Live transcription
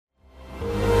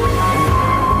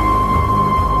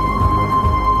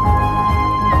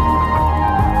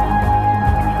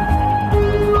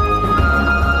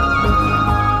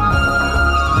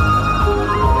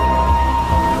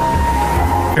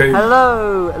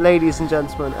Hello, ladies and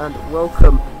gentlemen, and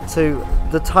welcome to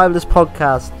the Timeless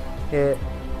Podcast here.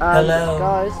 And hello,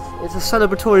 guys. It's a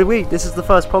celebratory week. This is the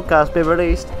first podcast being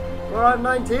released. We're on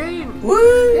 19.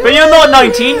 Woo! Yeah. But you're not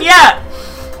 19 yet.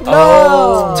 No.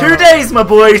 Oh. 2 days, my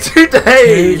boy. 2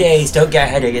 days. 2 days. Don't get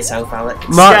ahead of yourself, Alex.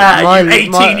 You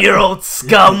 18-year-old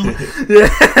scum.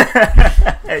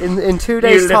 In 2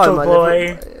 days'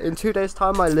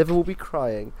 time, boy. my liver will be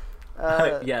crying.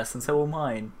 Yes, and so will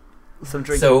mine. Some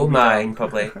drinking. So will mine,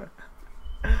 probably.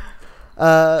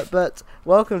 But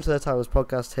welcome to the Timeless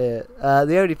Podcast here.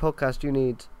 The only podcast you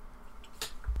need.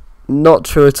 Not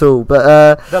true at all,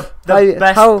 but the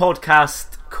best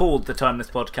podcast called the Timeless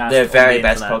Podcast. The very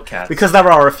best internet. podcast. Because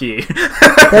there are a few.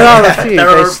 There are a few. There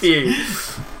are a few.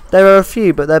 There are a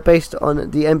few, but they're based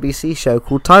on the NBC show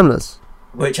called Timeless.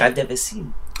 Which I've never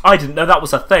seen. I didn't know that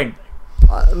was a thing.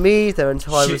 Me either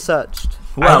until I researched.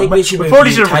 Well, I think we should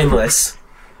review Timeless.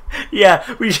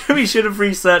 Yeah, we should have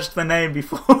researched the name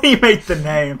before we made the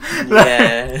name.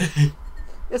 Yeah.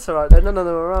 It's alright, none of them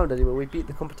are around anymore. We beat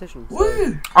the competition. So.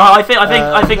 Woo! I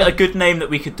think a good name that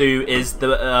we could do is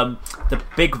the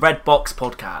Big Red Box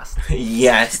Podcast.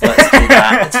 Yes, let's do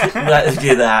that. Let's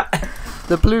do that.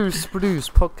 The Blues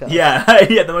Podcast. Yeah,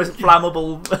 yeah, the most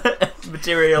flammable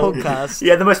material podcast.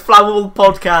 Yeah, the most flammable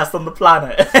podcast on the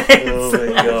planet. Oh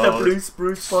my God. The Blue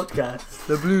Spruce Podcast.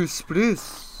 The Blues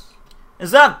Spruce. Is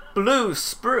that blue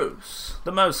spruce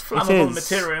the most flammable is.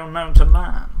 material known to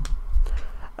man?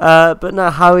 But now,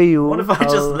 how are you? What if I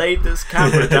just laid this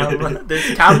camera down,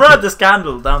 this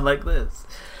candle down like this?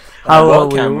 How are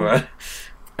what we? camera?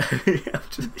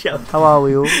 How are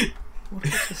we all?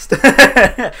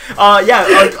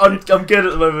 I'm good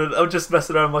at the moment. I'm just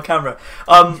messing around with my camera.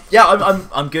 I'm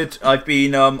good. I've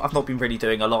not been really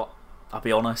doing a lot. I'll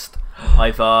be honest.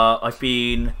 I've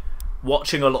been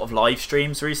watching a lot of live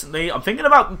streams recently. I'm thinking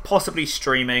about possibly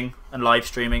streaming and live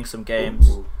streaming some games.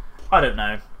 Ooh. I don't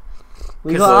know.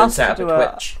 We got asked set to up do a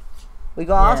a Twitch.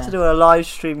 asked to do a live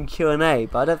stream Q&A,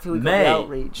 but I don't think we got the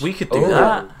outreach. We could do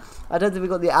that. I don't think we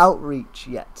got the outreach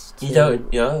yet. You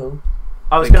don't know.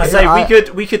 I was going to say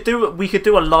we could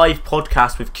do a live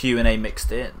podcast with Q&A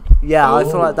mixed in. Yeah, I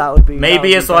feel like that would be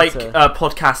maybe it's like better.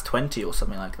 podcast 20 or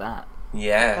something like that.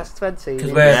 Yeah. Podcast 20.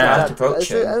 Because we're fast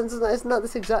approaching. Isn't that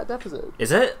this exact episode?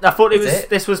 Is it? I thought Is it?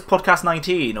 This was podcast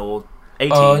 19 or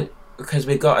 18. Oh, because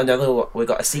we got another one. We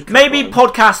got a secret. Maybe one.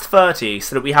 podcast 30,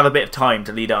 so that we have a bit of time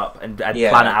to lead up and plan it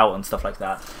out and stuff like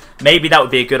that. Maybe that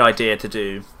would be a good idea to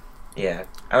do. Yeah.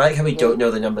 I like how we don't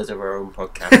know the numbers of our own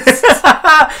podcasts.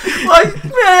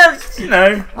 You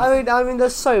know. I mean,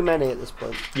 there's so many at this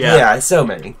point. Yeah, so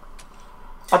many.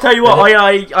 I'll tell you what.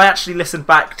 I actually listened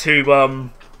back to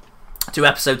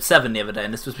episode 7 the other day,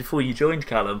 and this was before you joined,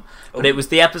 Callum. But it was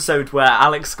the episode where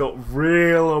Alex got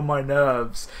real on my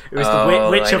nerves. It was the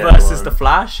Witcher versus the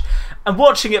Flash. And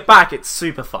watching it back, it's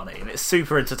super funny and it's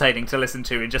super entertaining to listen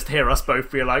to and just hear us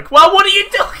both be like, "Well, what are you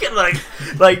doing?"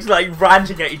 like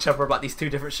ranting at each other about these two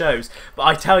different shows. But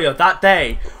I tell you, that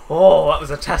day, that was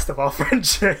a test of our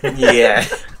friendship. Yeah.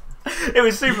 It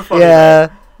was super funny. Yeah.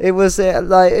 It was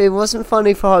it wasn't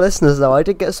funny for our listeners though. I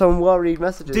did get some worried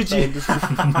messages. Did you?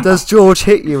 Does George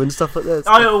hit you and stuff like this?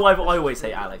 I always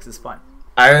say Alex. It's fine.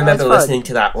 I remember listening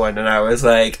to that one and I was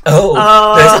like, this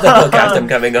is the podcast I'm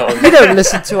coming on. You don't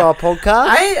listen to our podcast.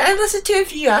 I listened to a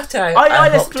few after I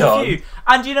listened hopped to a on. few.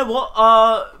 And you know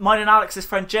what? Mine and Alex's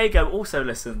friend Jago also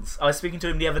listens. I was speaking to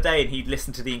him the other day and he'd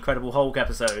listened to the Incredible Hulk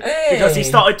episode. Hey. Because he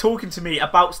started talking to me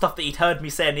about stuff that he'd heard me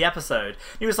say in the episode.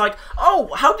 He was like,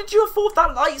 "Oh, how did you afford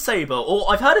that lightsaber?"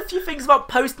 Or, "I've heard a few things about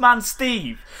Postman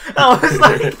Steve." And I was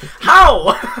like,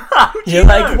 How? How do You're you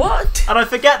like, know? what? And I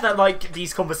forget that like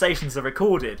these conversations are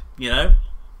recorded, you know?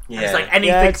 Yeah. It's like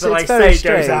anything it's that I very say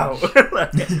goes strange. out.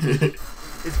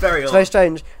 It's very It's odd. very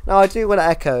strange. Now, I do want to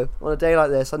echo on a day like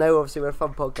this. I know, obviously, we're a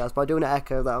fun podcast, but I do want to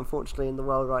echo that, unfortunately, in the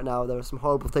world right now, there are some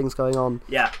horrible things going on.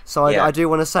 Yeah. So Yeah. I do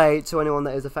want to say to anyone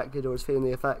that is affected or is feeling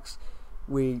the effects,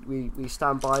 we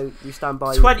stand by. We stand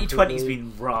by. 2020's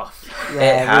been rough. It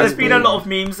has There's been a lot of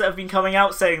memes that have been coming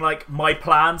out saying like my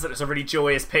plans, and it's a really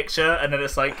joyous picture, and then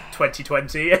it's like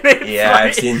 2020, and it's Yeah, like,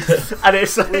 I've seen that. and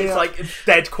it's like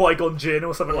dead Qui-Gon Jinn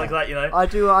or something like that, you know. I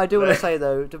do want to say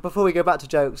though, before we go back to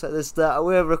jokes, that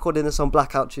we're recording this on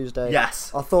Blackout Tuesday.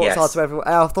 Yes. Our thoughts Yes. are to everyone.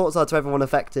 Our thoughts are to everyone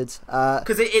affected.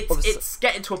 Because it's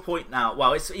getting to a point now.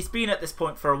 Well, it's been at this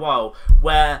point for a while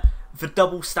where the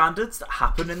double standards that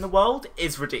happen in the world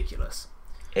is ridiculous.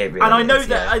 It really And I know is,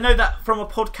 that yeah. I know that from a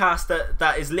podcast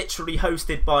that is literally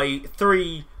hosted by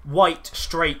 3 white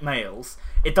straight males.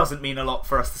 It doesn't mean a lot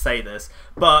for us to say this,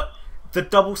 but the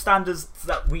double standards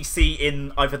that we see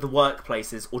in either the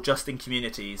workplaces or just in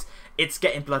communities, it's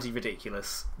getting bloody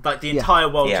ridiculous. Like, the entire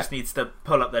world just needs to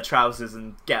pull up their trousers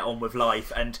and get on with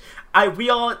life. And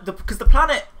because the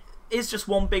planet is just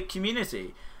one big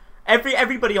community.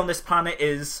 Everybody on this planet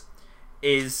is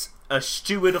a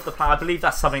steward of the planet. I believe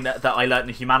that's something that I learned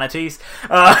in humanities.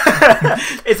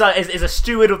 Is a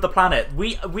steward of the planet.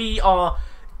 We are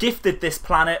gifted this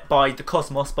planet by the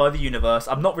cosmos, by the universe.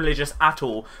 I'm not religious at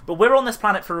all, but we're on this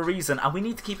planet for a reason, and we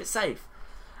need to keep it safe.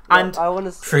 And I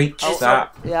want to preach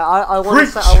that. Yeah, I want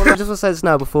to say. I just want to say this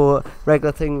now before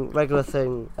regular things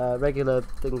continue. regular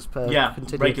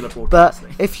But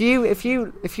broadcasting. if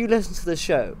you listen to the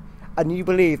show and you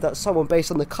believe that someone based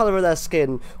on the colour of their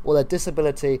skin or their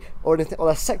disability or anything or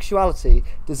their sexuality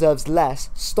deserves less,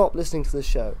 stop listening to the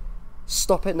show.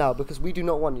 Stop it now, because we do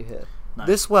not want you here. No.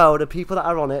 This world, the people that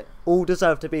are on it, all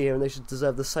deserve to be here, and they should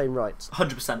deserve the same rights.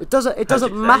 100%. It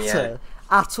doesn't matter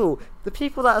at all. The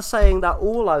people that are saying that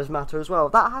all lives matter as well,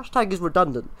 that hashtag is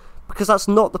redundant, because that's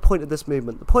not the point of this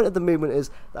movement. The point of the movement is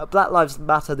that Black lives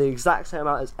matter the exact same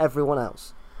amount as everyone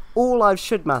else. All lives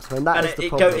should matter, and that is the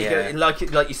problem. Like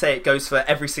you say, it goes for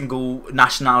every single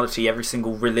nationality, every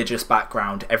single religious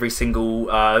background, every single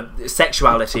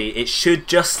sexuality. It should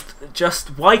just.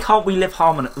 Why can't we live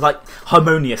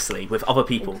harmoniously with other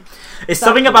people? It's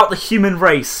something about the human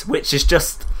race which is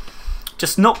just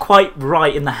not quite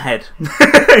right in the head.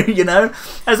 You know,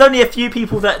 there's only a few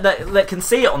people that can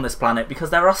see it on this planet, because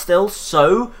there are still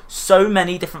so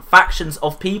many different factions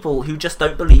of people who just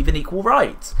don't believe in equal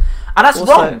rights. And that's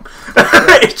wrong.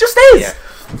 It just is.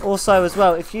 Yeah. Also, as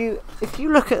well, if you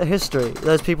look at the history,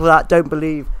 those people that don't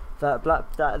believe that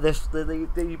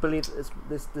you believe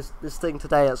this thing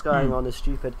today that's going on is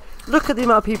stupid. Look at the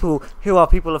amount of people who are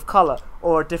people of colour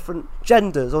or different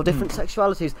genders or different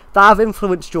sexualities that have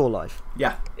influenced your life.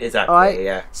 Yeah, exactly. Right?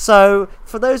 Yeah. So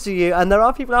for those of you, and there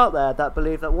are people out there that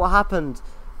believe that what happened,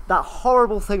 that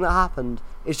horrible thing that happened,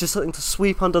 is just something to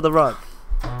sweep under the rug.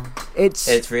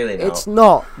 It's really not. It's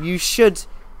not. You should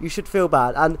feel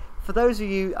bad. And for those of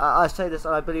you, I say this,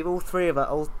 and I believe all three of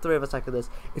us echo this.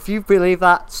 If you believe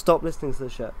that, stop listening to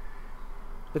the show,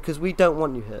 because we don't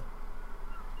want you here.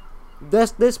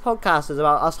 This podcast is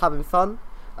about us having fun.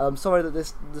 I'm sorry that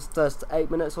this first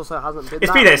 8 minutes or so hasn't been.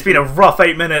 It's been a rough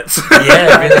 8 minutes.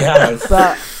 Yeah, it really has.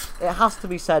 But it has to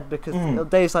be said, because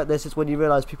days like this is when you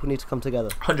realise people need to come together.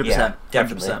 100%,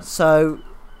 definitely. 100%. So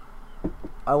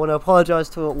I want to apologise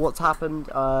to what's happened,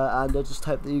 and I just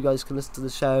hope that you guys can listen to the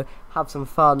show, have some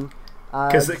fun.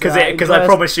 Because I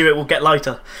promise you it will get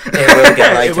lighter. It will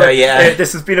get lighter, yeah.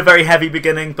 This has been a very heavy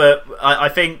beginning, but I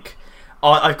think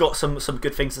I've got some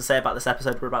good things to say about this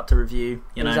episode we're about to review.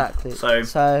 You know? Exactly.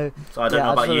 So I don't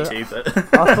know about you two,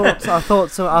 but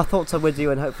our thoughts are with you,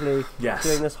 and hopefully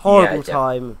during this horrible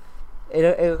time, in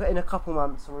a couple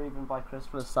months or even by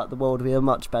Christmas, that the world will be a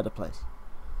much better place.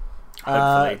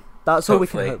 Hopefully. That's all we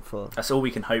can hope for. That's all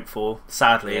we can hope for.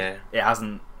 Sadly, it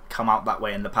hasn't come out that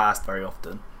way in the past very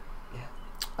often. Yeah.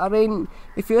 I mean,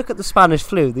 if you look at the Spanish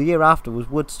flu, the year after was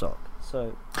Woodstock.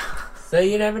 So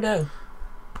you never know.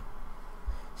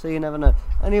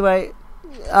 Anyway,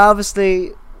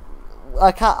 obviously,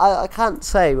 I can't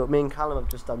say what me and Callum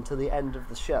have just done to the end of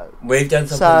the show. We've done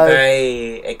something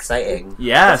very exciting.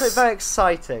 Yes. Something very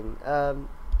exciting.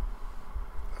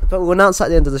 But we'll announce that at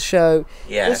the end of the show.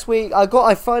 Yeah. This week,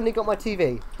 I finally got my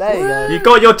TV. There you go. You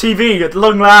got your TV at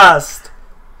long last.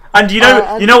 And you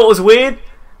know what was weird?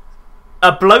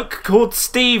 A bloke called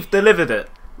Steve delivered it.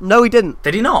 No, he didn't.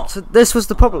 Did he not? So this was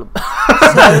the problem. So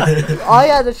I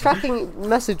had a tracking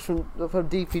message from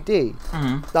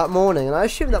DPD that morning, and I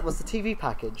assumed that was the TV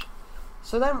package.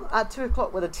 So then at 2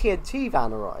 o'clock, when the TNT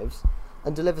van arrives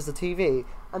and delivers the TV,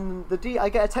 and I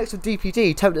get a text from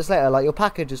DPD 10 minutes later, like, your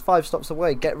package is 5 stops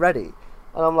away, get ready.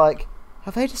 And I'm like,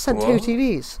 have they just sent 2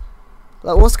 TVs?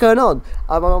 Like, what's going on?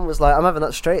 And my mum was like, I'm having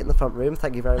that straight in the front room,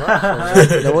 thank you very much. Like,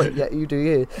 you know what? Yeah, you do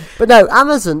you. But no,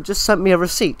 Amazon just sent me a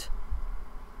receipt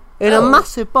in a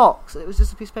massive box. It was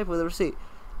just a piece of paper with a receipt,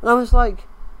 and I was like,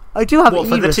 I do have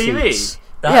e-receipts.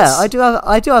 Yeah, I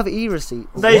do have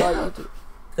e-receipts.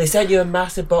 They sent you a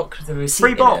massive box with a receipt.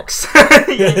 Free box.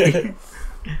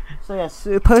 So yes,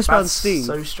 Postman Steve.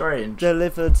 So strange.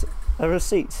 Delivered a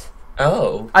receipt.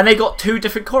 Oh. And they got 2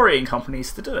 different couriering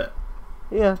companies to do it.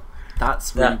 Yeah.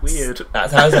 That's really weird.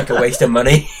 That sounds like a waste of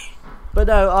money. But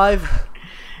no,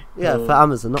 for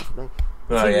Amazon, not for me.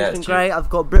 Oh, it's been great. I've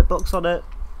got BritBox on it.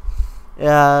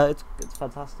 Yeah, it's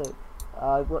fantastic.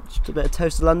 I watched a bit of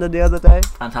Toast of London the other day.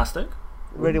 Fantastic.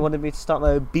 Really wanted me to start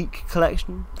my own beak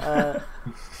collection.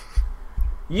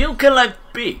 You collect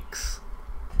beaks?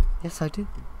 Yes, I do.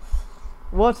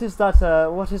 What is that?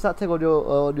 What is that thing on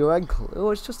your ankle?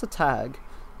 Oh, it's just a tag,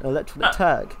 an electronic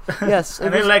tag. Yes,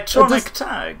 An electronic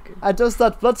tag. And does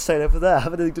that blood stain over there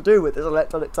have anything to do with this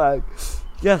electronic tag?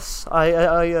 Yes, I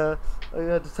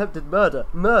had attempted murder.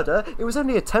 Murder? It was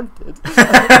only attempted.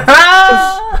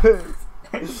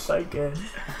 It's so good.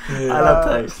 I love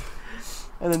those.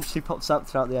 And then she pops up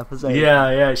throughout the episode.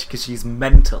 Yeah, because she's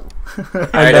mental.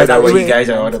 I don't know what you guys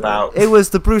are on about. It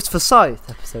was the Bruce Forsyth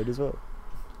episode as well.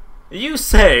 Are you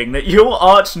saying that your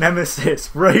arch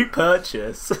nemesis, Ray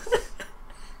Purchase,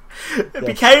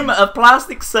 became a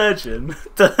plastic surgeon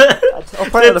to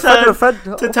turn a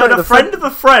friend of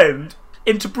a friend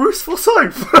into Bruce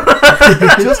Forsyth?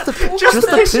 just to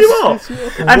piss you off?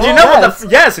 And you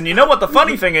know what the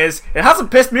funny thing is? It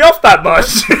hasn't pissed me off that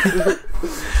much.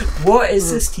 What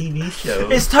is this TV show?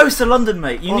 It's Toaster London,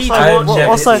 mate. You need to watch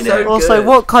it. Also,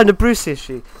 what kind of Bruce is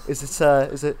she? Is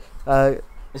it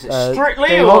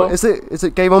Strictly or is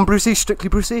it Game On Brucey? Strictly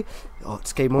Brucey? Oh,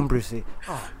 it's Game On Brucey.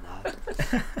 Oh no.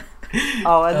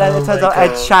 Oh, and then it turns out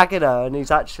Ed's shagging her, and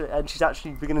she's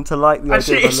actually beginning to like the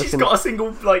idea of her looking. She's got a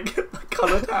single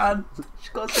coloured hand.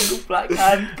 She's got a single black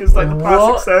hand because the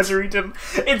plastic surgery didn't.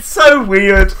 It's so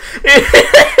weird.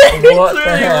 What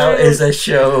the hell is a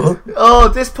show? Oh,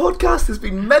 this podcast has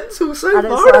been mental so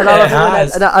far. It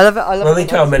has. I love it. We're only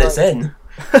 12 minutes in.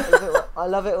 I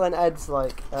love it when Ed's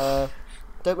like,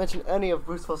 don't mention any of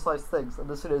Bruce Forsyth's things,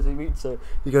 and as soon as he meets her,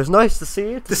 he goes, "Nice to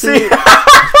see you." To see you. What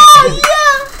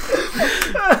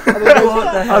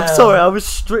the hell? I'm sorry, I was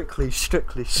strictly. So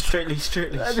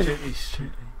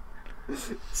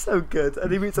good.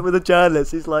 And he meets up with a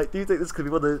journalist. He's like, "Do you think this could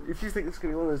be one of those? If you think this could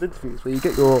be one of those interviews where you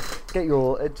get your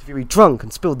interviewee drunk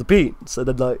and spill the beans, and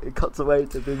then it cuts away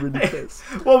to being really pissed."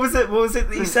 What was it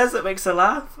that he says that makes her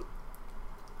laugh?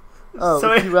 Oh,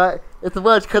 right. It's the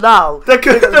word canal.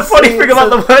 The funny thing about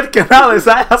the word canal is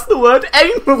that it has the word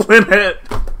anal in it.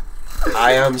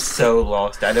 I am so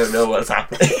lost. I don't know what's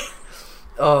happening.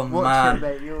 Oh man,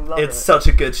 mate. You'll love it's such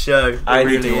a good show. I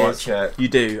need to watch it. You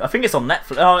do. I think it's on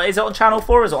Netflix. Oh, is it on Channel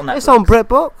 4 or is it on Netflix? It's on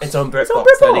BritBox. It's on BritBox.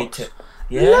 I need to.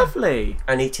 Yeah. Lovely.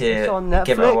 I need to it's on Netflix.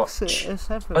 give it a watch.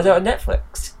 It's everywhere. Is it on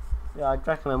Netflix? Yeah, I'd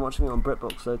recommend watching it on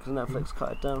BritBox though, because Netflix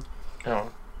cut it down. Oh.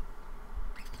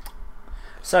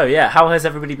 So yeah, how has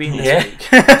everybody been this week?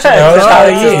 How are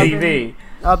you? TV.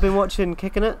 I've been watching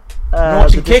Kicking It.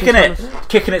 Watching Kicking It.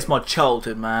 Kicking It's my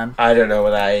childhood, man. I don't know what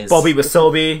that is. Bobby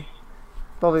Wasabi.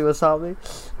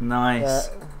 Nice.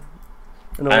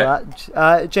 And all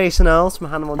that. Jason Earls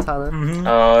from Hannah Montana. Mm-hmm.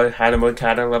 Oh, Hannah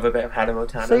Montana. Love a bit of Hannah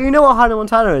Montana. So you know what Hannah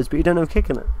Montana is, but you don't know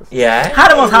Kicking It. Yeah.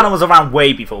 Hannah Montana was around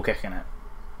way before Kicking It.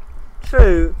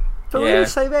 True. But we're the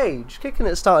same age. Kicking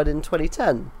It started in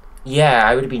 2010. Yeah,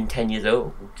 I would have been 10 years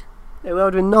old. Yeah, we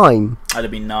would have been 9. I'd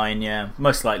have been 9, yeah.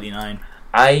 Most likely 9.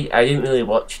 I didn't really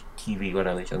watch TV when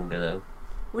I was younger, though.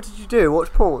 What did you do?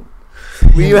 Watch porn?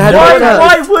 Were you ahead Why?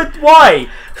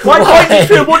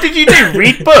 What did you do?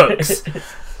 Read books?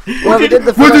 What did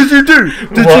you do?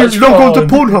 Did you log on to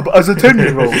Pornhub as a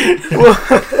 10-year-old?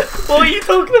 What are you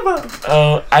talking about?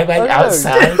 Oh, I went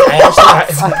outside.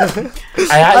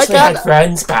 I actually had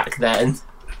friends back then.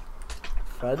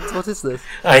 Friends? What is this?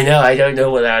 I know, I don't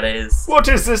know what that is. What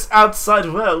is this outside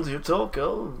world you talk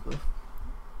of?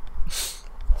 It's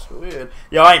weird.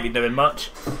 Yeah, I ain't been doing much.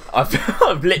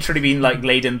 I've literally been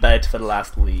laid in bed for the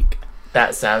last week.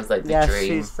 That sounds like the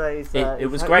dream. It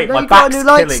was great. My back's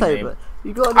killing me.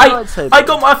 You got a new lightsaber. I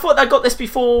thought I got this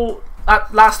before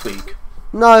last week.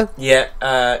 No. Yeah,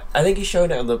 I think you showed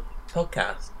it on the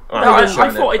podcast. I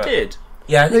thought I did.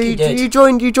 Yeah, I think you did. You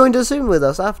joined a Zoom with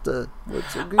us after. You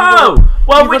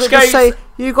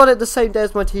got it the same day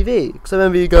as my TV. Because I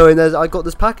remember you going, I got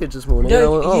this package this morning.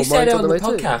 No, you said it on the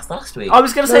podcast last week. I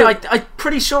was going to say, I'm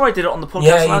pretty sure I did it on the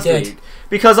podcast last week.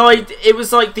 Because it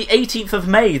was like the 18th of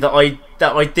May that I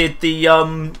did the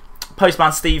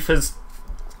Postman Steve has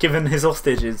given his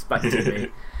hostages back to me.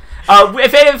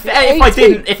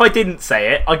 If I didn't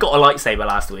say it, I got a lightsaber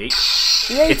last week.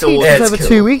 The 18th was over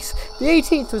 2 weeks. The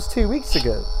 18th was 2 weeks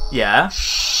ago. Yeah.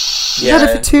 You had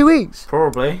it for 2 weeks.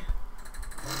 Probably.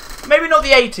 Maybe not the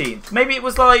 18th. Maybe it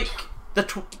was like the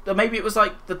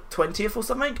 20th or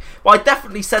something. Well, I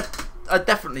definitely said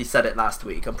it last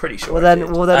week. I'm pretty sure. Well, then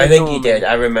I think you did.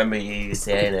 I remember you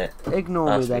saying it.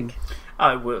 Ignore me then.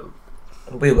 I will.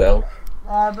 We will.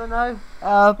 But no,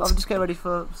 I'm just getting ready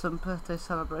for some birthday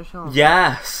celebration.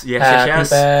 Yes. Happy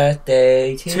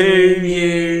birthday to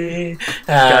you.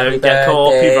 Go get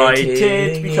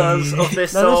copyrighted because of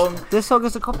this song. This song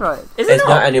isn't copyrighted. It's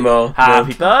not anymore.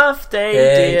 Happy birthday,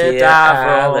 dear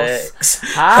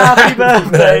Davros. Happy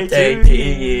birthday to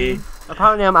you.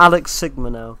 Apparently I'm Alex Sigma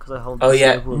now because I hold. Oh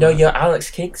yeah, no, you're Alex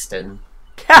Kingston.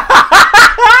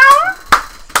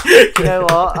 You know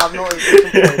what? I'm not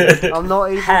even complaining. I'm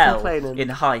not even Hell complaining. in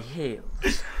high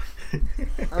heels.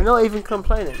 I'm not even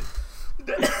complaining.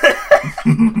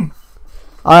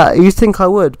 You think I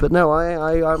would, but no,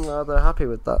 I'm rather happy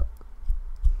with that.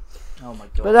 Oh my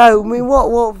god. But no, I mean,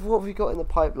 what have we got in the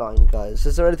pipeline, guys?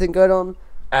 Is there anything going on?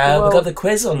 We got the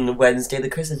quiz on Wednesday. The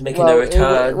quiz is making a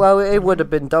return. It would have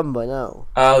been done by now.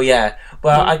 Oh yeah.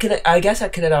 Well, I guess I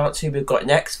can announce who we've got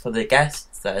next for the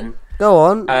guests then. Go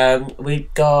on.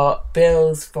 We've got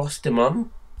Bill's foster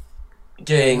mum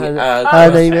doing.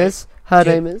 Her name is.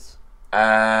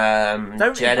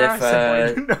 Don't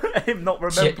Jennifer. Him not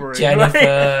remembering.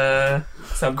 Jennifer.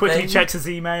 Something. Quickly checks his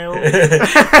email.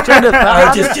 Jennifer.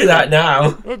 I'll just do that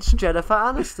now. It's Jennifer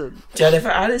Aniston. Jennifer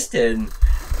Aniston.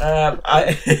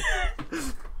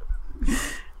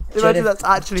 Imagine that's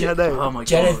actually her name. Oh my god.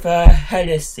 Jennifer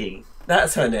Hennessy.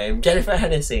 That's her name. Jennifer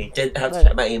Hennessy. I have to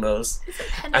check my emails. Is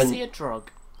Hennessy a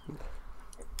drug?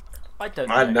 I don't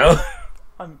know. I don't know.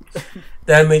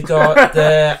 Then we've got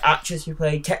the actress who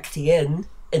played Tecti in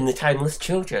The Timeless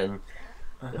Children,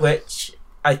 which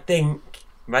I think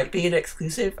might be an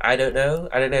exclusive. I don't know.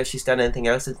 I don't know if she's done anything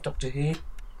else in Doctor Who.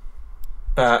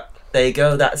 But there you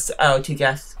go. That's our 2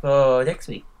 guests for next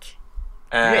week.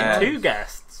 You're getting 2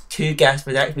 guests. 2 guests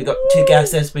for next week. We've got 2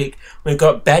 guests this week. We've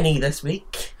got Benny this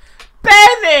week.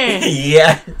 Benny!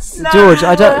 Yes! No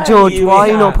George, You why are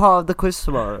you have. not part of the quiz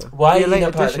tomorrow? Why Be are a you late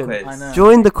not part of the addition. quiz? I know.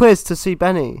 Join the quiz to see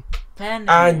Benny. Benny.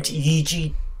 And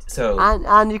Yiji. So.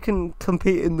 And you can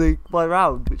compete in my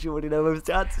round, which you already know most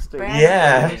answers to. Benny.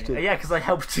 Yeah. Yeah, because I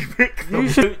helped you pick them.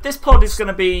 This pod is going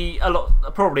to be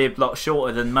probably a lot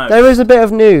shorter than most. There is a bit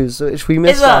of news which we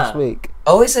missed last week.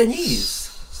 Oh, it's a news.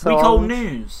 So Week old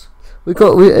news.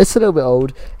 It's a little bit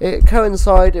old. It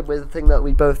coincided with the thing that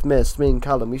we both missed, me and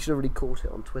Callum. We should have really caught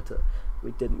it on Twitter.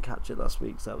 We didn't catch it last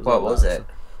week, so that was What was it?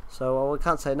 So we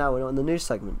can't say now. We're not in the news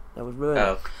segment. That was ruined.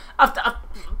 Oh.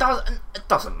 It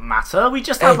doesn't matter. We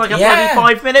just had like a yeah.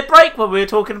 bloody 5-minute break when we were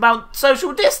talking about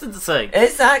social distancing.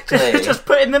 Exactly. Just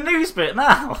put in the news bit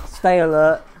now. Stay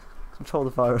alert. Control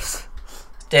the virus.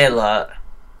 Stay alert.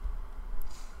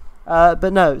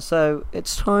 But no. So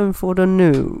it's time for the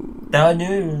news. The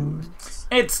news.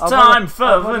 It's time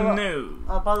for the news.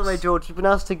 By the way, George, you've been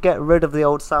asked to get rid of the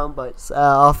old sound bites.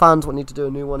 Our fans want you to do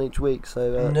a new one each week.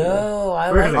 So No, I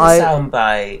Really? like the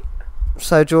soundbite.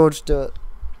 So George, do it.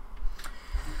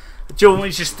 Do you want me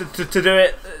just to do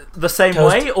it the same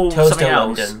way or Toast something in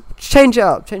else? London. Change it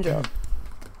up.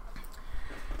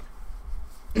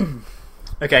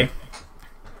 Okay.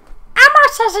 Amma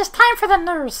says it's time for the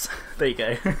news. There you go.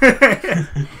 Amma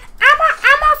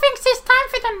thinks it's time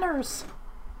for the news.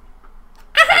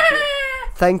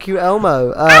 Thank you,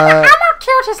 Elmo. Amma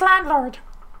killed his landlord.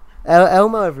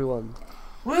 Elmo, everyone.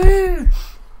 Woo!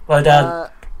 Well done.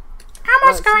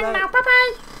 Amma's going now. Bye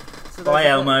bye. So Bye,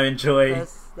 Elmo. Enjoy.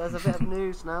 There's a bit of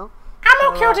news now.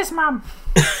 Amma killed his mum.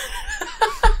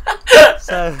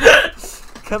 So,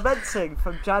 commencing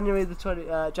from January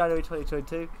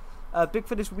 2022, Big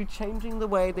Finish will be changing the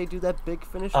way they do their Big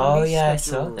Finish release I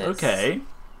saw schedules. this. Okay.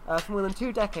 For more than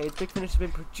 2 decades, Big Finish has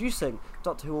been producing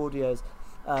Doctor Who audios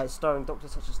starring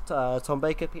doctors such as Tom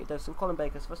Baker, Peter Davison, Colin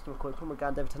Baker, Sylvester McCoy, Paul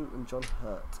McGann, David Tennant and John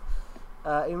Hurt.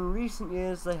 In recent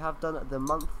years, they have done the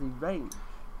monthly range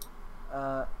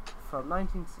from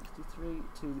 1963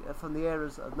 to from the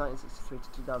eras of 1963 to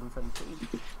 2017.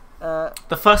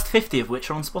 The first 50 of which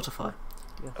are on Spotify.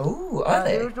 Yeah. Oh, are The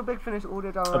they? original Big Finish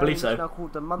audio drama I believe range, so. now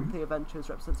called the Monthly Adventures,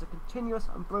 represents a continuous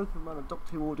unbroken run of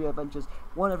Doctor Who audio adventures,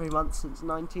 one every month since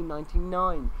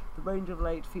 1999. The range of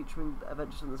late, featuring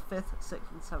adventures from the 5th,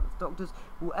 6th and 7th Doctors,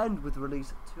 will end with the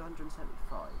release of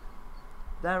 275.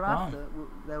 Thereafter,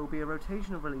 there will be a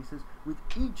rotation of releases, with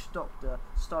each Doctor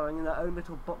starring in their own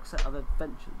little box set of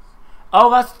adventures. Oh,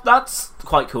 that's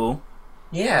quite cool.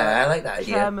 Yeah, I like that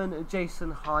idea. Chairman Jason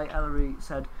High Ellery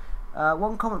said,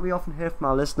 one comment we often hear from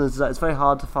our listeners is that it's very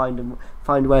hard to find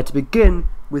where to begin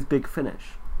with Big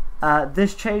Finish.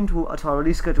 This change to our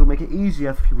release schedule will make it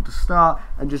easier for people to start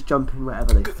and just jump in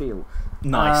wherever they feel.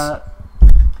 Nice.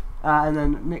 And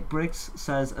then Nick Briggs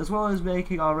says, as well as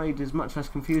making our ranges much less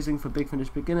confusing for Big Finish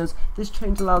beginners, this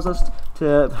change allows us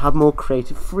to have more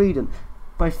creative freedom.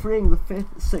 By freeing the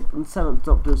 5th, 6th and 7th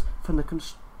Doctors from the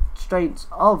constraints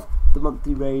of the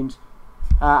monthly range,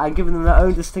 and giving them their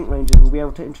own distinct ranges, we'll be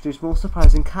able to introduce more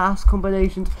surprising cast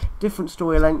combinations, different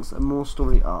story lengths and more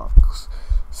story arcs.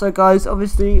 So guys,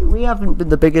 obviously we haven't been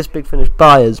the biggest Big Finish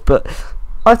buyers, but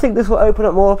I think this will open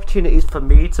up more opportunities for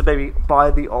me to maybe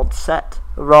buy the odd set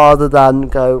rather than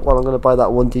go, well, I'm going to buy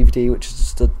that one DVD which is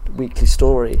just a weekly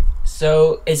story.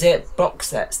 So, is it box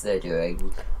sets they're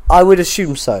doing? I would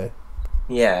assume so.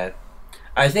 Yeah.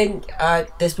 I think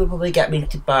this will probably get me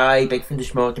to buy Big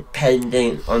Finish more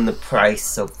depending on the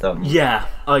price of them. Yeah,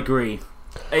 I agree.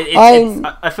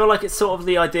 I feel like it's sort of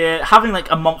the idea having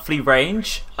like a monthly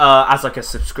range as like a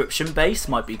subscription base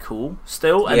might be cool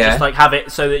still, and just like have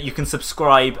it so that you can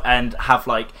subscribe and have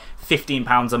like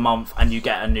 £15 a month and you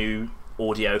get a new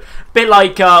audio, bit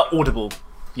like Audible,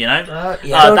 you know.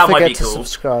 That might be cool.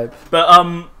 Subscribe. But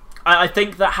I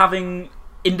think that having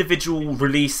individual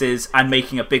releases and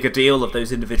making a bigger deal of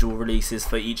those individual releases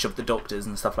for each of the Doctors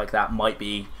and stuff like that might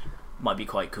be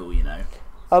quite cool, you know.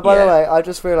 Oh, by the way, I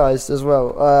just realised as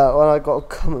well when I got a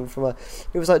comment from her,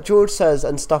 it was like George says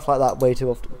and stuff like that way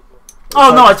too often.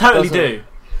 I totally do.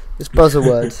 It's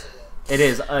buzzword. It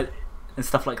is, and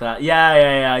stuff like that.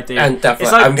 Yeah, I do. And like,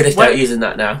 I'm going to start using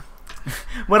that now.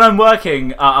 When I'm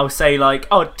working, I'll say like,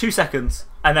 2 seconds.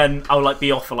 And then I'll like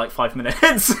be off for like 5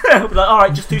 minutes. I'll be like,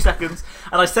 alright, just 2 seconds.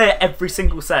 And I say it every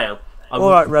single sale.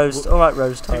 Alright, Rose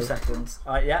time. 2 seconds.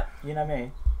 Yeah, you know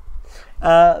me.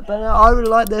 But I really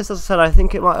like this. As I said, I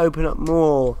think it might open up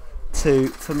more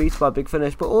for me to buy Big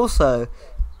Finish. But also,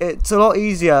 it's a lot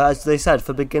easier, as they said,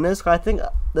 for beginners. I think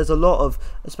there's a lot of,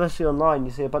 especially online,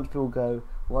 you see a bunch of people go,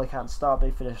 well, I can't start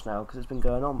Big Finish now because it's been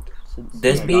going on since...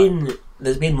 There's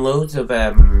been loads of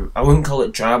I wouldn't call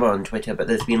it drama on Twitter, but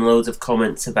there's been loads of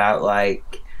comments about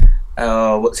like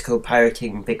what's it called,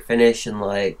 pirating Big Finish, and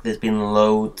like there's been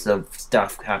loads of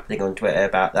stuff happening on Twitter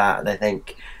about that, and I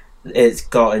think it's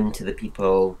gotten to the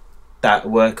people that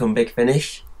work on Big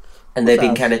Finish, and they've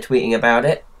been kind of tweeting about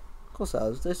it. Of course it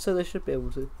has, so they should be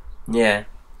able to. Yeah,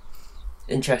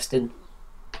 interesting.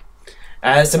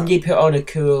 Somebody put on a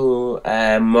cool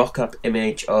mock-up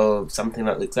image of something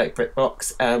that looks like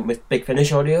BritBox with Big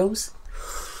Finish audios,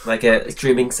 like a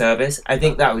streaming service. I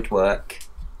think that would work.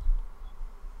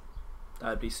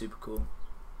 That'd be super cool.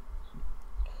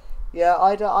 Yeah,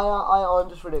 I'm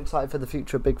just really excited for the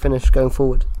future of Big Finish going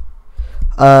forward.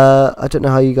 I don't know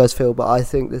how you guys feel, but I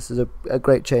think this is a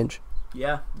great change.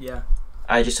 Yeah.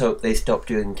 I just hope they stop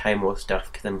doing Time War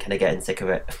stuff because I'm kind of getting sick of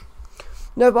it.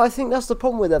 No, but I think that's the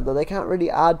problem with them, though. They can't really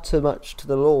add too much to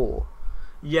the lore,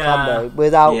 can they,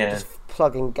 without just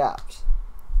plugging gaps.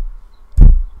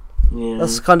 Yeah.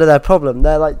 That's kind of their problem.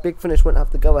 They're like, Big Finish won't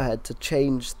have the go-ahead to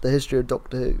change the history of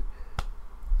Doctor Who.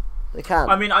 They can't.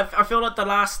 I mean, I feel like the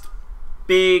last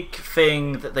big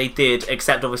thing that they did,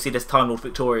 except obviously this Time Lord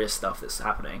Victorious stuff that's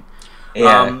happening,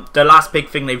 the last big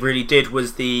thing they really did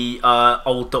was the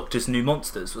old Doctor's New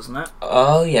Monsters, wasn't it?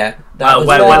 Oh yeah,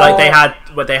 where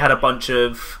they had a bunch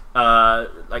of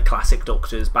like classic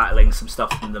Doctors battling some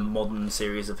stuff from the modern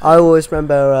series of. I always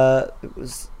remember it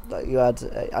was like you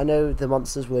had. I know the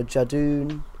monsters were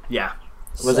Jadoon. Yeah.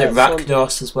 Was it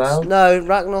Ragnos as well? No,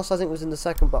 Ragnos I think was in the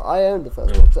second, but I owned the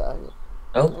first Doctor.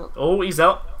 Oh, he's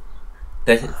up.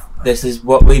 This is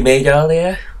what we made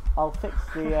earlier. I'll fix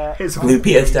the... His Blue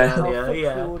Peter style. The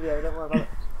audio, don't worry about it.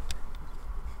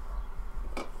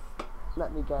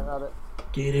 Let me get at it.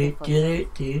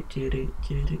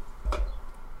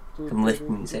 Some lift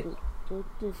music. I'm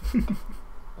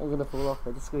going to fall off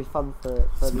it. This is going to be fun for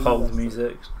some hold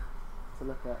music to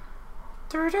look at.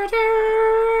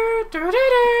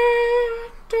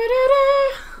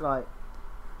 Right.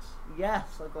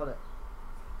 Yes, I got it.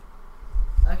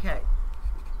 Okay.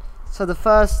 So the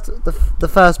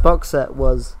first box set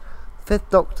was Fifth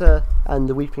Doctor and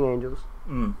the Weeping Angels,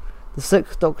 the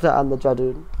Sixth Doctor and the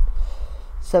Jadoon,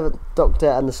 Seventh Doctor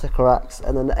and the Sycorax,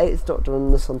 and then the Eighth Doctor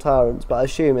and the Sontarans. But I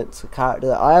assume it's a character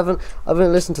that I haven't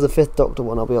listened to the Fifth Doctor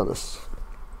one. I'll be honest.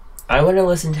 I want to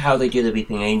listen to how they do the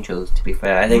Weeping Angels. To be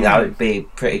fair, I think that would be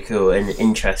pretty cool and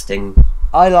interesting.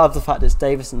 I love the fact it's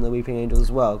Davison the Weeping Angels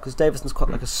as well, because Davison's quite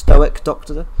like a stoic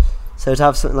Doctor, so to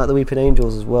have something like the Weeping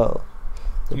Angels as well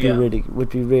would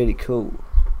be really cool.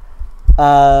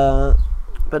 But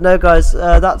no, guys,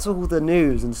 that's all the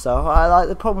news and stuff. I like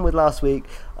the problem with last week.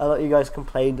 A lot of you guys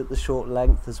complained at the short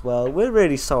length as well. We're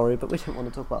really sorry, but we didn't want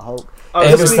to talk about Hulk.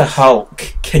 It was the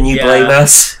Hulk. Can you blame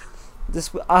us?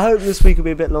 I hope this week will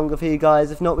be a bit longer for you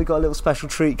guys. If not, we got a little special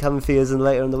treat coming for you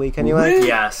later in the week anyway.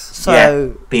 Yes.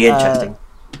 So be interesting.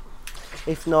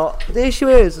 If not, the issue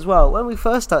is as well, when we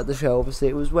first started the show, obviously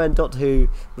it was when Doctor Who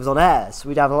was on air, so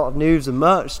we'd have a lot of news and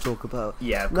merch to talk about.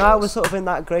 Yeah, of now course. we're sort of in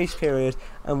that grace period,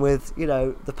 and with,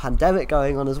 the pandemic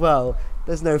going on as well,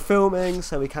 there's no filming,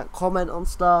 so we can't comment on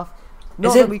stuff.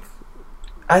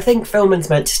 I think filming's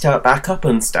meant to start back up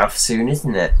and stuff soon,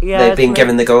 isn't it? Yeah, they've been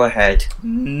given the go-ahead.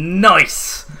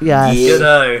 Nice! Yeah.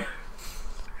 Good-o.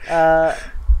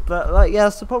 But,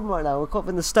 that's the problem right now. We're caught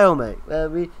in the stalemate.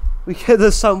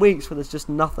 There's some weeks where there's just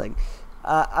nothing.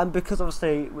 And because,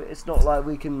 obviously, it's not like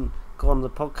we can go on the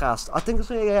podcast. I think it's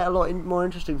going to get a lot more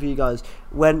interesting for you guys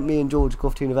when me and George go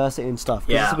off to university and stuff.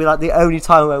 Yeah. This will be like the only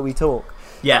time where we talk.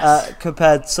 Yes.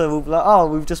 Compared, so we'll be like,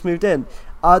 we've just moved in.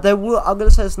 I'm going to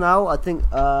say this now. I think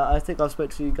I've spoken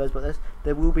to you guys about this.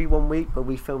 There will be 1 week where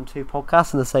we film 2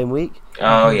 podcasts in the same week.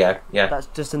 Oh yeah. That's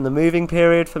just in the moving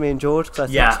period for me and George,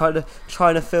 because I think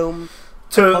trying to film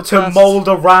to mould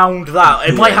around that.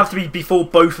 It might have to be before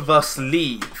both of us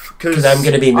leave, because I'm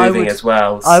going to be moving as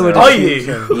well. So. Are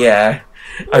you? Yeah.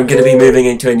 I'm going to be moving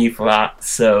into a new flat,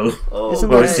 so isn't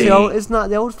that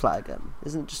the old flat again?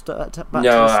 Isn't it just back to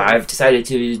No, I've decided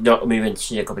to not move into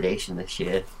student accommodation this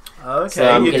year. Okay,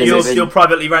 so you're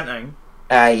privately renting?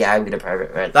 Yeah, I'm going to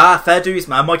private rent. Fair dues,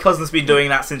 man. My cousin's been doing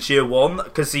that since year 1,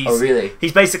 because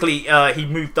he's basically he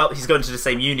moved up. He's going to the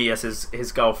same uni as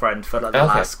his girlfriend for like the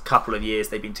last couple of years.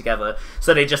 They've been together,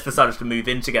 so they just decided to move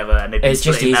in together, and they've been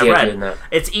splitting their rent. Doing that.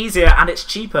 It's easier and it's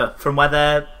cheaper from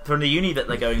the uni that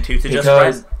they're going to just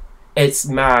rent. It's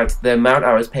mad. The amount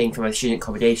I was paying for my student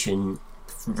accommodation,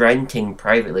 renting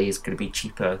privately is going to be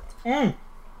cheaper. That's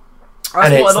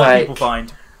what a lot of people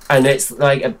find. And it's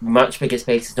like a much bigger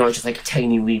space. It's not just like a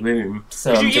tiny wee room.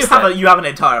 So you have an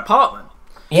entire apartment.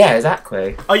 Yeah,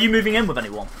 exactly. Are you moving in with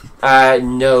anyone?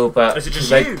 No, but is it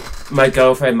just you? My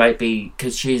girlfriend might be,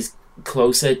 because she's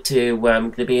closer to where I'm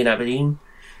going to be in Aberdeen.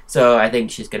 So I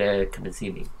think she's going to come and see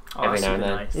me every now and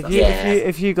then. Nice.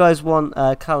 If you guys want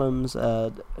Callum's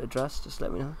address, just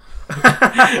let me know.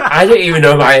 I don't even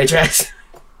know my address.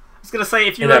 I was going to say,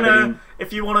 if you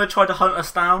want to try to hunt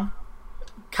us down,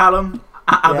 Callum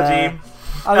at Aberdeen.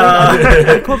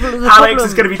 Alex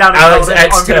is going to be down in London.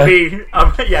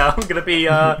 I'm going to be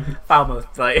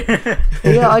Falmouth. Like.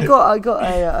 Yeah, I got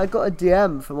a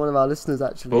DM from one of our listeners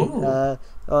actually,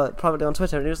 privately on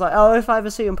Twitter, and he was like, "Oh, if I ever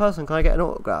see you in person, can I get an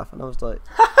autograph?" And I was like,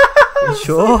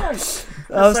 "Sure." I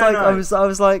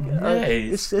was like,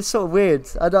 it's sort of weird.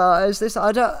 I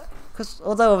don't. Because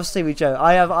although obviously we joke,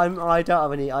 I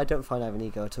don't find I have an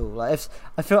ego at all. Like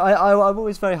I'm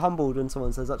always very humbled when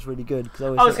someone says that's really good.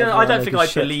 Cause I don't think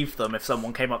I'd believe them if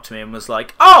someone came up to me and was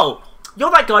like, "Oh, you're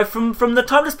that guy from the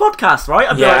Timeless podcast, right?"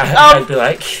 I'd be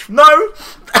like, "No."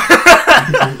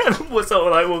 We'll sort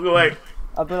of like walk away.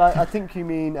 I'd be like, "I think you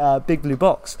mean Big Blue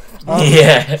Box."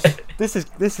 Yeah. This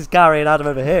is Gary and Adam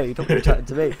over here. You're not really chatting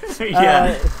to me.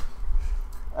 Yeah.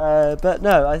 But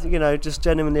no, I think just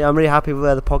genuinely, I'm really happy with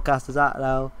where the podcast is at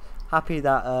now. Happy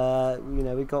that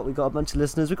we got a bunch of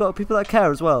listeners. We got people that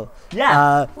care as well.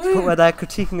 Yeah, where they're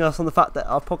critiquing us on the fact that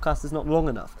our podcast is not long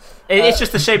enough. It's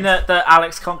just a shame that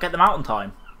Alex can't get them out on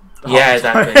time. Yeah,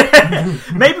 exactly.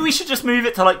 Maybe we should just move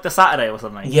it to like the Saturday or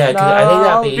something. Yeah, I think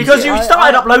that'd be because you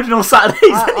started uploading on Saturdays.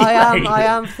 I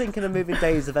am thinking of moving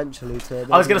days eventually to.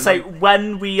 I was going to say,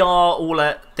 when we are all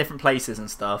at different places and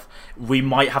stuff, we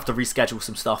might have to reschedule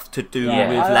some stuff to do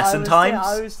with lesson times.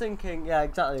 I was thinking, yeah,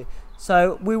 exactly.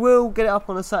 So we will get it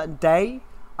up on a certain day.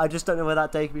 I just don't know where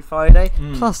that day could be Friday.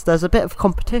 Plus, there's a bit of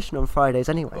competition on Fridays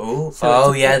anyway.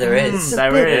 There is.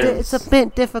 It's a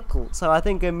bit difficult, so I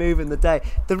think we're moving the day.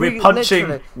 We're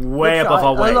punching way above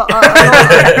our weight.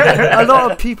 A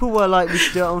lot of people were like, we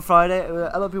should do it on Friday. A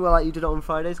lot of people were like, you did it on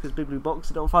Fridays because Big Blue Box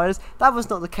did it on Fridays. That was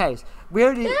not the case. We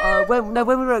only when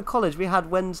we were at college, we had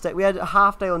a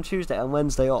half day on Tuesday and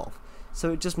Wednesday off,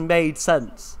 so it just made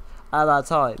sense at that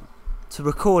time to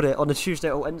record it on a Tuesday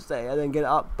or Wednesday and then get it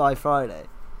up by Friday.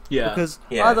 Yeah. Because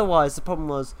otherwise, the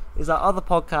problem is that other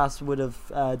podcasts would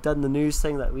have done the news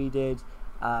thing that we did,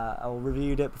 or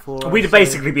reviewed it before. We'd have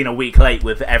basically been a week late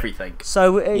with everything.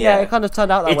 So it kind of turned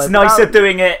out that way. It's nicer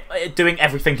doing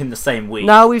everything in the same week.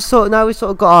 Now we've sort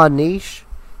of got our niche.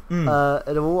 And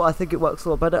all, I think it works a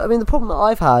lot better. I mean, the problem that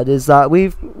I've had is that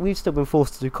we've still been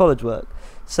forced to do college work.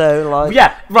 So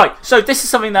So this is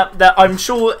something that I'm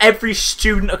sure every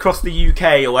student across the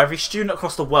UK or every student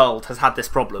across the world has had this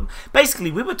problem.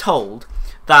 Basically, we were told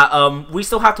that we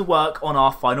still have to work on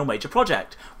our final major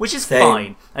project, which is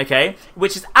fine, okay?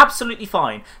 Which is absolutely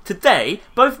fine. Today,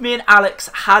 both me and Alex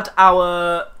had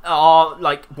our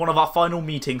one of our final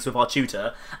meetings with our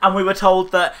tutor, and we were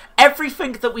told that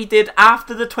everything that we did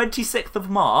after the 26th of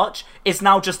March is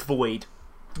now just void.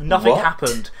 Nothing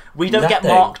happened. We don't get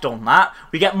marked on that.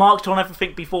 We get marked on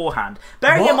everything beforehand.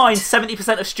 Bearing in mind,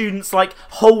 70% of students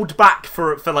hold back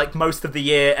for most of the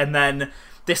year and then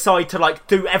decide to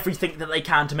do everything that they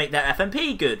can to make their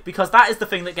FMP good, because that is the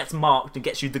thing that gets marked and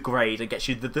gets you the grade and gets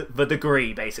you the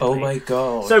degree, basically. Oh my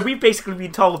god! So we've basically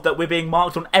been told that we're being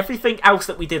marked on everything else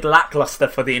that we did lackluster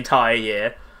for the entire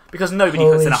year, because nobody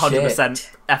puts in 100%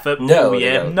 effort all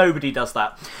year. Nobody does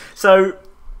that. So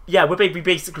yeah, we've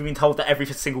basically been told that every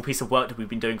single piece of work that we've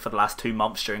been doing for the last 2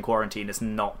 months during quarantine is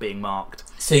not being marked.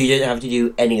 So you didn't have to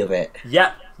do any of it?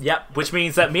 Yep. Which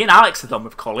means that me and Alex are done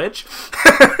with college.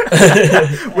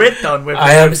 We're done with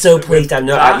I am so pleased I'm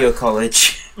not at your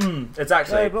college.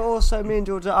 Exactly. No, but also me and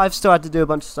Georgia, I've still had to do a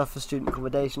bunch of stuff for student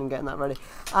accommodation and getting that ready.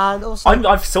 And also,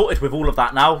 I've sorted with all of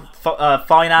that now.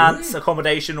 Finance,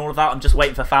 accommodation, all of that. I'm just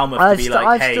waiting for Falmouth to be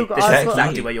like, hey, this is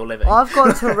exactly where you're living. I've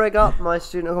got to rig up my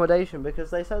student accommodation because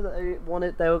they said that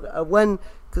they were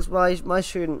because my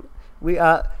student,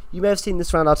 you may have seen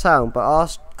this around our town, but our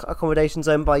accommodation's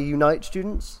owned by Unite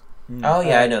students. Oh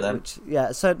yeah, I know them.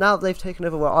 So now they've taken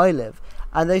over where I live,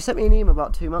 and they sent me an email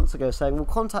about 2 months ago saying we'll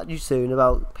contact you soon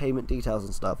about payment details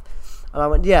and stuff. And I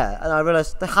went and I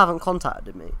realised they haven't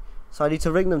contacted me, so I need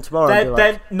to ring them tomorrow.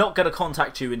 They're not going to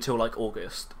contact you until like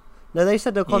August. No, they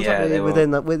said they'll contact me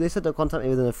within. They said they'll contact me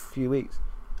within a few weeks.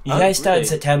 You guys start in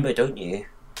September, don't you?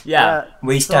 Yeah,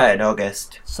 we start in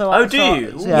August. Do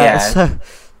you? Yeah.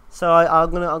 So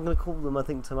I'm gonna call them I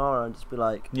think tomorrow and just be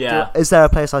like, is there a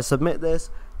place I submit this?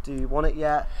 Do you want it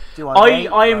yet?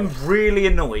 I am really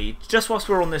annoyed. Just whilst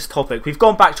we're on this topic, we've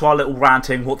gone back to our little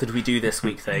ranting, what did we do this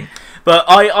week thing. But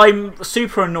I'm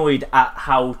super annoyed at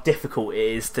how difficult it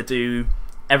is to do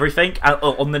everything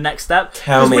on the next step.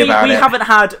 Tell me about it. We haven't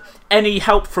had any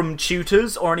help from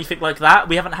tutors or anything like that.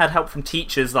 We haven't had help from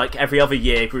teachers like every other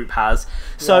year group has.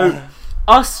 So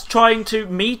us trying to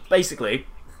basically,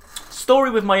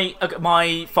 story with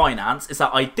my finance is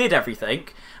that I did everything.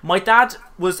 My dad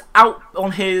was out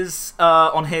on his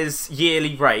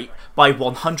yearly rate by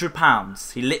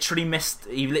 £100. He literally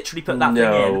put that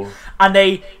thing in, and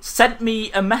they sent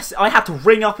me a message. I had to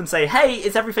ring up and say, "Hey,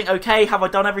 is everything okay? Have I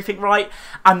done everything right?"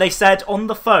 And they said on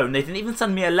the phone. They didn't even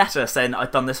send me a letter saying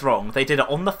I'd done this wrong. They did it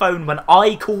on the phone when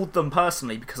I called them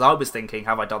personally because I was thinking,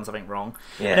 "Have I done something wrong?"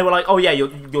 Yeah. And they were like, "Oh yeah,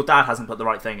 your dad hasn't put the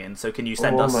right thing in. So can you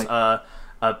send us a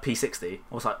P60.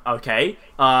 I was like, okay.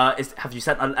 Have you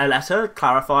sent a letter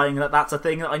clarifying that that's a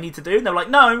thing that I need to do? And they were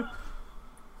like, no.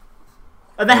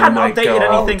 And they hadn't updated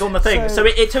anything on the thing. So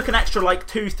it took an extra like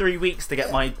 2-3 weeks to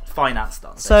get my finance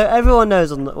done. So everyone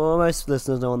knows, most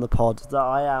listeners know on the pod, that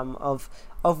I am of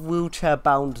wheelchair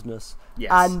boundness.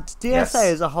 Yes. And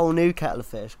DSA is a whole new kettle of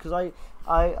fish. Because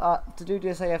to do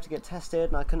DSA you have to get tested,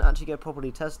 and I couldn't actually get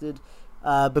properly tested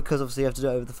because obviously you have to do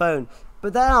it over the phone.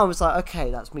 But then I was like,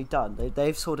 okay, that's me done.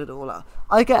 They've sorted it all out.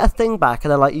 I get a thing back, and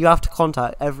they're like, you have to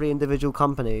contact every individual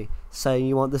company saying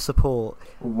you want the support.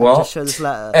 What? Just show this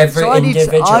letter.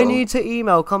 Individual? I need to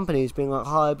email companies being like,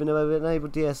 hi, I've been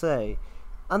enabled DSA.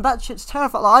 And that shit's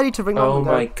terrifying. Like, I need to ring them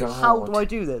and go, how do I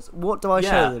do this? What do I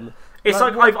show them? It's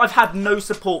like I've had no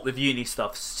support with uni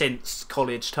stuff since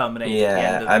college terminated.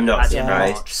 Yeah, I'm not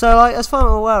surprised. So as far as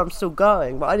I'm aware, I'm still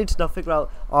going, but I need to now figure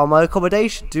out my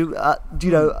accommodation. Do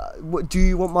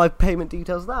you want my payment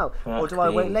details now, or do I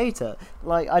wait later?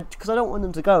 Because I don't want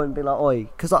them to go and be like, oi.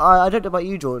 Because I don't know about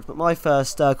you, George, but my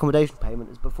first accommodation payment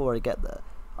is before I get there.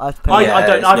 I have to pay.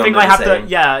 I think I have to.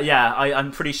 Yeah.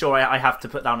 I'm pretty sure I have to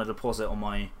put down a deposit on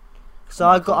my. So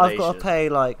I've got to pay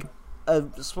a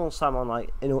small sum on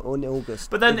in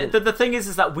August. But then the thing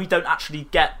is that we don't actually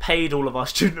get paid all of our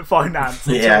student finance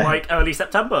until early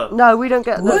September. No, we don't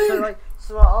get. No,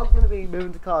 so I'm going to be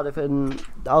moving to Cardiff, and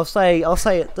I'll say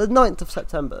it the 9th of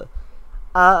September.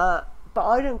 But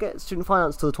I don't get student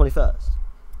finance till the 21st.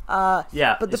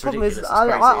 But the problem is,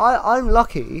 I'm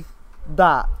lucky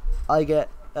that I get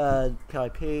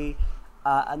PIP,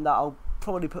 and that I'll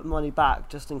probably put money back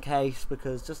just in case.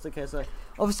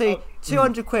 Obviously,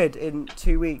 200 quid in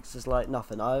 2 weeks is like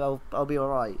nothing. I'll be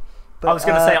alright. I was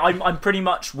going to say, I'm pretty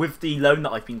much, with the loan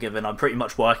that I've been given, I'm pretty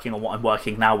much working on what I'm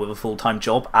working now with a full-time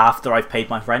job after I've paid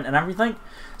my rent and everything.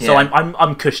 So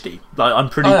I'm cushy. Like I'm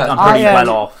pretty well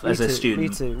off as a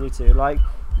student. Me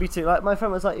too. Like my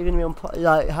friend was like, "You're going to be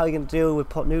on how are you going to deal with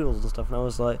pot noodles and stuff?" And I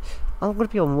was like, "I'm going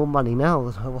to be on more money now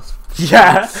than I was."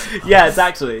 Yeah,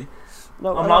 exactly.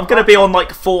 No, I'm going to be on like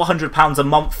 £400 a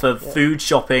month for food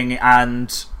shopping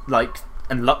and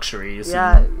luxuries,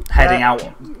 and heading out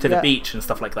to the beach and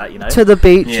stuff like that. You know, to the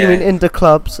beach. You mean in the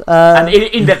clubs? And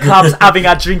in the clubs, having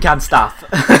a drink and stuff.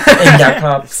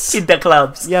 In the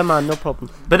clubs. Yeah, man, no problem.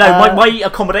 But no, my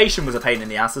accommodation was a pain in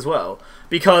the ass as well,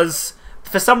 because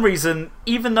for some reason,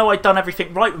 even though I'd done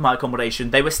everything right with my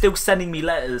accommodation, they were still sending me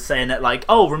letters saying that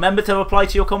remember to apply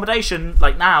to your accommodation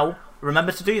now.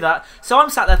 Remember to do that. So I'm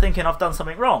sat there thinking I've done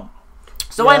something wrong.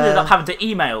 So I ended up having to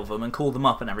email them and call them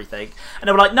up and everything, and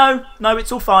they were like, "No,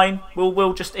 it's all fine.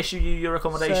 We'll just issue you your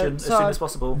accommodation as soon as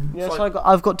possible." Yeah, so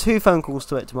I've got 2 phone calls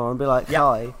to it tomorrow and be like,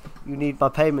 "Hi, you need my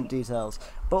payment details."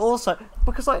 But also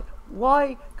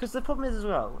why? Because the problem is as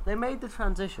well, they made the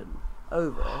transition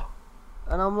over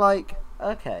And I'm like,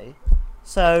 okay.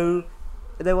 So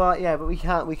they were like, yeah, but we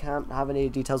can't have any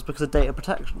details because of data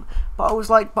protection. But I was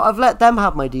like, but I've let them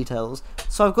have my details,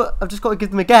 so I've just got to give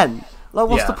them again. Like,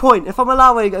 what's the point? If I'm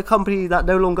allowing a company that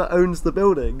no longer owns the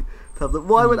building to have them,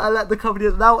 why wouldn't I let the company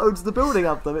that now owns the building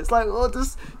have them? It's like, well,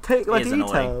 just take my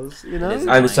details, you know?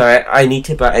 I'm sorry, I need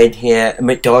to butt in here.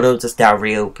 McDonald's is now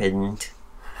reopened.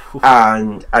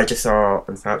 And I just saw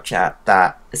on Snapchat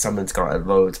that someone's got a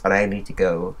load, and I need to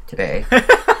go today.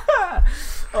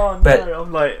 Oh no,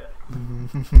 I'm like...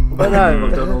 But no,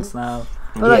 McDonald's now.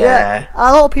 But yeah,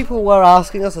 a lot of people were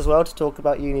asking us as well to talk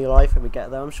about uni life when we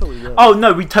get there. I'm sure we will. Oh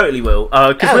no, we totally will.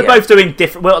 Because we're both doing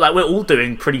different. Well, like we're all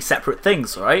doing pretty separate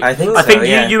things, right? I think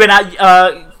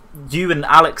you and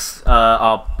Alex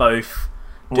are both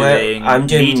doing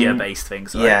media-based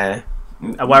things, right? Yeah.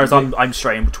 Whereas I'm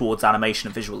straying towards animation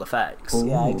and visual effects. Ooh.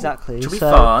 Yeah, exactly. Which will be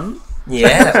fun.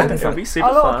 Yeah, it'll be super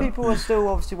fun. A lot of people are still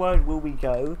obviously worried, will we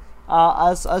go?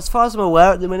 As far as I'm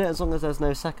aware at the minute, as long as there's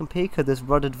no second peak of this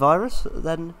rotted virus,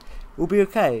 then we'll be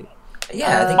okay.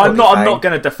 Yeah, I think I'm not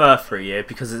going to defer for a year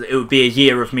because it would be a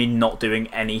year of me not doing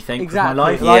anything with my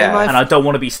life. And I don't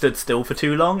want to be stood still for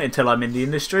too long until I'm in the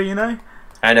industry, you know?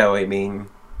 I know what you mean.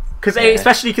 Because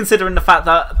especially considering the fact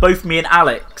that both me and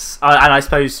Alex, and I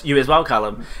suppose you as well,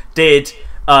 Callum, did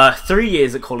 3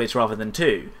 years at college rather than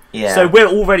 2. Yeah. So we're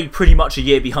already pretty much a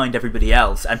year behind everybody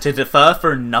else, and to defer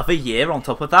for another year on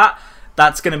top of that,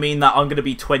 that's going to mean that I'm going to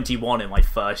be 21 in my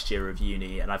first year of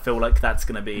uni, and I feel like that's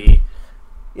going to be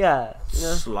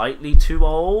slightly too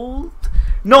old.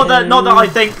 Not that I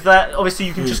think that obviously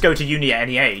you can just go to uni at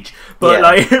any age, but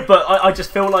I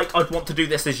just feel like I'd want to do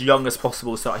this as young as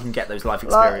possible so I can get those life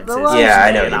experiences. I know what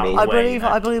you mean.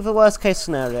 I believe the worst case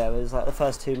scenario is like the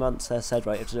first 2 months they're said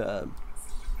right to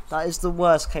that is the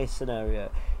worst case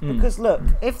scenario. Because look,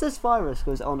 if this virus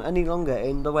goes on any longer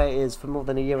in the way it is for more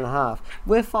than a year and a half,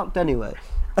 we're fucked anyway.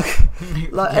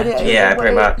 Pretty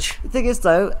much. The thing is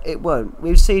though, it won't.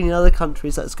 We've seen in other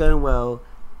countries that it's going well.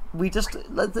 We just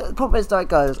the problem is that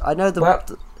guys. I know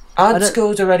aren't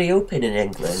schools already open in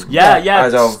England? Yeah.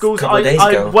 Schools.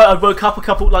 I woke up a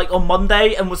couple like on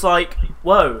Monday and was like,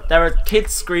 "Whoa, there are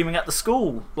kids screaming at the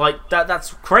school! Like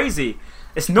that's crazy."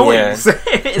 It's noise. Yeah.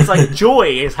 It's like joy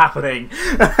is happening.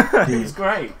 It's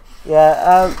great.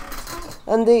 Yeah,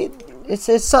 and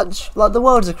it's such like the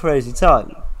world's a crazy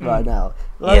time right now.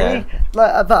 But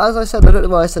as I said, I don't know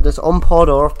why I said this on pod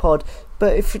or off pod.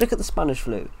 But if you look at the Spanish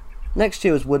flu, next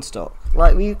year was Woodstock.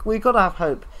 Like we got to have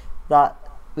hope that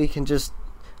we can just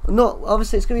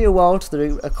obviously it's going to be a while till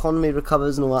the economy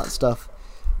recovers and all that stuff.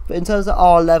 But in terms of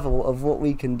our level of what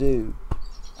we can do.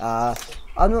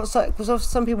 I'm not saying because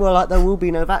some people are like there will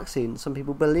be no vaccine. Some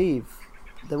people believe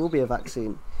there will be a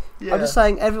vaccine. Yeah. I'm just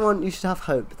saying, everyone, you should have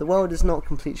hope. The world is not a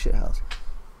complete shithouse.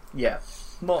 Yeah,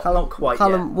 not quite.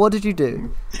 Callum, yet. What did you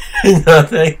do?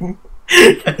 Nothing.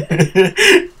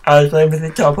 I was playing with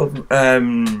the top of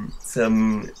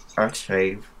some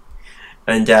archive,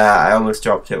 and I almost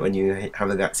dropped it when you were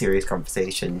having that serious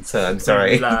conversation. So I'm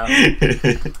sorry.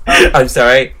 I'm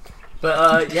sorry.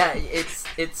 But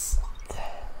it's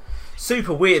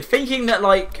super weird thinking that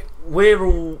like we're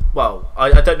all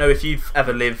I don't know if you've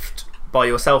ever lived by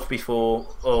yourself before,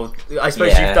 or I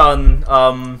suppose you've done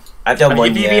I've done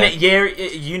 1 year. Have you been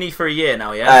at uni for a year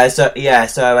now? So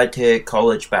I went to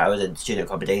college, but I was in student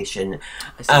accommodation,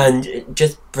 and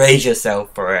just brace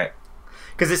yourself for it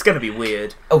because it's going to be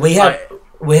weird. We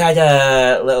had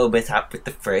a little mishap with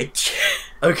the fridge.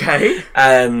 Okay.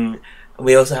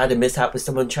 We also had a mishap with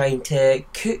someone trying to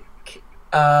cook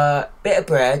a bit of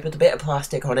bread with a bit of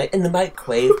plastic on it in the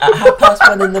microwave at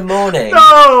 1:30 in the morning.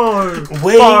 No!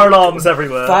 Fire alarms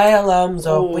everywhere. Fire alarms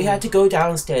off. We had to go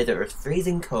downstairs. It was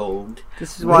freezing cold.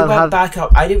 This is why we went back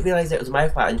up. I didn't realise it was my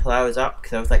flat until I was up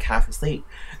because I was like half asleep.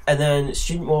 And then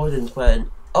student wardens went,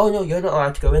 "Oh no, you're not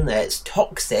allowed to go in there. It's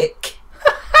toxic.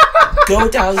 Go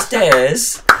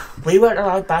downstairs." We weren't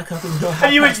allowed back up until half.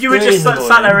 And you were just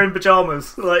sat there in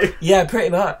pyjamas, like. Yeah, pretty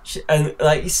much, and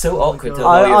like it's so awkward.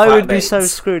 I would be so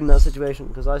screwed in that situation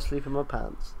because I sleep in my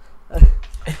pants.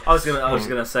 I was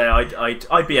gonna say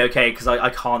I'd be okay because I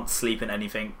can't sleep in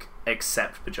anything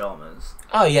except pyjamas.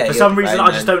 Oh yeah. For some reason,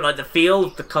 I just don't like the feel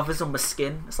of the covers on my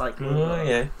skin. It's like. Oh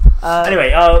yeah.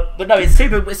 Anyway, but no,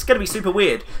 it's gonna be super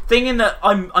weird. Thinking that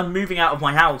I'm moving out of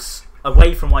my house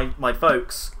away from my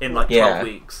folks in like 12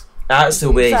 weeks. That's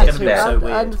the weird. Exactly.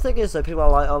 And the thing is, though, people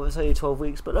are like, "Oh, it's only 12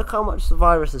 weeks," but look how much the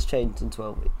virus has changed in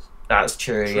 12 weeks. That's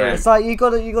true. Yeah. It's like you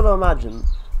got to imagine.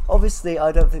 Obviously,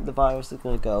 I don't think the virus is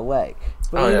going to go away.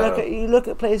 But you look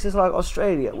at places like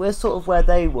Australia. We're sort of where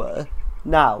they were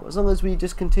now. As long as we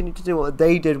just continue to do what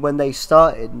they did when they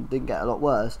started and didn't get a lot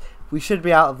worse, we should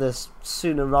be out of this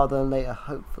sooner rather than later,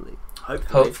 hopefully.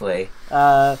 Hopefully.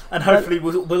 And hopefully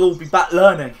we'll all be back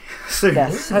learning soon.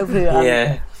 Yes, hopefully.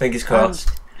 Yeah, fingers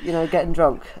crossed. Getting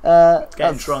drunk.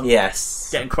 Getting drunk. Yes.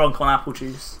 Getting crunk on apple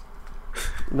juice.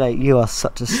 Mate, you are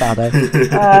such a saddo.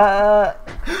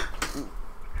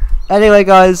 Anyway,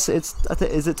 guys, is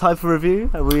it time for review?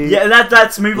 Yeah,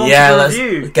 let's move on to the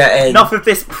review. Get in. Enough of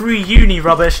this pre-uni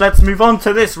rubbish. Let's move on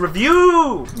to this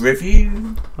review.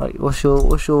 Right, what's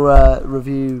your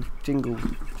review jingle,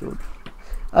 George?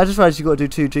 I just realised you've got to do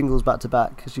 2 jingles back to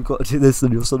back because you've got to do this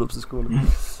in your synopsis corner.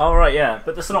 Oh right, yeah,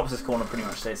 but the synopsis corner pretty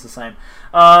much stays the same.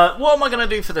 What am I going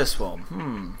to do for this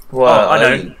one? Well, I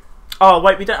know. Oh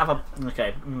wait, we don't have a.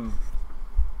 Okay.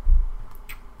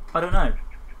 I don't know.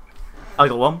 I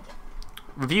got one.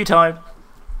 Review time.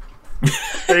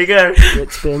 There you go.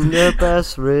 It's been the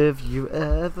best review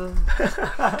ever.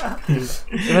 If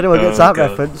anyone gets that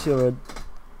reference, you're in.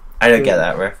 I don't get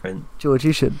that reference. George,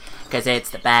 you should. Because it's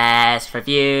the best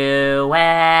review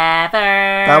ever.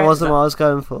 That wasn't what I was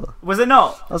going for. Was it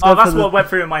not? That's what went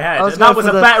through in my head. And that was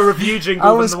a better review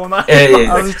jingle than the one that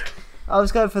I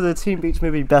was going for the Teen Beach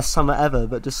Movie Best Summer Ever,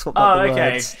 but just swapped out the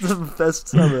words. Best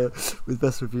Summer with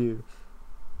Best Review.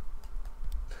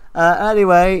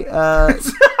 Anyway,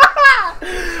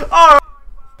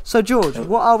 so George,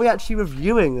 what are we actually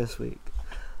reviewing this week?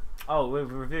 Oh, we're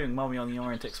reviewing Mummy on the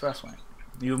Orient Expressway.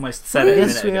 You almost said it.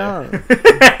 Yes, we are.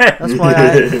 That's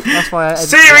why I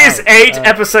Series 8,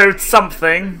 episode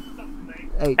something.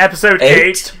 8. Episode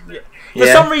 8. For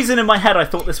some reason in my head, I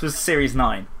thought this was Series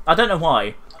 9. I don't know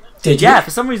why. Did you? Yeah, for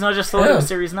some reason I just thought it was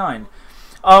Series 9.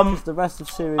 The rest of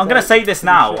Series I'm going to 8 say this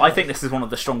now. I think this is one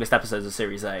of the strongest episodes of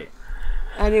Series 8.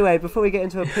 Anyway, before we get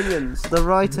into opinions, the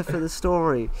writer for the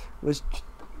story was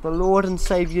the Lord and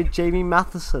Saviour Jamie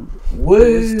Matheson. Woo!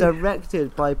 It was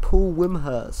directed by Paul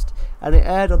Wimhurst, and it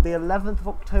aired on the 11th of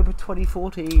October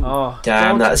 2014. Oh,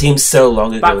 damn, that seems so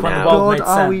long ago back when now. the world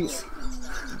made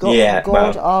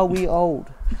sense. Are we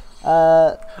old?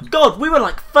 God, we were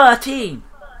like 13.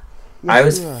 Yes, I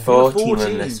was we were. 14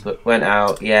 when this book went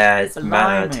out. Yeah, it's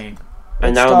mad. Me.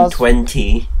 And now I'm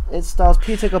 20. It stars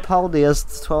Peter Capaldi as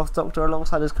the 12th Doctor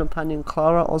alongside his companion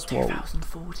Clara Oswald.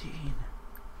 2014.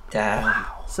 Damn.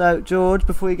 Wow. So, George,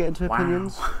 before we get into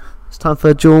opinions, it's time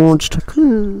for George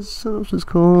Tucker's Synopsis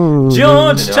Corner.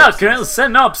 George Tucker's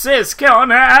Synopsis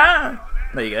Corner.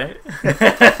 There you go. So,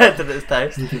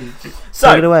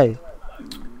 take it away.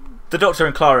 The Doctor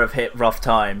and Clara have hit rough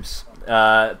times.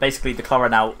 Basically, the Clara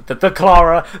now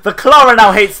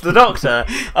hates the Doctor.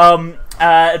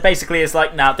 Basically, it's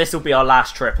like, now this will be our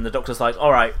last trip, and the Doctor's like,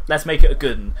 all right, let's make it a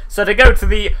good one. So they go to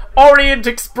the Orient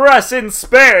Express in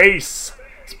space.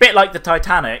 It's a bit like the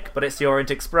Titanic, but it's the Orient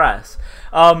Express.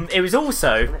 It was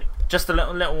also just a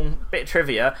little bit of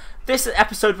trivia. This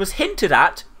episode was hinted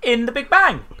at in The Big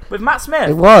Bang with Matt Smith.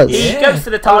 It was. He goes to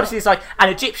the TARDIS. He's like, an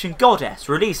Egyptian goddess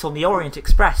released on the Orient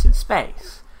Express in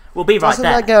space. We'll be right Doesn't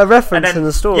there. that get a reference in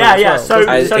the story? Yeah, as well?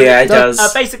 it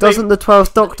does. Basically, doesn't the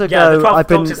 12th Doctor go? The 12th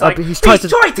Doctor's like, he's tried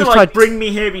to bring me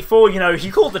here before. You know,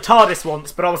 he called the TARDIS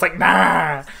once, but I was like,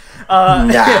 nah. But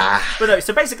no.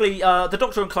 So basically, the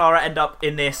Doctor and Clara end up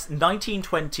in this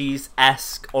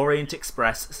 1920s-esque Orient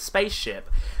Express spaceship.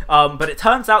 But it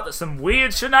turns out that some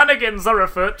weird shenanigans are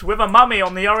afoot with a mummy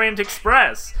on the Orient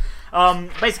Express.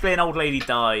 Basically, an old lady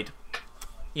died.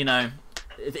 You know,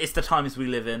 it's the times we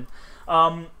live in.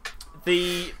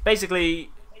 The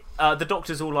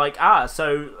Doctor's all like,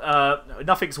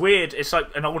 nothing's weird. It's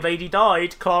like an old lady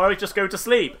died. Clara, just go to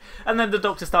sleep. And then the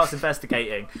Doctor starts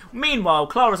investigating. Meanwhile,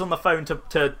 Clara's on the phone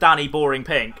to Danny Boring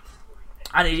Pink,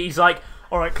 and he's like,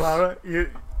 "All right, Clara,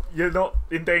 you're not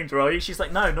in danger, are you?" She's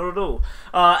like, "No, not at all."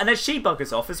 And then she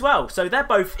buggers off as well. So they're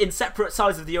both in separate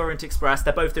sides of the Orient Express.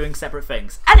 They're both doing separate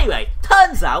things. Anyway,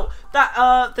 turns out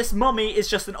that this mummy is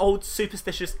just an old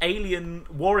superstitious alien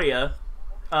warrior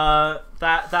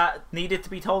that needed to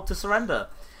be told to surrender.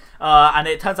 And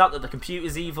it turns out that the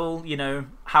computer's evil, you know,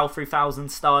 HAL 3000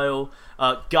 style.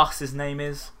 Gus, his name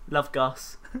is. Love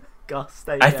Gus. Gus,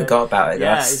 there you go. I forgot about it,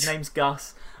 Yeah, yes. his name's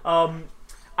Gus.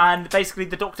 And basically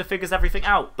the Doctor figures everything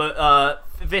out. But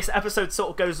this episode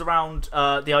sort of goes around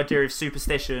the idea of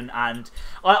superstition, and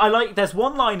I like, there's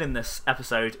one line in this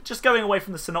episode, just going away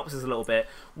from the synopsis a little bit,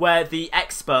 where the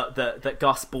expert that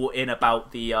Gus brought in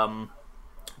about the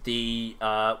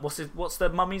what's the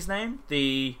mummy's name?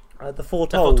 The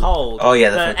Foretold. Oh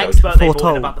yeah, the Foretold. expert they brought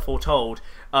Foretold. in about the Foretold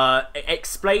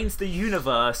explains the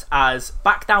universe as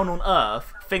back down on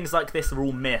Earth. Things like this are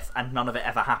all myth, and none of it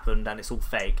ever happened, and it's all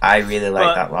fake. I really like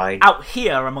But that line. out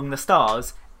here among the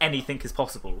stars, anything is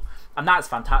possible, and that's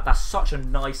fantastic. That's such a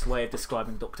nice way of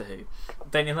describing Doctor Who.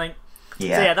 Don't you think?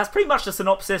 Yeah. So yeah, that's pretty much the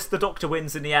synopsis. The Doctor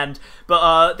wins in the end,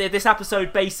 but this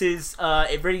episode bases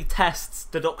it really tests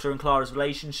the Doctor and Clara's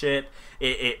relationship.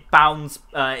 It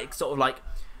sort of like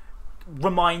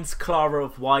reminds Clara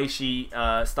of why she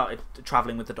started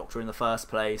travelling with the Doctor in the first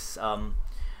place,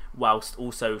 whilst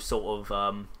also sort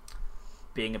of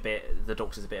being the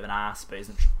Doctor's a bit of an ass, but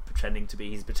he's pretending to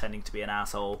be an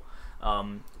asshole,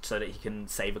 so that he can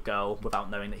save a girl without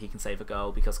knowing that he can save a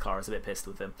girl because Clara's a bit pissed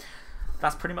with him.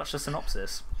 That's pretty much the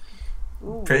synopsis.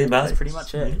 Ooh. Pretty much. That's pretty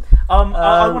much it.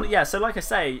 So like I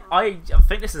say, I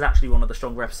think this is actually one of the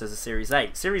stronger episodes of Series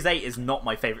 8. Series 8 is not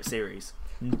my favourite series.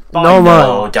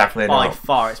 No, definitely by not.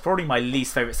 far. It's probably my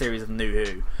least favourite series of New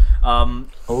Who.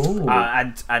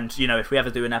 And you know, if we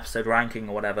ever do an episode ranking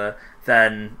or whatever,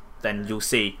 then you'll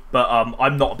see. But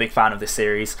I'm not a big fan of this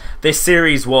series. This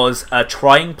series was a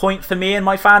trying point for me in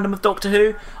my fandom of Doctor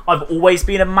Who. I've always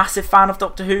been a massive fan of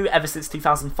Doctor Who ever since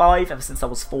 2005, ever since I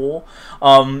was 4.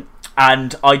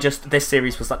 And this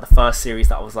series was like the first series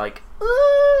that I was like,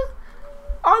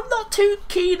 I'm not too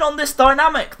keen on this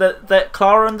dynamic that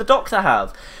Clara and the Doctor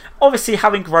have. Obviously,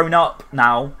 having grown up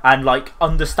now and like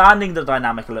understanding the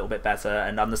dynamic a little bit better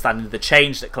and understanding the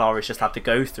change that Clara's just had to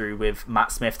go through with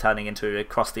Matt Smith turning into a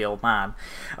crusty old man,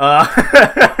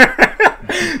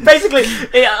 basically,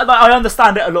 I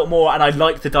understand it a lot more, and I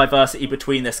like the diversity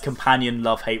between this companion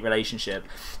love-hate relationship.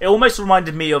 It almost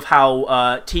reminded me of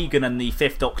how Tegan and the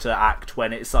Fifth Doctor act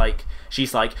when it's like,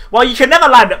 she's like, well, you can never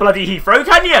land at bloody Heathrow,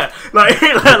 can you? Like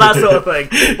that sort of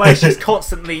thing, where she's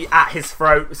constantly at his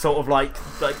throat, sort of like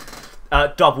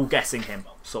double guessing him,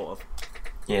 sort of.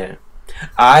 Yeah.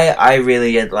 I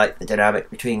really did like the dynamic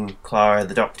between Clara and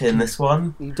the Doctor in this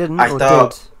one. You didn't, I or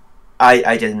thought, did?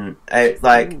 I didn't.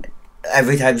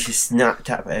 Every time she snapped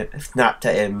at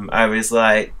him, I was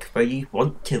like, "Well, you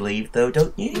want to leave, though,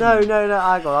 don't you?" No.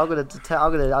 I'm gonna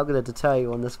deter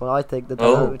you on this one. I think the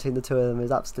dynamic between the two of them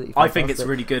is absolutely fantastic. I think it's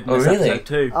really good in this episode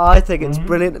too. I think it's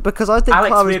brilliant because I think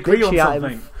Alex, Clara's we agree on bitchy at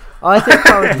something. him. I think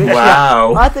Clara's bitchy.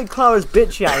 Wow. I think Clara's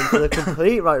bitchy at him for the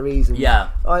complete right reason. Yeah.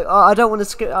 I don't want to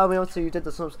skip. I mean, obviously you did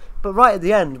the synopsis, but right at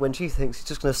the end when she thinks she's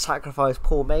just going to sacrifice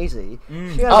poor Maisie.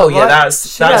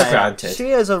 That's granted. She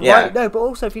has a right. No, but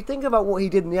also if you think about what he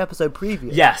did in the episode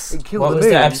previous. Yes. In Kill What the was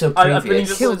Moon. the episode previous? I believe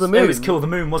it was Kill the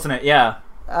Moon, wasn't it? Yeah.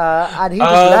 And he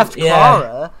just left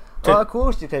Clara. Of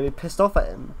course, she's going to be pissed off at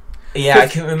him. Yeah, I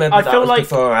can remember. I feel like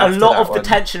a lot of the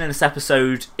tension in this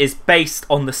episode is based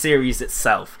on the series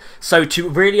itself. So to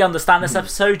really understand this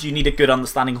episode, you need a good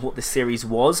understanding of what this series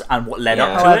was and what led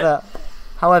up to it.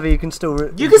 However, you can still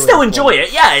enjoy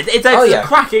it. Yeah, it's a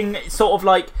cracking sort of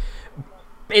like.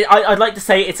 I'd like to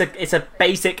say it's a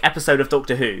basic episode of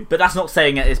Doctor Who, but that's not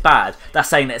saying it is bad. That's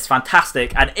saying that it's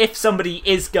fantastic. And if somebody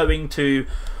is going to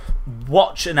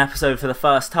watch an episode for the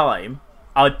first time,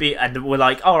 we're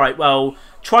like, all right, well,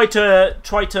 try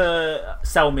to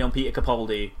sell me on Peter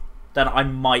Capaldi, then I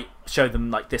might show them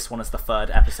like this one as the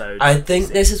third episode. I think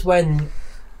this is when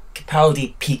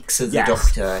Capaldi peaks as the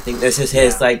Doctor. I think this is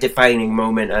his like defining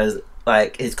moment as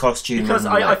like his costume. Because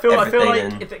and, I feel like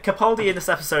and... Capaldi in this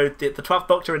episode, the 12th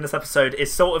Doctor in this episode,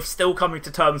 is sort of still coming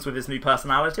to terms with his new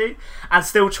personality and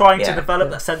still trying to develop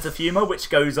that sense of humour,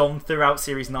 which goes on throughout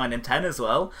series 9 and 10 as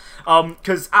well.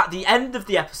 Because at the end of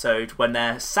the episode, when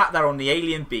they're sat there on the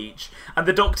alien beach and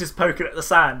the Doctor's poking at the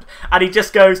sand, and he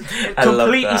just goes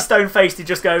completely stone-faced, he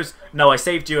just goes, "No, I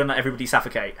saved you and let everybody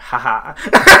suffocate." Haha.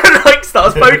 And like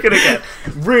starts poking again.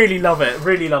 Really love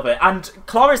it. And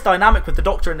Clara's dynamic with the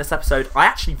Doctor in this episode I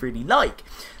actually really like.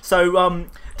 So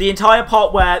the entire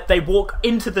part where they walk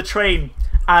into the train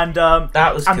and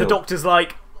that was and cool. The Doctor's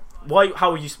like, why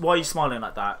are you smiling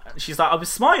like that? And she's like, I was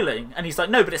smiling. And he's like,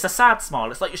 no, but it's a sad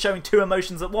smile. It's like you're showing two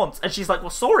emotions at once. And she's like, well,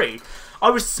 sorry, I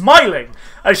was smiling.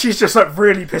 And she's just like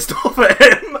really pissed off at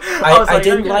him. I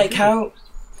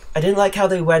didn't like how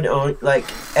they went on, like,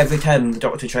 every time the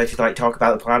Doctor tried to, like, talk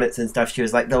about the planets and stuff, she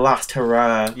was like, the last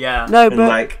hurrah. Yeah. No, but... And,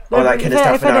 like, all that kind of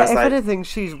stuff. If anything,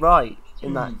 she's right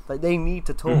in that. Like, they need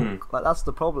to talk. Like, that's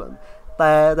the problem.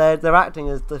 They're acting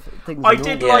as the things... I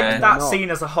did like that scene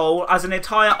as a whole, as an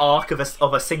entire arc of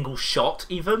a single shot,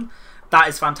 even. That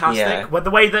is fantastic. Yeah. Well,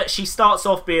 the way that she starts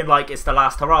off being like, it's the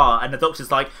last hurrah, and the Doctor's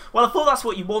like, well, I thought that's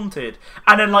what you wanted.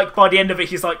 And then, like, by the end of it,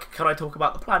 he's like, can I talk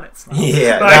about the planets now?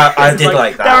 Yeah, like, I did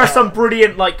like that. There are some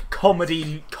brilliant, like,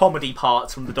 comedy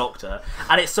parts from the Doctor.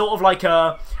 And it's sort of like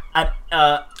a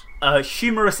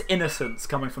humorous innocence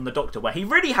coming from the Doctor, where he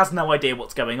really has no idea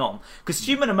what's going on. Because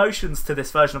human emotions to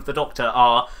this version of the Doctor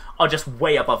are just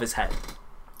way above his head.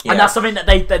 Yeah. And that's something that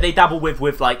they dabble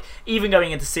with like even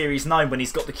going into series 9 when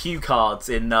he's got the cue cards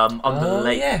in Under the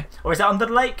Lake. Yeah. Or is that Under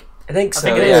the Lake? I think so.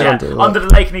 I think it is, yeah. Under the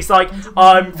lake, and he's like,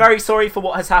 "I'm very sorry for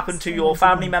what has happened to your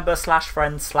family member /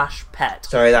 friend / pet."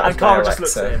 Sorry, that was and Clara my just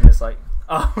looks Alexa. at him and it's like,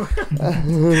 "Oh."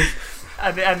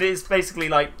 And it's basically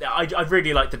like I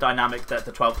really like the dynamic that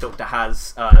the 12th Doctor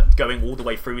has going all the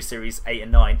way through series 8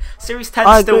 and 9. Series 10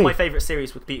 is still my favourite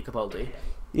series with Peter Capaldi.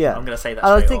 Yeah, I'm going to say that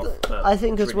straight off. I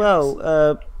think as really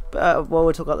well. nice. While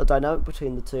we're talking about the dynamic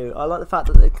between the two, I like the fact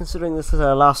that they're considering this as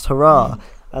their last hurrah,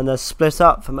 and they're split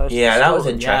up for most. Yeah, of the that was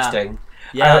story. interesting.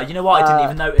 Yeah, you know what? I didn't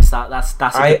even notice that. That's a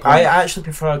good point. I actually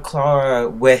prefer Clara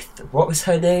with what was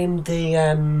her name?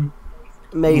 The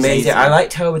Maisie. I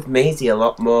liked her with Maisie a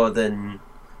lot more than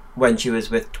when she was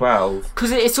with 12.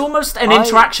 Because it's almost an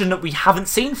interaction that we haven't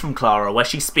seen from Clara, where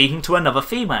she's speaking to another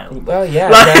female. Well, yeah,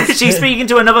 like, she's speaking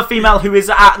to another female who is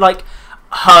at like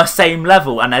her same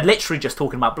level, and they're literally just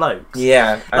talking about blokes.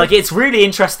 Yeah, like it's really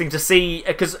interesting to see,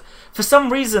 because for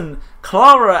some reason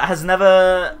Clara has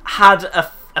never had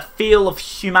a feel of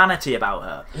humanity about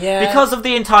her. Yeah. Because of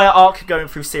the entire arc going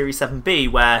through Series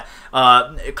 7B, where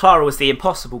Clara was the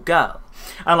impossible girl.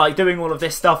 And like doing all of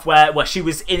this stuff where she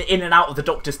was in and out of the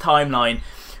Doctor's timeline.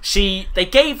 They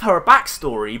gave her a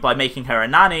backstory by making her a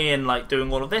nanny and like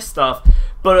doing all of this stuff.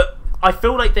 But I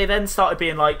feel like they then started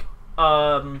being like,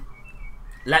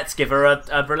 let's give her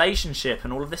a relationship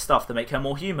and all of this stuff to make her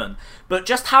more human. But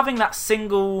just having that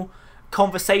single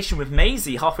conversation with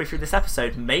Maisie halfway through this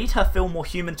episode made her feel more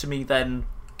human to me than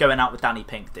going out with Danny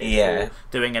Pink did, or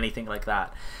doing anything like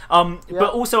that.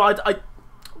 But also,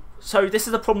 so this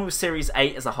is the problem with Series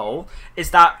 8 as a whole, is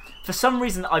that for some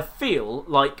reason I feel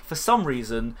like,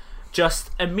 just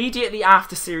immediately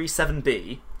after Series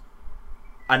 7B,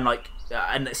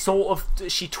 and sort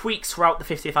of she tweaks throughout the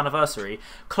 50th anniversary,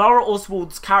 Clara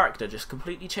Oswald's character just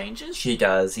completely changes. She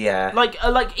does, yeah. Like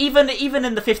even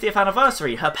in the 50th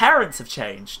anniversary, her parents have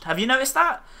changed. Have you noticed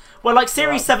that? Well, like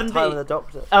Series 7B. Time of the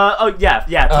Doctor. Time of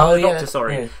the Doctor.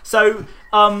 Sorry. Yeah. So,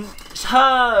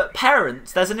 her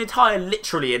parents. There's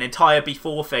literally an entire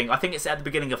before thing. I think it's at the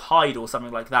beginning of Hyde or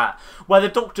something like that, where the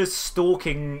Doctor's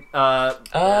stalking.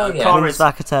 Clara's. Rings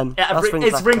Vacatan.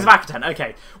 It's Rings Vacatan.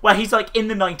 Okay, where he's like in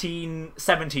the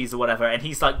 1970s or whatever, and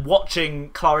he's like watching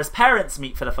Clara's parents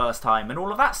meet for the first time and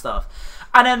all of that stuff.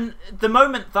 And then the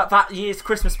moment that year's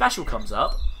Christmas special comes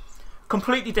up,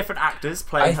 completely different actors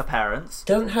playing her parents.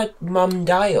 Don't her mum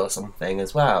die or something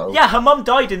as well? Yeah, her mum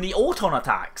died in the Auton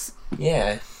attacks.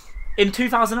 Yeah. In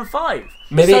 2005.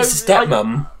 Maybe it's a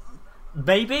stepmum.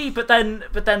 Maybe, but then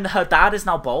her dad is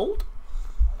now bald,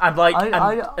 and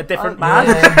a different man.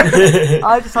 Yeah.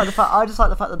 I just like the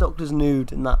fact the Doctor's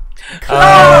nude in that.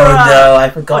 Oh no,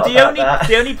 I forgot that.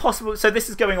 The only possible. So this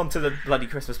is going on to the bloody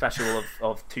Christmas special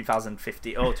of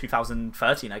 2015 or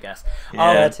 2013, I guess.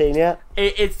 13, yeah.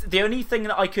 It's the only thing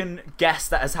that I can guess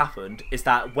that has happened is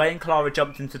that when Clara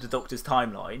jumped into the Doctor's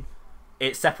timeline,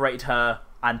 it separated her,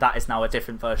 and that is now a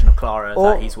different version of Clara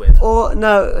that he's with. Or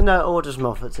just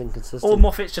Moffat's inconsistent. Or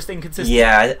Moffat's just inconsistent.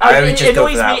 Yeah, I would just go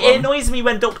for that one. It annoys me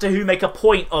when Doctor Who make a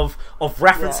point of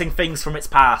referencing things from its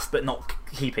past, but not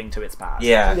keeping to its past.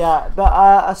 Yeah. Yeah,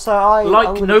 but so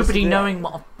like nobody knowing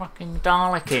what a fucking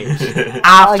Dalek is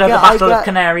after the Battle of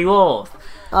Canary Wharf.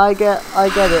 I get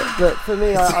it, but for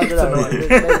me, I don't know. Maybe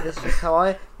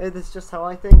this is just how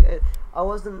I think. I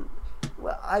wasn't.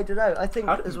 Well, I don't know. I think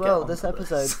as well this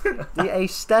episode, the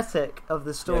aesthetic of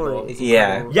the story.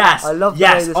 Yeah. Yes. I love the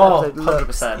way this episode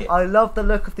looks. 100%. I love the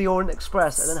look of the Orient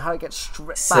Express and then how it gets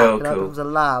stripped so back and cool. it becomes a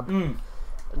lab and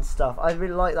stuff. I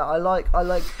really like that. I like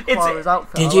Clara's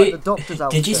outfit. I like the Doctor's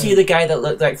outfit. Did you see the guy that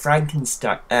looked like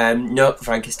Frankenstein? Not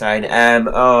Frankenstein.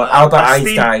 Albert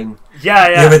Einstein.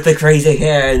 Yeah. With the crazy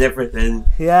hair and everything.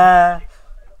 Yeah.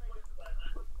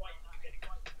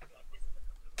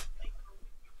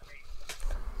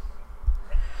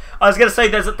 I was going to say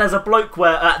there's a bloke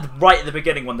where right at the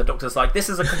beginning when the Doctor's like, this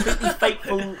is a completely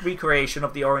faithful recreation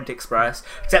of the Orient Express,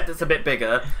 except it's a bit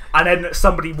bigger, and then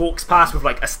somebody walks past with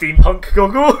like a steampunk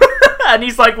goggle and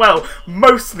he's like, well,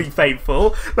 mostly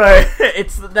faithful, but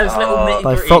it's those little nitty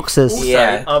by gritty. Foxes. Also,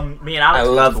 Yeah. Me and Alex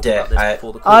I loved it.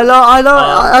 Before the call. I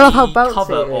love how the bouncy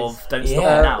cover it is. of Don't Stop Me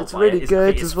Now. It's really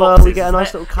good it's as well. Foxes, We get a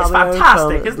nice little cameo It's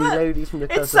fantastic, from isn't the it? lady from the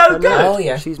It's Curse so of Fenric. good. Oh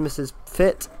yeah. She's Mrs.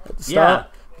 Fit at the start,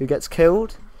 who gets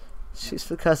killed. She's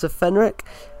the Curse of Fenric.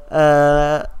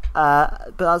 But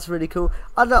that's really cool.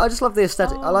 I don't know, I just love the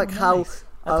aesthetic. I like how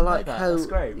That's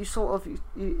great. you sort of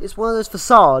it's one of those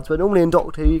facades where normally in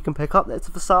Doctor Who you can pick up that it's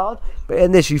a facade, but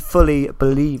in this you fully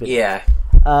believe it. Yeah.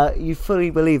 You fully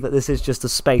believe that this is just a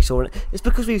space, or it's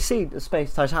because we've seen a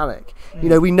space Titanic. You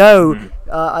know, we know.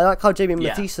 I like how Jamie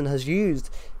Mathieson has used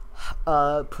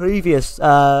previous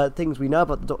things we know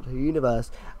about the Doctor Who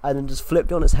universe and then just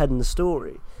flipped on its head in the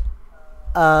story.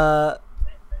 Oh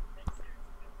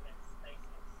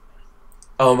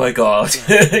my god!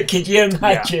 Could you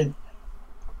imagine?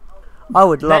 I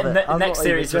would love it. Next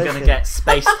series, we're going to get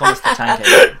Space Thomas the Tank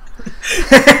Engine.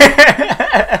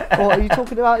 What are you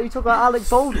talking about? Are you talking about Alec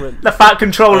Baldwin? The Fat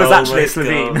Controller is actually a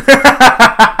Slovene.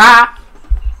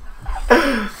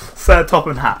 Sir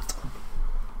Topham Hatt.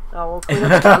 Oh,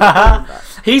 well,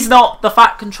 He's not the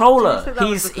Fat Controller. Do you think that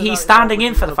was He's because standing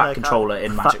Alec in for the Baldwin Fat Controller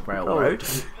in Fat Magic Controller? Railroad.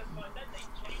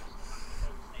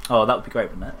 Oh, that would be great,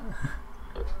 wouldn't it?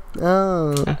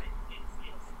 Oh.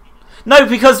 No,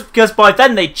 because by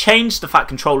then they changed the Fat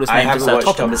Controller's I name to haven't Sir watched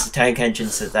Topham Thomas Hatt. the Tank Engine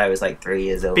since I was like 3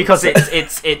 years old. Because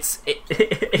it's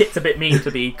a bit mean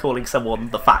to be calling someone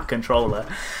the Fat Controller.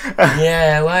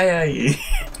 Yeah, why are you?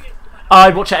 I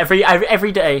watch it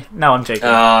every day. No, I'm joking. Oh,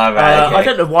 right, okay. I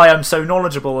don't know why I'm so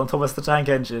knowledgeable on Thomas the Tank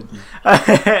Engine.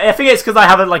 I think it's because I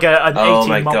have an 18-month Oh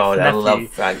my god, nephew. I love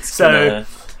Frank So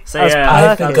Skinner. yeah, I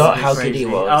Perkins forgot is how good crazy. he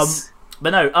was. But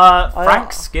no,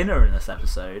 Frank Skinner in this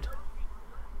episode.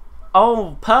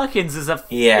 Oh, Perkins is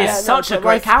such a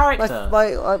great character.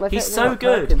 He's so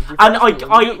good, and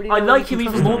I like him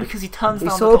even more because he turns down.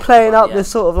 He's the sort of doctor playing at up the this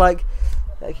end. sort of like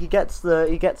he gets like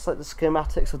the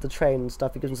schematics of the train and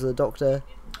stuff. He gives them to the doctor.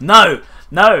 No.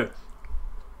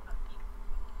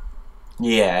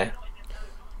 Yeah.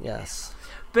 Yes.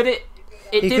 But it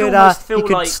He did could almost feel he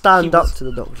could like stand he up was, to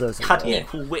the doctor. As had well.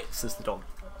 equal wits as the doctor.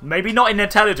 Maybe not in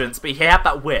intelligence, but he had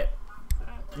that wit.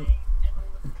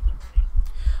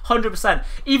 100%.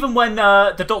 Even when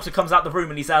the doctor comes out the room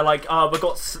and he's there like, we've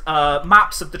got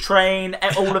maps of the train,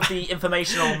 all of the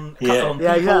information on people.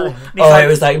 exactly. And he's It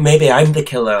was like, maybe I'm the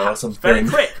killer or something. very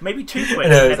quick, maybe too quick.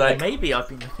 And I was like- maybe I've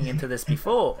been looking into this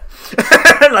before.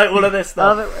 Like all of this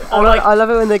I love stuff. it. I love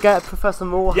it when they get Professor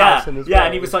Morehouse in as well.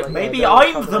 and he was like, maybe yeah,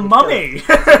 I'm the mummy.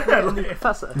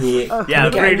 Professor. Yeah. Yeah, Yeah,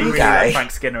 really, you really guy. like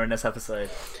Frank Skinner in this episode.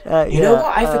 You know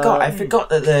what? I forgot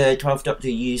that the 12th Doctor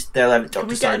used the 11th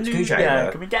Doctor sonic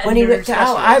screwdriver. Can we get a When he new ripped it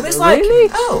out, I was specialist? like, Really?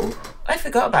 oh, I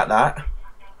forgot about that.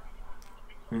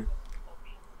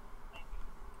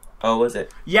 Oh, was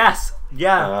it? Yes,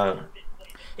 yeah. Uh,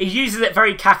 He uses it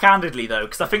very cack-handedly though,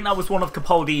 because I think that was one of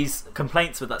Capaldi's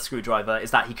complaints with that screwdriver,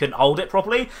 is that he couldn't hold it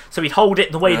properly. So he'd hold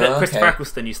it the way that okay. Christopher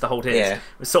Eccleston used to hold his. Yeah. It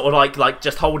was sort of like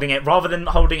just holding it, rather than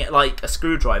holding it like a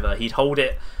screwdriver, he'd hold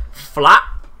it flat,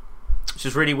 which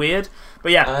is really weird.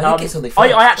 But yeah, I think it's only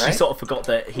first, I actually right? sort of forgot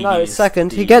that he No, used it's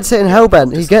second. the- He gets it in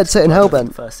Hellbent. He gets it in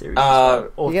Hellbent. First series, as well.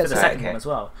 Or He for gets the it. second Okay. one as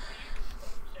well.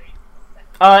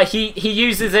 He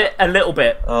uses it a little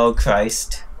bit. oh,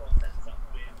 Christ.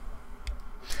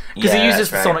 Because he Yeah, uses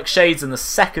the that's right. Sonic Shades in the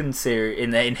second series,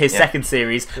 in his Yeah. second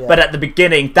series, Yeah. but at the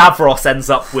beginning, Davros ends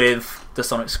up with the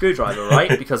Sonic Screwdriver,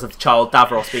 right? Because of child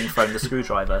Davros being thrown the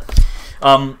screwdriver.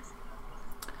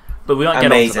 But we won't get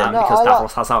onto Amazing. that No, because I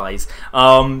Davros has eyes.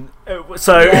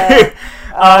 So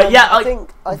Yeah. I think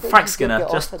Frank he did Skinner,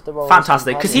 get just offered the role as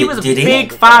fantastic because he was a Did he?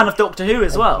 big fan of Doctor Who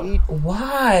as well. He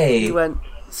Why? went.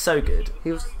 So good.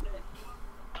 He was.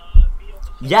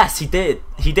 Yes, he did,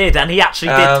 and he actually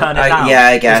did turn it down. yeah,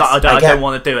 I He was guess. like, I don't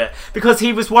want to do it because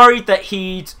he was worried that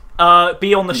he'd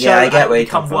be on the show Yeah, I and get it where would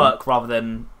you come become from. work rather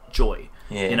than joy.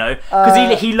 Yeah. You know,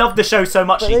 because he loved the show so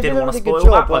much But he they didn't did a want to really good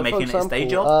spoil job, that by like, for making it his day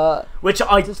example, job, which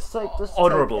I just take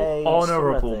honourable, a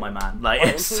honourable, similar my thing. man. Like Like,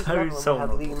 it's in so 2011 so we had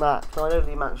honourable. Lee Mack. Now, I know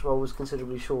Lee Mack's role was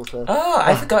considerably shorter. Oh,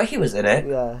 I forgot he was in it.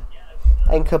 Yeah.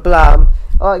 And Kablam.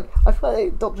 Like, I feel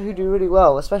like Doctor Who do really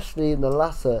well, especially in the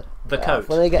latter. The coach,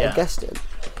 When they get yeah. a guest in.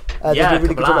 Yeah, they do a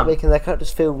really good job at Kablam. making their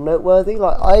characters feel noteworthy.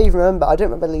 Like, I even remember, I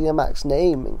don't remember Lee Mack's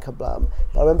name in Kablam,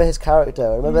 but I remember his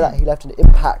character. I remember that he left an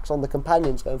impact on the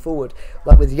companions going forward.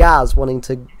 Like with Yaz wanting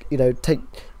to, take.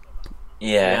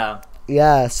 Yeah.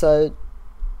 Yeah, so.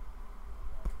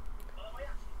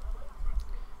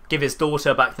 Give his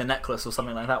daughter back the necklace or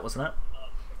something like that, wasn't it?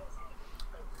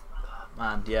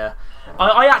 Man, yeah.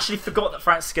 I actually forgot that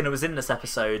Frank Skinner was in this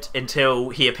episode until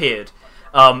he appeared.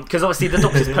 Because obviously the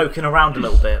Doctor's poking around a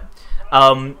little bit.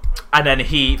 And then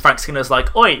Frank Skinner's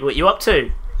like, "Oi, what you up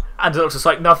to?" And the Doctor's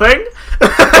like, "Nothing."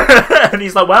 And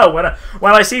he's like, "Well,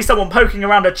 when I see someone poking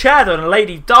around a chair that a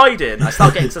lady died in, I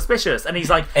start getting suspicious." And he's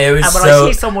like, It was "And when so-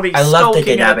 I see somebody I love the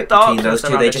skulking in the dynamic between darkness those two,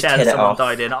 around they a just chair hit that it someone off.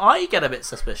 died in, I get a bit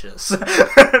suspicious."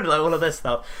 Like all of this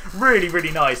stuff. Really,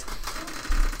 really nice.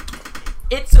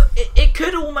 It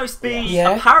could almost be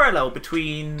a parallel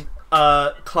between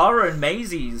Clara and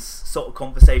Maisie's sort of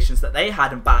conversations that they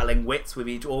had in battling wits with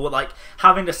each, or like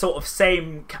having the sort of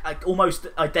same, almost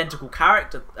identical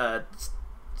character,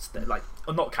 like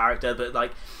or not character, but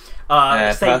like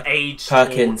same age,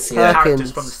 Perkins, or yeah. characters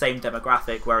Perkins. from the same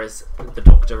demographic. Whereas the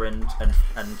Doctor and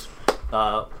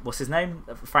what's his name,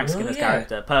 Frank Skinner's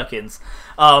character Perkins.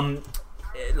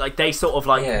 like they sort of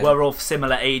like were of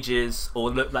similar ages or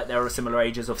looked like they were similar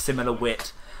ages of similar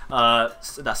wit.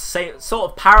 So that's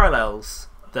sort of parallels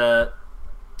to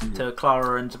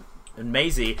Clara and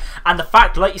Maisie, and the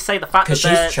fact, like you say, the fact that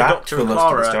they're the Doctor and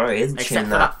Clara, story, except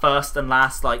for that first and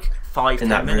last like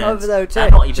 5-10 minutes, over though, they're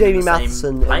not even Jamie in the Matheson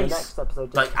same in the place, next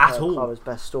episode, like at all. Clara's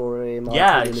best story, in my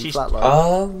Yeah, opinion, she's in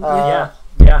Flatline.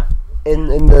 yeah. In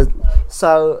the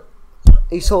so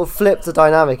he sort of flipped the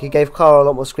dynamic. He gave Clara a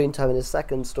lot more screen time in his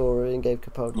second story and gave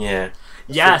Capaldi. Yeah.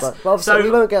 Yes. But obviously, So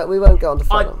we won't get on to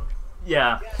Flatline.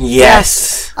 yeah.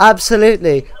 Yes.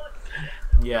 Absolutely.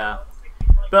 Yeah.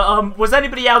 But was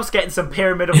anybody else getting some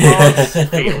Pyramid of Mars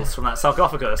feels from that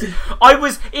sarcophagus? I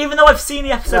was, even though I've seen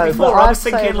the episode before, I was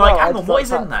thinking like, hang on, what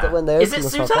is in there? Is it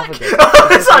Sutak?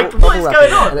 It's like, what is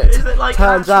going on? Is it like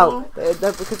turns actual, out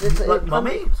because it's like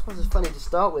mummy? It was funny to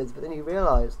start with, but then you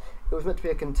realise it was meant to be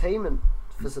a containment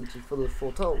facility for the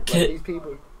Foretold. Like these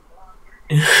people.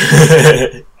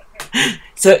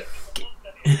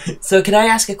 So can I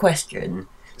ask a question?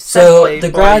 So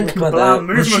the grandmother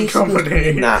was she movement company.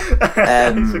 in that?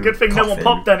 It's a good thing no one coffin?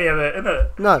 popped any of it, isn't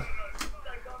it? No.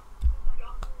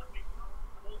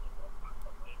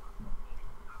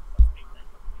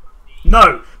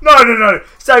 No.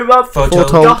 So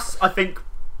Foretold. Gus, I think,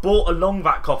 brought along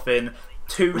that coffin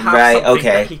to have something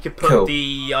that he could put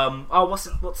the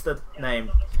what's the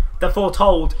name? The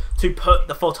Foretold, to put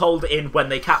the Foretold in when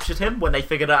they captured him, when they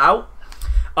figured it out.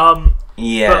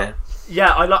 Yeah.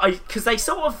 Yeah, I like because they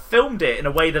sort of filmed it in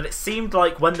a way that it seemed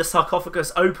like when the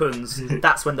sarcophagus opens,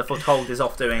 that's when the Foretold is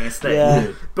off doing his thing.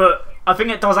 Yeah. But I think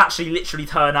it does actually literally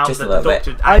turn out Just that a the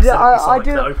little Doctor I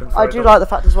do like the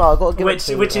fact as well. I've got to give it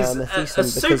to which is a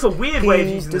super weird way of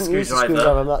using the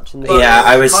screwdriver. Much in Yeah,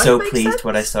 I was so Makes pleased sense.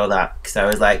 when I saw that because I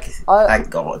was like, thank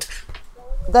God.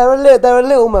 There are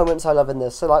little moments I love in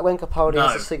this. So like when Capaldi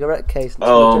has a cigarette case. And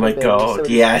Oh my God!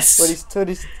 Yes. When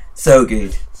he's so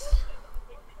good.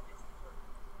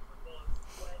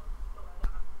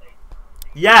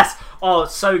 Yes! Oh,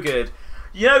 it's so good.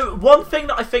 You know, one thing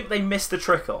that I think they missed the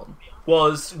trick on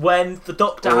was when the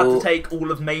Doctor had to take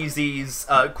all of Maisie's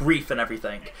grief and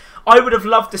everything. I would have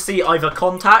loved to see either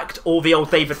Contact or the old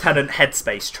David Tennant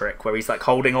headspace trick where he's like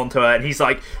holding onto her and he's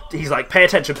like pay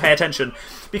attention.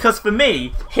 Because for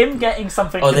me, him getting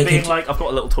something and being like, I've got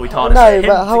a little toy TARDIS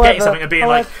here. Him getting something and being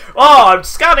like, oh, I'm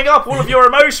scanning up all of your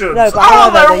emotions. They're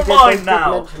all mine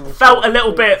now. Felt a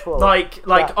little bit like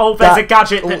there's a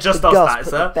gadget that just does that, is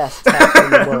there? The best tech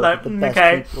in the world, Like, the best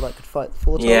okay. people that could fight the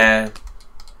Foretold. Yeah.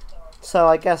 So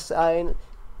I guess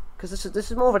because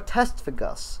this is more of a test for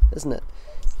Gus, isn't it?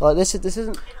 Like this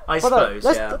isn't. I suppose,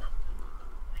 yeah.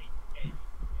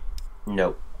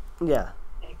 No. Yeah,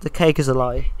 the cake is a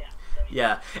lie.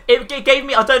 Yeah, it gave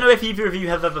me. I don't know if either of you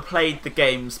have ever played the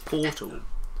games Portal,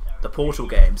 the Portal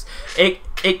games.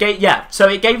 So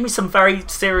it gave me some very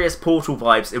serious Portal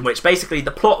vibes. In which basically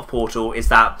the plot of Portal is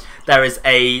that there is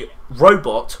a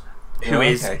robot who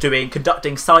is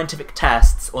conducting scientific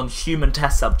tests on human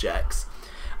test subjects,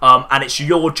 and it's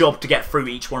your job to get through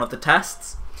each one of the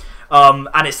tests.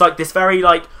 And it's like this very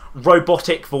like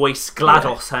robotic voice,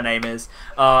 GLaDOS her name is,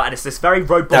 and it's this very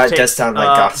robotic That does sound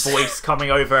like Gus. voice coming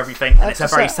over everything, and it's a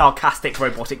very sarcastic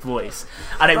robotic voice.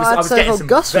 And it was I was getting some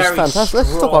Gus was very fantastic.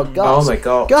 Let's talk about Gus. Oh my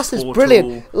God. Gus is Portal-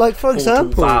 brilliant. Like for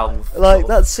example, Valve like sort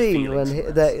that of scene when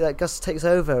feelings. Gus takes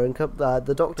over and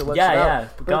the Doctor works Yeah, it out. yeah,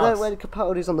 But Gus. then when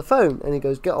Capaldi's on the phone and he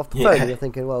goes, "Get off the phone," you're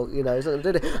thinking, well, you know, he's not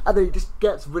gonna do it. And then he just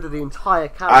gets rid of the entire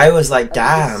camera. I was like, and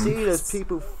damn. you see those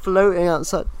people floating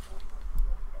outside.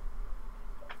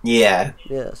 Yeah.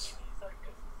 Yes.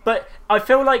 But I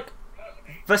feel like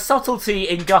the subtlety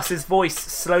in Gus's voice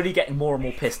slowly getting more and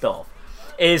more pissed off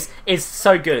is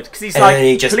so good because he's And like, then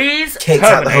he just please kicks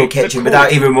out the whole terminate kitchen call."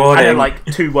 without even warning. And then like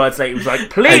 2 words later, he was like, And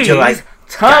please you're like,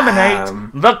 terminate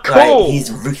damn. the call. Like,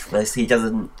 he's ruthless. He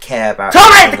doesn't care about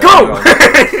Terminate the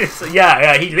anything call. So,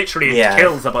 yeah, he literally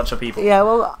kills a bunch of people. Yeah.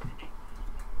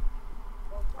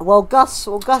 Well, Gus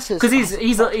is Because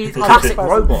he's a classic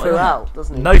robot. throughout,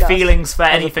 doesn't he? No Gus feelings for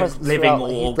has a anything presence living throughout. or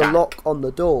He's the organic. lock on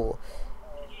the door.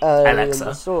 Alexa. In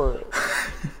the story.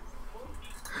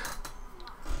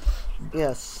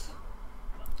 Yes.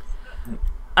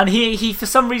 And he for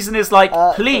some reason is like,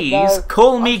 please but no,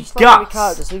 call I me just like the Gus.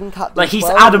 characters, even Captain Like he's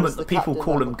 12 adamant was that the people captain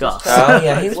call that him was Gus. just Oh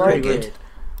yeah, he was Very pretty good. good.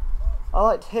 I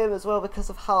liked him as well because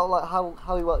of how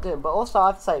he worked in. But also I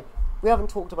have to say, we haven't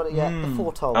talked about it yet. The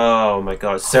Foretold. Oh my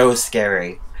God, so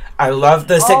scary. I love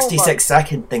the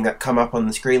 66-second thing that come up on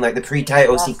the screen, like the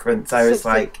pre-title sequence. I was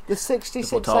like, the 66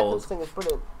 Foretold. seconds thing is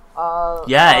brilliant.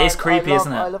 Yeah, it is and creepy,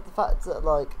 isn't it? I love the fact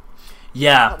that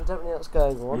Yeah. I don't really know what's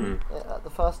going on at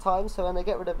the first time. So when they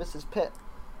get rid of Mrs. Pitt,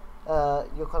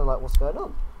 you're kind of like, what's going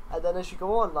on? And then as you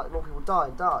go on, like more people die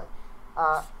and die.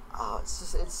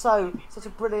 It's such a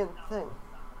brilliant thing.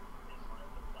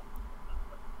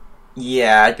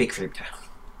 Yeah, I'd be creeped out.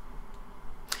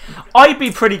 I'd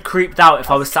be pretty creeped out if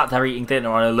I was sat there eating dinner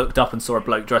and I looked up and saw a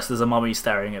bloke dressed as a mummy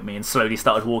staring at me and slowly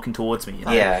started walking towards me. You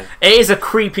know? Yeah. It is a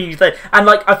creepy thing. And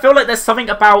like, I feel like there's something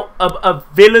about a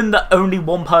villain that only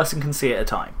one person can see at a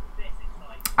time.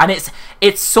 And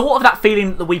it's sort of that feeling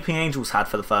that the Weeping Angels had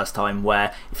for the first time,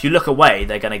 where if you look away,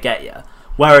 they're going to get you.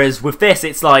 Whereas with this,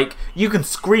 it's like, you can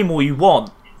scream all you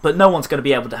want, but no one's going to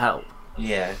be able to help.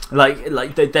 Yeah.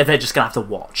 Like they're just going to have to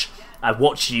watch. I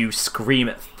watch you scream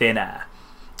at thin air.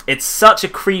 It's such a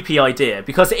creepy idea,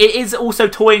 because it is also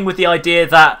toying with the idea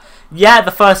that, yeah,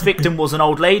 the first victim was an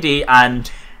old lady,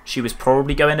 and she was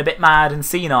probably going a bit mad and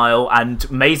senile, and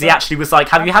Maisie actually was like,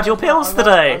 have you had your pills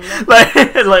today?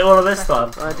 Like all of this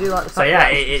stuff. I do like the fact So yeah,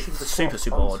 that it's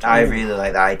super odd. I really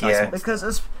like that idea.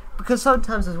 Because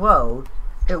sometimes as well,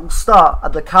 it will start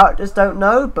and the characters don't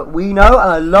know, but we know,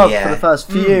 and I love for the first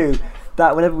few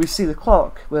that whenever we see the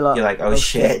clock, we're like, you're like, oh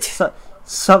shit.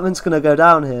 Something's going to go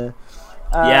down here.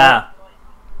 Yeah.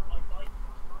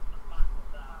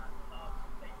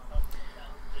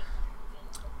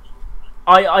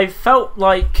 I felt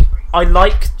like I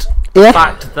liked the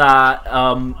fact that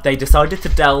they decided to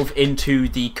delve into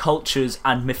the cultures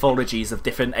and mythologies of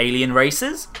different alien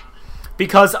races,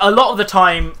 because a lot of the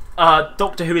time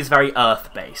Doctor Who is very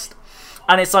Earth-based,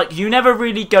 and it's like you never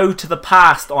really go to the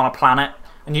past on a planet,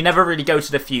 and you never really go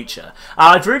to the future.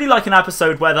 I'd really like an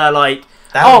episode where they're like,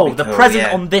 the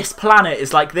present on this planet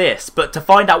is like this, but to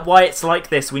find out why it's like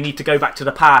this, we need to go back to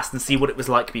the past and see what it was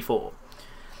like before.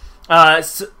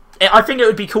 I think it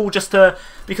would be cool just to,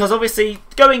 because obviously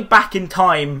going back in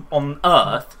time on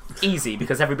Earth, easy,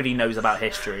 because everybody knows about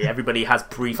history. Everybody has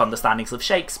brief understandings of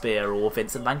Shakespeare or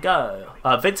Vincent van Gogh.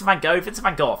 Vincent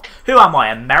van Gogh. Who am I,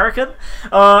 American?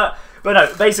 But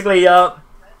no, basically, I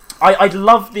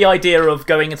love the idea of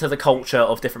going into the culture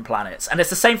of different planets, and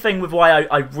it's the same thing with why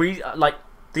I really like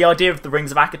the idea of the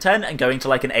Rings of Akaten and going to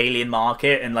like an alien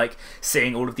market and like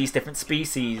seeing all of these different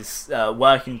species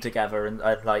working together and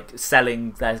like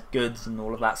selling their goods and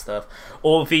all of that stuff.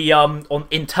 Or the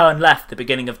in Turn Left, the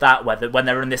beginning of that, when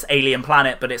they're in this alien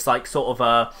planet, but it's like sort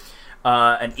of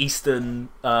an Eastern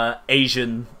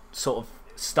Asian sort of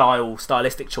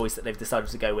stylistic choice that they've decided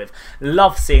to go with.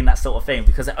 Love seeing that sort of thing,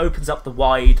 because it opens up the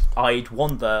wide-eyed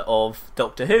wonder of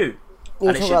Doctor Who,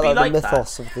 and it should be like the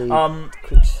mythos that. Of the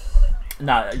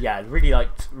No, yeah, really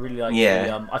liked.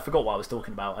 Yeah. I forgot what I was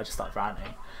talking about. I just started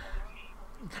ranting.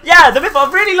 Yeah, I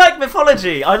really like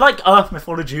mythology. I like Earth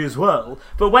mythology as well.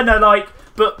 But when they're like,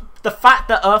 but the fact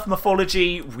that Earth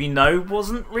mythology we know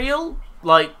wasn't real,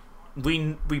 like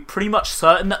we pretty much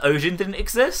certain that Ocean didn't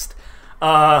exist.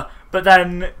 But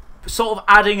then sort of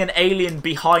adding an alien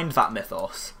behind that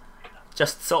mythos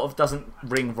just sort of doesn't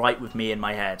ring right with me in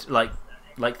my head, like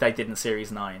they did in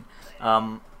Series 9.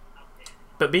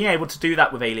 But being able to do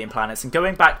that with alien planets, and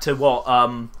going back to what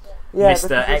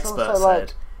Mr. Expert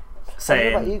said,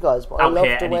 saying, about you guys, but I out love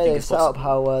here the way anything they is set up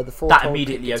possible. how the That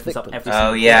immediately opens up every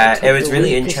single it was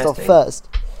really interesting. First.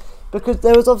 Because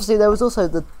there was also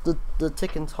the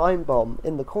ticking time bomb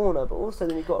in the corner, but also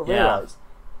then you've got to realise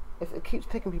if it keeps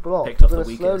picking people off, you're going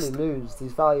to slowly lose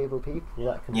these valuable people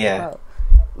that can help out.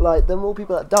 Like, the more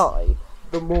people that die,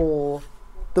 the more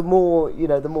you're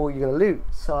going to lose.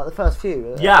 So like, the first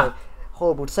few,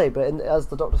 horrible to say, but as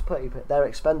the Doctor's put it, they're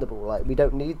expendable. Like, we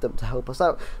don't need them to help us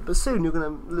out. But soon you're going to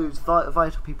lose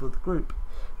vital people of the group,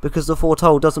 because the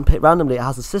Foretold doesn't pick randomly; it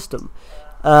has a system.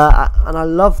 And I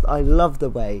love the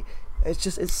way. It's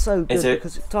so good,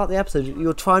 because throughout the episode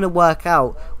you're trying to work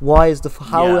out how does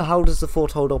the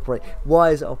Foretold operate?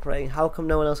 Why is it operating? How come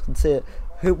no one else can see it?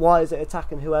 Why is it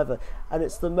attacking whoever? And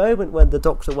it's the moment when the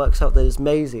Doctor works out that it's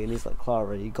Maisie, and he's like,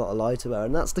 Clara, you got to lie to her,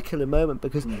 and that's the killer moment,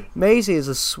 because Maisie is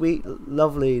a sweet,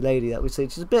 lovely lady that we see.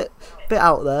 She's a bit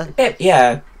out there,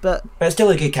 but still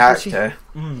a good character.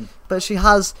 But she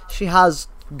has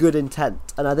good intent,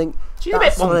 and I think she's a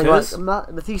bit bonkers.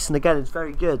 Mathieson again is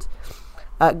very good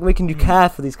at making you care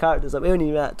for these characters. Like, we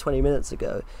only met 20 minutes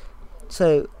ago,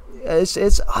 so it's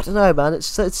I don't know, man. It's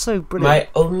so brilliant. My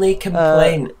only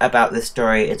complaint about this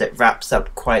story is it wraps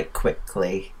up quite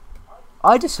quickly.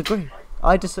 I disagree.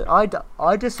 I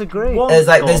disagree.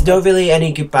 There's no really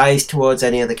any goodbyes towards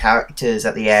any of the characters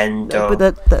at the end. No,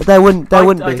 but there wouldn't be.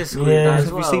 I disagree with that as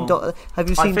Have well.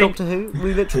 you seen Doctor Who?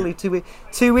 We literally 2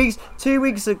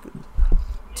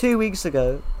 weeks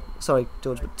ago. Sorry,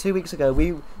 George, but 2 weeks ago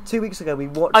we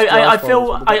watched.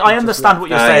 I understand what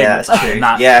you're saying. Yeah, that's true.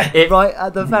 Right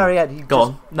at the very end, Go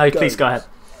on. No, please go ahead.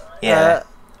 Yeah.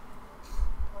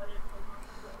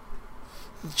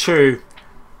 True.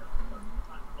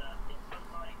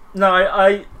 No,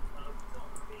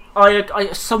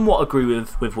 I somewhat agree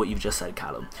with what you've just said,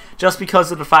 Callum. Just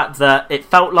because of the fact that it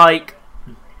felt like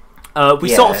we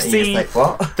sort of see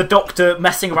the Doctor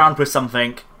messing around with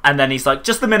something, and then he's like,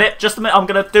 just a minute, I'm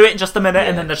going to do it in just a minute,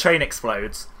 and then the train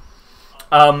explodes.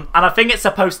 And I think it's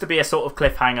supposed to be a sort of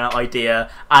cliffhanger idea,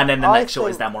 and then the next shot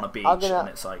is them on a beach, and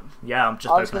it's like, I'm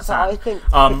just poking at sand. I think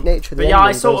nature of the but I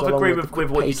ending sort goes of agree along with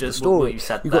what you just what you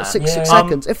said. You've got 6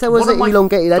 seconds. If there was an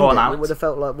elongated ending, it would have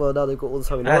felt like, well, now they've got all the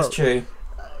time in the world. That's true.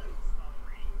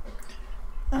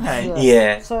 Okay.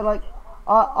 Yeah. So like,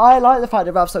 I like the fact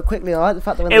it wraps up quickly. I like the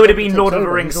fact that when it would have been Lord of the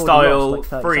Rings style, like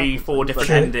 3-4 different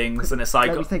endings, and it's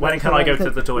like, when can I go to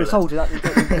the toilet? We told you that. We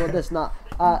got this and that,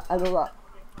 and all that.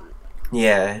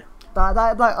 Yeah. I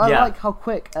like how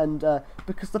quick and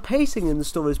because the pacing in the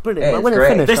story is brilliant. Yeah, like, when it's it great.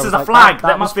 finished, This I is was a like, flag.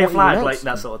 That was must be a 40 flag, minutes.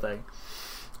 like that sort of thing.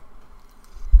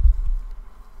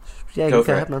 Yeah, go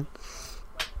ahead, man.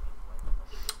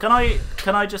 Can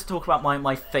I just talk about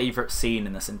my favourite scene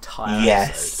in this entire episode?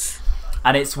 Yes.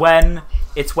 And it's when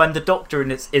the Doctor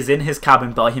is in his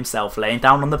cabin by himself, laying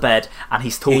down on the bed, and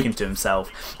he's talking to himself,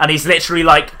 and he's literally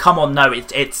like, "Come on, no,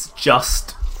 it's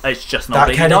just not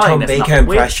that kind of Tom Baker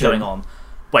impression going on."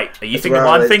 Wait, are you thinking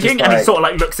what I'm thinking? And he sort of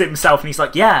like looks at himself, and he's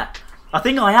like, "Yeah, I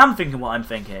think I am thinking what I'm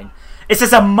thinking." It's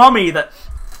just a mummy that,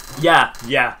 yeah,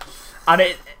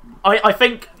 and I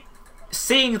think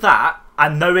seeing that.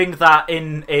 And knowing that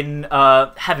in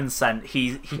Heaven Sent,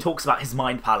 he talks about his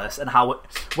mind palace and how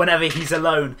whenever he's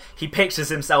alone, he pictures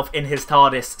himself in his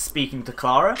TARDIS speaking to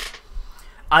Clara.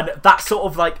 And that sort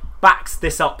of like backs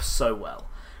this up so well.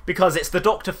 Because it's the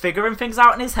Doctor figuring things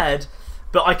out in his head,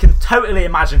 but I can totally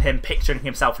imagine him picturing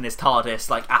himself in his TARDIS,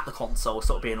 like at the console,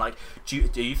 sort of being like, do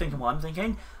you think what I'm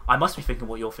thinking? I must be thinking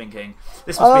what you're thinking.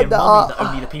 This must be a mummy that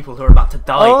only the people who are about to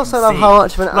die I also can love see. how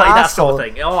much of an like asshole. That sort of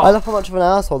thing. Oh, I love how much of an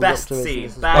asshole the best Doctor scene.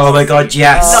 is. Oh my god,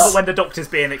 yes. I love it when the Doctor's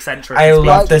being eccentric. I He's being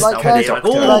love this himself, kind he's of like,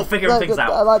 Doctor. figuring things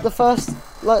out. Like the first,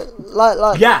 like.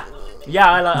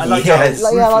 Yeah, I like Yes.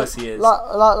 how ruthless he is.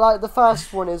 Like the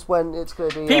first one is when it's going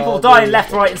to be People dying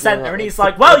left, right, and centre, and he's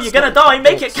like, "Well, you're gonna die.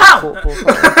 Make it count."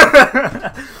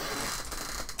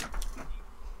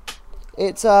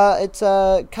 It's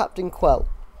Captain Quell.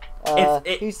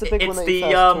 He's the big one that he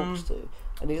first talks to,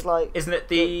 and he's like, "Isn't it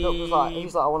he's like,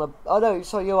 I want to. Oh no,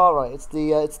 sorry, you are right. It's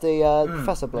the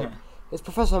Professor bloke. Yeah. It's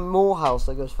Professor Morehouse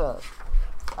that goes first,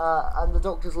 and the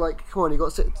Doctor's like, "Come on, you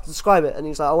got to describe it," and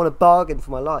he's like, "I want to bargain for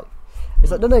my life."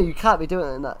 He's like, "No, you can't be doing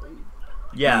it in that."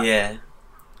 Yeah. Yeah.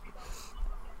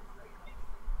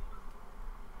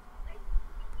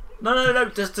 No.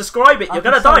 Just describe it. You're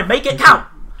gonna die. Make it count.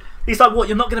 He's like, "What?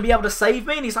 You're not going to be able to save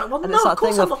me?" And he's like, "Well, no, of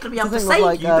course I'm not going to be able to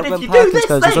save you. But if you do this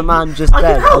goes, thing, "Is a man just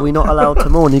dead? Are we not allowed to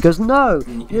mourn?" He goes, "No,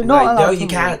 you're not allowed to mourn." No, you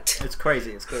can't. It's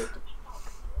crazy. It's good.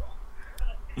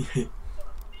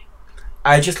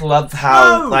 I just love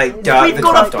how we've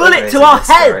got a bullet to our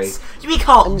heads. We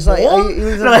can't. And he's like,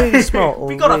 "You're either really smart or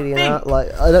we gotta really think."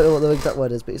 like I don't know what the exact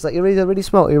word is, but he's like, "You're either really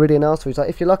smart or you're really an arsehole." He's like,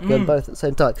 "If you're lucky, on both at the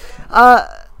same time."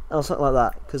 Or something like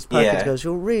that, because Perkins goes,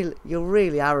 "You're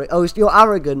really arrogant. Oh, you're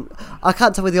arrogant. I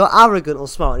can't tell whether you're arrogant or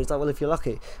smart." And he's like, "Well, if you're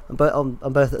lucky, on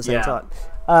both at the same time."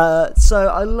 So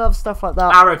I love stuff like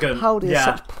that. Arrogant. Capaldi has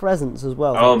such presence as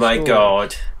well. Oh my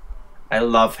god, I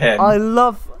love him.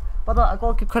 But I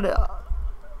gotta give credit.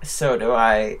 So do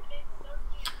I.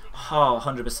 Oh,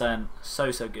 100%.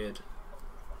 So good.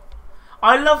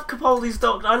 I love Capaldi's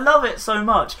Doctor. I love it so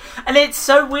much. And it's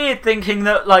so weird thinking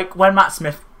that, like, when Matt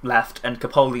Smith left and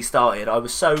Capaldi started, I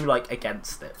was so, like,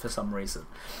 against it for some reason.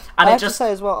 And I have to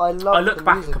say as well, I look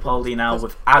back at Capaldi now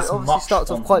with as much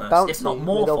starts off quite bouncy, if not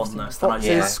more fondness than I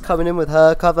did. Fox's coming in with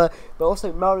her cover, but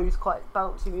also Murray's quite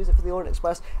bouncy music for the Orient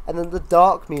Express, and then the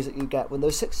dark music you get when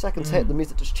those 6 seconds hit, the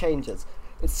music just changes.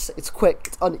 It's quick,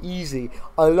 it's uneasy.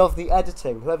 I love the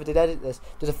editing. Whoever did edit this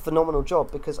did a phenomenal job,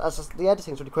 because the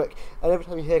editing's really quick, and every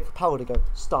time you hear Capaldi go,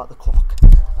 "Start the clock,"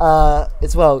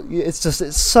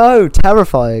 it's so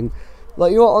terrifying.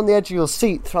 Like, you're on the edge of your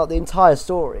seat throughout the entire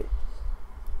story.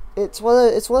 It's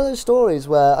one of those stories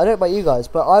where, I don't know about you guys,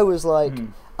 but I was like,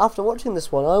 after watching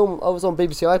this one, I was on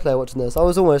BBC iPlayer watching this. I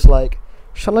was almost like,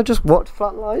 shall I just watch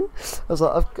Flatline? I was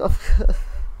like,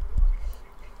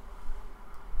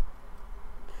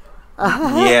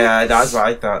 Yeah, that's what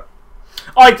I thought.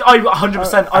 I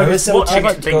 100%. I was so watching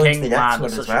it thinking, the next man,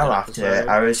 one as well after it.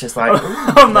 I was just like,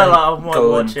 I'm like, I might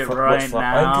watch it right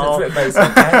now.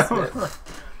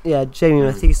 Yeah, Jamie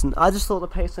Mathieson. I just thought the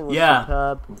pacing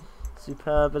was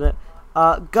superb in it.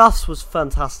 Gus was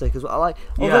fantastic as well.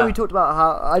 Although we talked about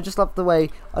how I just love the way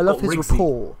I love his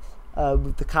rapport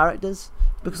with the characters,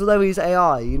 because although he's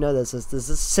AI, there's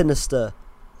this sinister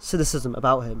cynicism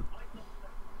about him.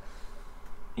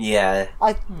 Yeah.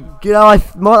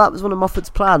 That was one of Moffat's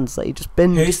plans, that he just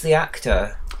binged. Who's the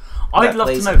actor? I'd love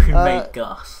to know who made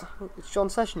Gus. It's John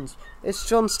Sessions. It's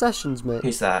John Sessions, mate.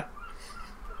 Who's that?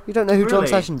 You don't know who John Really?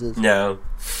 Sessions is? No.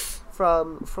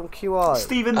 From QI.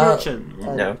 Stephen Merchant.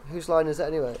 No. Whose line is it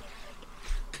anyway?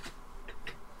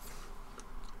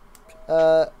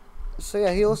 So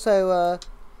yeah, he also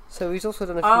he's also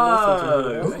done a few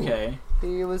more things. Okay.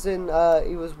 He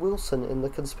was Wilson in The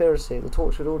Conspiracy, the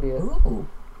Tortured Audio. Ooh.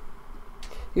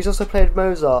 He's also played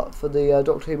Mozart for the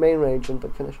Doctor Who main range and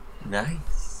Big Finish.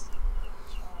 Nice.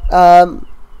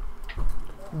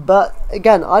 But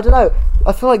again, I don't know.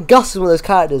 I feel like Gus is one of those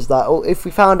characters that, if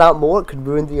we found out more, it could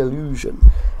ruin the illusion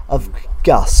of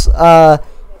Gus.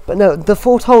 But no, the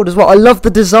Foretold as well. I love the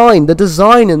design. The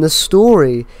design in the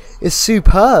story is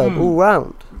superb all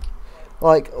round.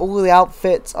 Like all the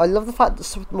outfits. I love the fact that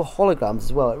some of them are holograms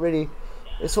as well. It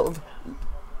sort of.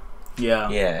 Yeah.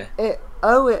 Yeah. It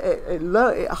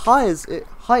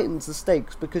heightens the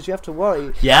stakes because you have to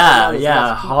worry.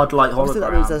 Yeah. Hard like Obviously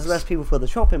that means there's holograms. less people for the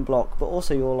chopping block, but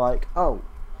also you're like, oh,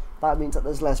 that means that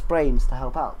there's less brains to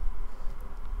help out.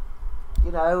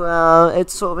 You know,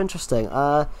 it's sort of interesting.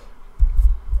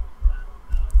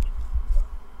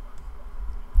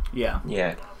 Yeah.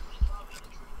 Yeah.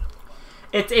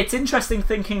 It's interesting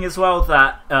thinking as well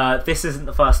that this isn't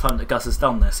the first time that Gus has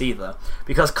done this either,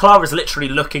 because Clara's literally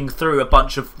looking through a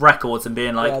bunch of records and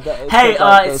being like, "Hey,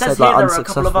 it says here there are a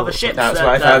couple of other ships That's that,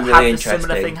 what I found have really this similar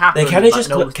interesting. thing happen." They kind of like, just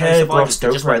no one's kind of survived, glossed they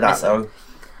just over went that missing. though.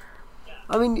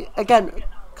 I mean, again,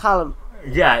 Callum.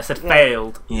 Yeah, it said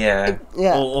failed. Yeah.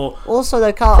 Yeah. Or also,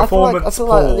 though, Callum, I feel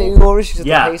like the more issues with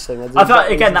the pacing. I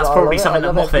thought again that's probably something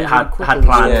that Moffat had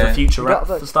planned for future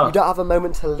for stuff. You don't have a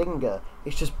moment to linger.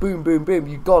 It's just boom, boom, boom.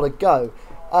 You gotta go.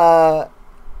 I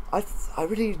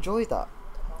really enjoyed that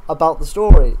about the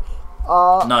story.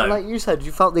 No. Like you said,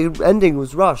 you felt the ending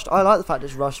was rushed. I like the fact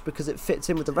it's rushed because it fits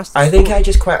in with the rest of the I story. think I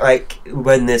just quite like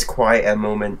when there's quieter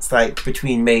moments, like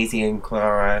between Maisie and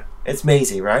Clara. It's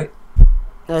Maisie, right?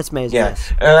 Yeah, it's amazing. Yeah.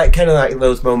 Yes. I like kind of like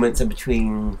those moments in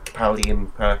between Capaldi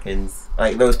and Perkins,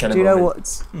 like those kind of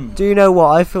moments. Do you know what?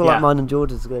 I feel Yeah. like mine and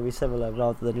George's are going to be similar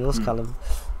rather than yours, Callum.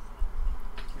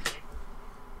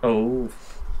 Oh.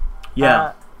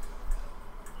 yeah.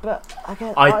 But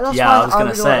again, I that's was why gonna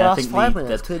really say, like I last think 5 the-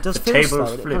 minutes, 'cause it does the feel tables slow. And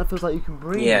it kind flipped. of feels like you can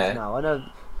breathe Yeah. now. I know,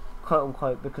 quote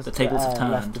unquote, because The tables have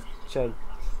left turned. the show.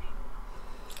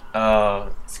 Oh,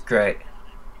 it's great.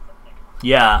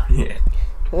 Yeah. Yeah.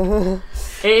 It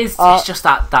is. It's just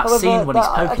that However, scene when he's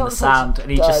I poking don't the think sand, and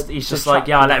he's just like,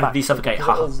 yeah, I let everybody suffocate.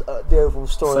 because Ha. it is, the overall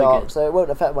story So arc, good. so it won't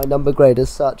affect my number grade as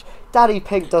such. Daddy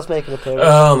Pink does make an appearance.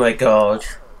 Oh my god.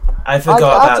 I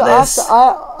forgot about this.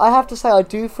 I have to say, I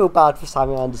do feel bad for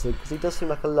Sammy Anderson because he does seem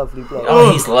like a lovely bloke.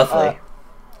 Oh, he's lovely.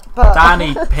 But,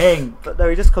 Danny Pink. But no,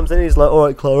 he just comes in and he's like,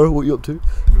 alright, Clara, what are you up to?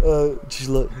 She's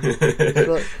like,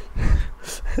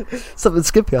 something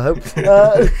skippy, I hope.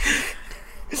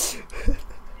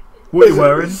 What are you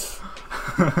wearing?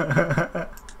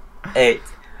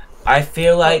 I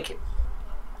feel like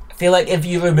if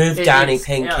you remove Danny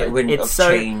Pink, it wouldn't have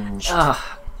changed.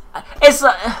 It's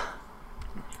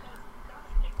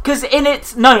because in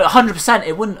it, no, 100%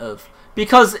 it wouldn't have,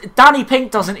 because Danny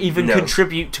Pink doesn't even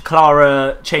contribute to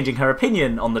Clara changing her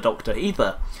opinion on the Doctor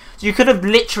either. So you could have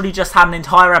literally just had an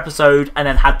entire episode and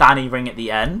then had Danny ring at the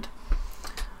end,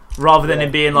 rather than him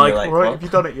being like, like, "Alright, what? have you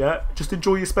done it yet? Just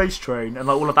enjoy your space train," and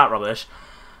like all of that rubbish.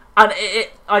 And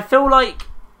I feel like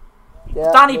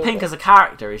Danny Pink as a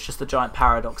character is just a giant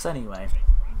paradox anyway,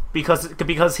 because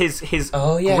his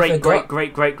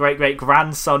great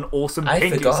grandson Awesome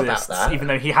Pink exists, even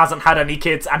though he hasn't had any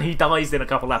kids and he dies in a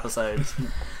couple episodes.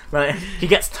 Like, he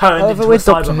gets turned into a with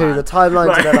Doctor Who, Cyberman. the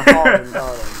timelines are never hard,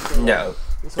 aren't they? No.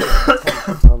 It's always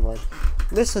a timeline.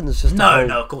 Listen's just a whole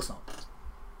No, of course not.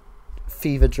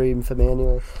 fever dream for me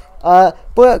anyway.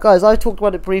 But guys, I talked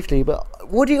about it briefly, but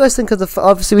what do you guys think of the...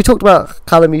 obviously, we talked about...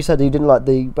 Callum, you said you didn't like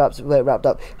the way it wrapped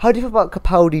up. How do you feel about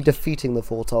Capaldi defeating the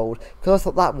Foretold? Because I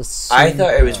thought that was I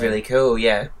thought it was really cool,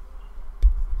 yeah.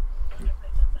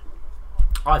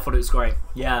 I thought it was great,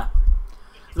 yeah.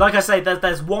 Like I say,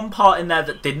 there's one part in there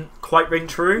that didn't quite ring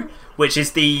true, which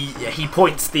is he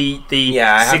points the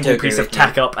single piece of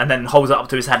tech up and then holds it up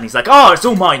to his head and he's like, "Oh, it's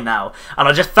all mine now." And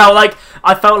I just felt like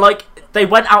they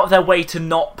went out of their way to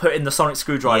not put in the sonic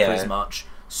screwdriver as much,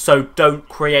 so don't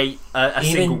create a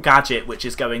single gadget which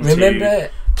is going to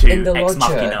Ex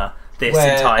Machina this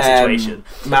entire situation.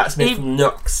 Matt Smith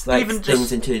knocks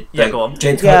things into go on.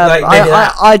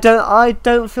 I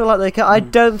don't feel like they can. I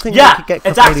don't think they could get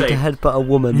Capaldi to headbutt a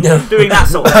woman. No. Doing that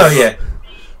sort of oh yeah.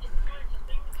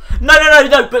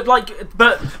 No. But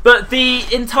the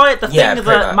thing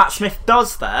that Matt Smith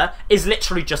does there is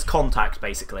literally just contact,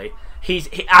 basically.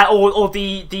 Or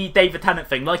the David Tennant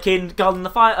thing, like in Girl in the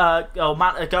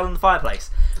Fireplace,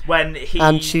 when he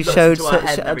looks into her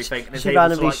head and everything, and is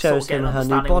able to shows him her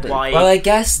new body. Well, I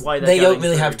guess they don't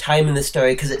really have time in the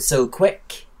story because it's so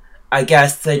quick. I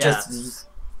guess they just.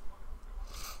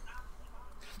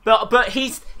 But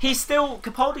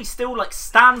Capaldi still like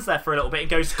stands there for a little bit and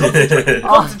goes,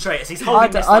 concentrate as he's holding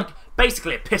this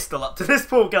basically a pistol up to this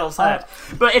poor girl's head.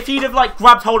 But if he'd have like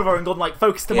grabbed hold of her and gone like,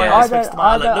 focus to my eyes, focus to my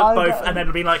eye, like, look both, and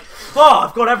then been like, oh,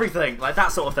 I've got everything, like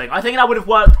that sort of thing. I think that would have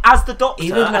worked as the Doctor,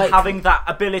 and having that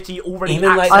ability already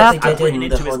written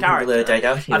into his character.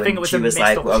 I think it was she was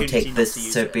like, "Well, take this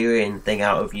Siberian thing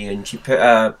out of you," and she put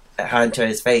her hand to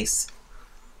his face.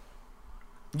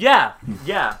 Yeah.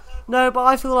 No, but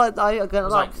I feel like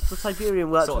the Siberian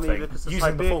worked for me because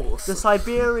the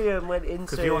Siberian went into.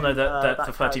 Because we all know that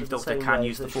the 13th Doctor can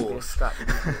use the Force.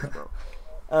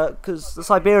 Because the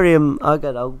Siberian, I'll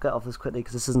get off this quickly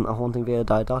because this isn't a Haunting Via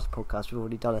Diodata podcast. We've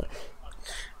already done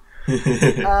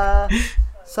it.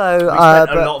 So, I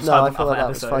feel like that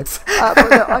was fine.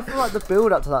 I feel like the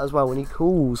build up to that as well, when he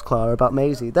calls Clara about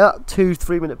Maisie, that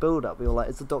 2-3 minute build up, you're like,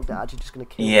 is the Doctor actually just going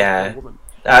to kill the woman?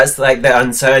 That's like the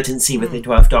uncertainty with the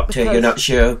 12th Doctor, you're not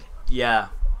sure. Yeah.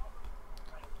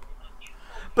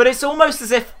 But it's almost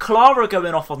as if Clara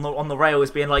going off on the rail is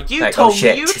being like, you told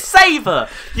me you'd save her!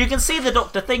 You can see the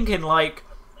Doctor thinking like,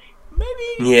 maybe...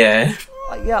 Yeah.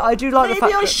 Yeah, I do like the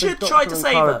fact that the Doctor try to and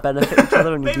save Clara her. benefit each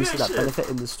other, and you do see that benefit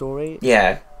in the story.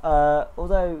 Yeah.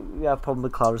 Although you have a problem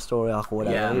with Clara's story arc or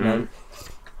whatever, you know.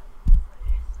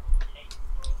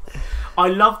 I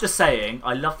love the saying.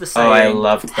 I loved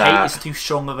that. Hate is too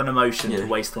strong of an emotion to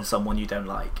waste on someone you don't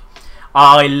like.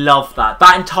 I love that.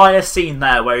 That entire scene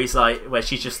there where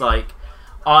she's just like,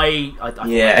 I hate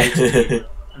you.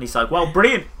 And he's like, well,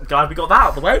 brilliant. Glad we got that out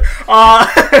of the way. Like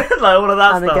all of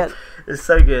that stuff. Again, it's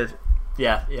so good.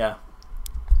 Yeah.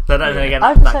 So then again,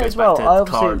 I have to say as well,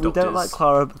 Clara we don't like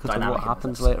Clara because of what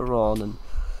happens later on and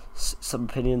some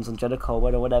opinions on Jenna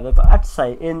Coleman or whatever. But I have to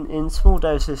say, in small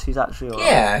doses, she's actually alright.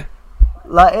 Yeah.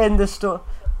 Like in the story,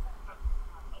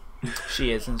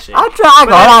 she is, isn't she? Hang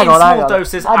on. Small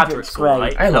doses, Adric's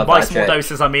great. I love by Adric. small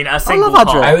doses, I mean a single part.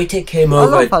 I would take him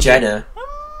over Jenna.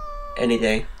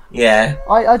 Anything. Yeah.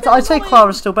 I'd say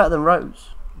Clara's still better than Rose.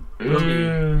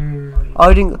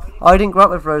 I didn't grow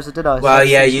up with Rosa, did I? Well,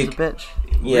 yeah, you. A bitch.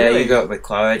 Yeah, really? You grew up with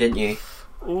Clara, didn't you?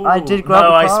 Ooh, I did grow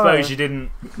up with Clara. No, I suppose you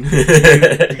didn't.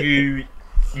 you.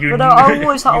 But no, I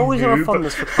always have a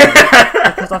fondness for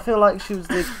Clara because I feel like she was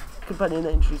the companion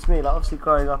that introduced me. Like obviously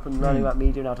growing up and learning about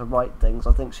media and how to write things,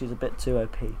 I think she's a bit too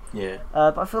OP. Yeah.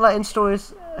 But I feel like in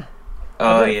stories,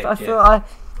 I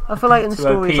feel like in the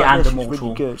stories like this, she's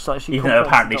really good. So like even though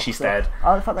apparently she's dead.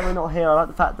 I like the fact that we're not here. I like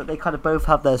the fact that they kind of both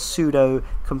have their pseudo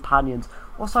companions.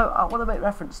 Also, I want to make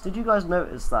reference. Did you guys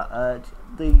notice that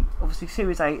obviously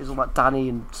Series 8 is all about Danny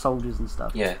and soldiers and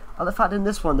stuff? Yeah. And the fact in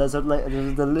this one there's the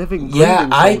living. Yeah,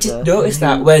 I did notice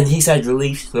that when he said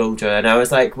relief soldier, and I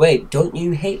was like, wait, don't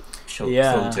you hate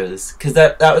soldiers? Because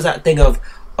that was that thing of.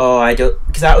 Oh, I don't,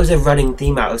 because that was a running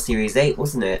theme out of Series 8,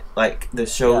 wasn't it? Like the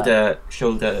shoulders.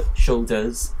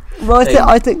 Well,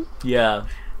 I think. Yeah.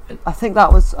 I think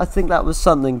that was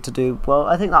something to do. Well,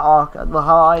 I think that arc. Well,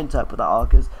 how I interpret that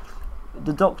arc is,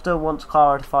 the Doctor wants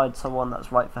Clara to find someone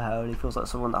that's right for her, and he feels like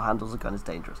someone that handles a gun is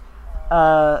dangerous.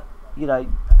 You know,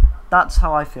 that's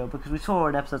how I feel because we saw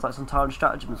in episodes like Sontaran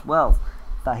Stratagem as well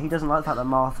that he doesn't like the fact that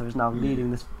Martha is now leading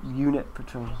this unit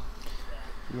patrol.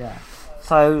 Yeah.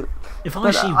 So, if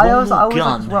I see one more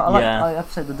gun, I have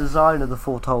to say the design of the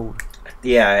Foretold.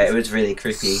 Yeah, it was really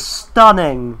creepy.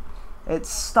 Stunning. It's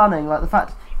stunning. Like the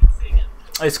fact.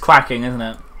 It's cracking, isn't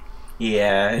it?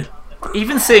 Yeah.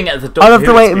 Even seeing it at the Doctor I love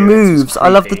the way it moves. I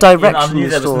love the direction. I knew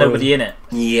there was nobody in it.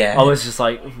 Yeah. I was just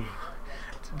like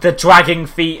the dragging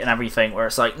feet and everything, where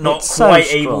it's like not it's quite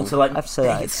so able to like. I have to say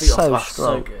that it's so strong.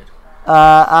 So good.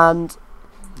 And.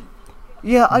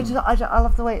 Yeah, I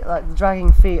love the way like the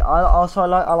dragging feet. I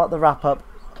like the wrap up.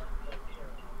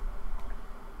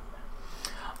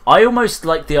 I almost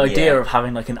like the idea of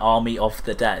having like an army of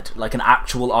the dead, like an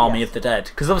actual army of the dead,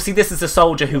 because obviously this is a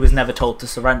soldier who was never told to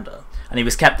surrender, and he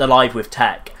was kept alive with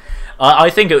tech.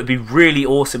 I think it would be really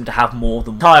awesome to have more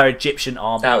than entire Egyptian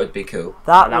army. That would be cool.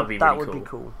 That would be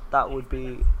cool. That would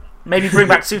be. Maybe bring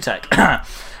back Sutek.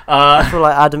 I feel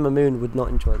like Adam Mamoon would not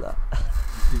enjoy that.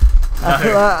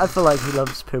 I feel like he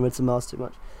loves Pyramids of Mars too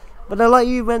much. But no, like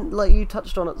you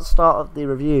touched on at the start of the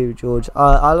review, George.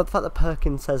 I love the fact that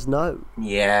Perkins says no.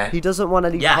 Yeah. He doesn't want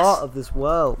any part of this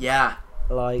world. Yeah.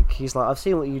 Like he's like, I've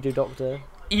seen what you do, Doctor.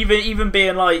 even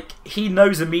being like, he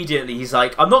knows immediately. He's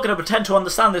like, I'm not going to pretend to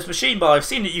understand this machine, but I've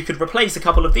seen that you could replace a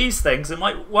couple of these things. It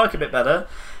might work a bit better.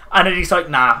 And then he's like,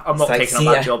 nah, I'm not taking on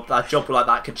that job. That job like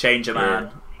that could change a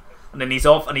man. And then he's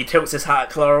off, and he tilts his hat at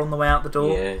Clara on the way out the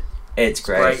door. Yeah, it's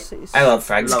great. I love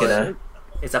Frank Skinner.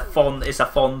 It's a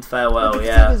fond farewell. The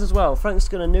thing is as well, Frank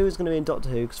Skinner knew he was going to be in Doctor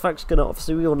Who because Frank Skinner,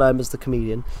 obviously, we all know him as the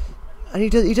comedian, and he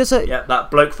does that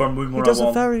bloke from Moon. He does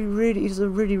a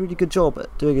really good job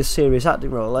at doing a serious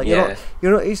acting role. Like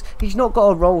he's not got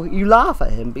a role. You laugh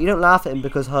at him, but you don't laugh at him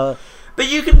because her. But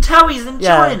you can tell he's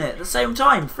enjoying it at the same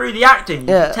time through the acting. You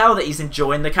can tell that he's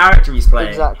enjoying the character he's playing.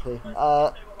 Exactly.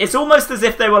 It's almost as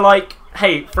if they were like,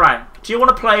 "Hey, Frank, do you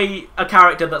want to play a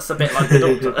character that's a bit like the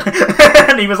Doctor?"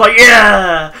 And he was like,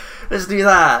 "Yeah, let's do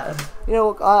that." You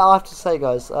know, I have to say,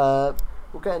 guys, we'll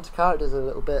get into characters in a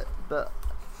little bit, but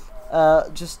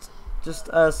just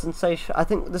sensation. I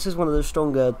think this is one of the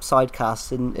stronger side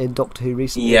casts in Doctor Who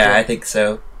recently. Yeah, I think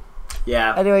so.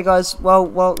 Yeah. Anyway, guys,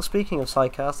 well, speaking of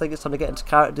side casts, I think it's time to get into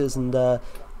characters and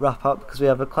wrap up because we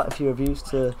have quite a few reviews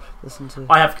to listen to.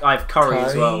 I have curry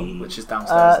as well, which is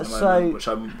downstairs at the moment, which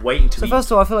I'm waiting to eat. So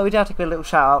first of all, I feel like we do have to give a little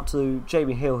shout out to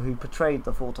Jamie Hill, who portrayed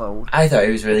the Foretold. I thought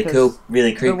he was really cool,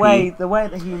 really creepy. The way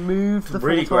that he moved the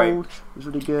really Foretold was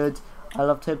really good. I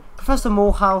loved him. Professor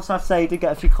Morehouse, I have to say, did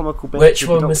get a few comical bits. Which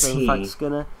one was he? Frank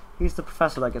Skinner. He's the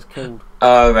professor that gets killed.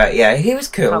 Oh right, yeah, he was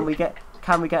cool.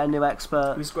 Can we get a new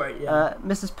expert? He was great. Yeah.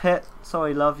 Mrs. Pitt,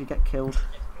 sorry, love, you get killed.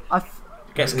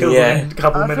 Gets killed in a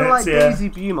couple minutes. I feel like Daisy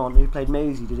Beaumont, who played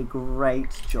Maisie, did a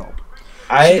great job.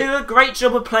 She did a great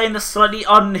job of playing the slightly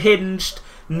unhinged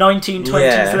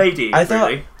 1920s lady. I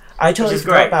totally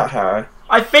forgot about her.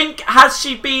 I think, has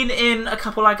she been in a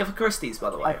couple Agatha Christie's, by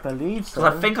the way? I believe so.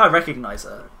 Because I think I recognise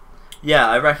her. Yeah,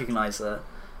 I recognise her.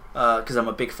 Because I'm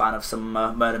a big fan of some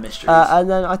murder mysteries. And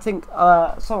then I think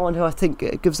someone who I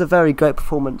think gives a very great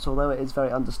performance, although it is very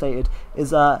understated,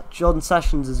 is John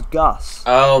Sessions as Gus.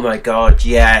 Oh my god,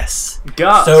 yes.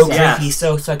 Gus, so creepy,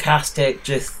 so sarcastic,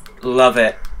 just love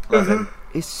it. Love him.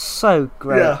 He's so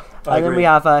great. Yeah, and then we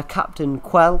have Captain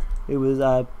Quell, who was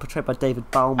portrayed by David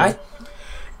Balmer.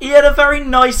 He had a very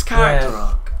nice character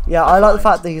arc. Yeah, I like the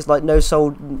fact that he's like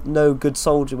no good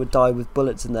soldier would die with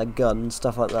bullets in their gun and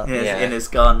stuff like that. In his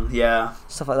gun,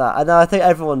 stuff like that. And then I think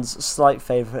everyone's slight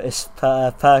favourite is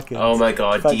Perkins. Oh my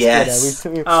god, yes.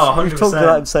 We've talked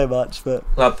about him so much, but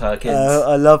love Perkins.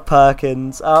 I love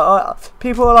Perkins.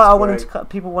 People are like,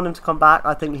 people want him to come back.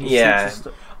 I think he's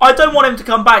I don't want him to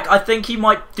come back. I think he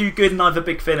might do good in either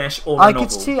Big Finish or a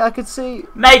novel. I could see.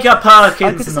 Make a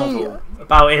Perkins novel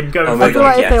about him going.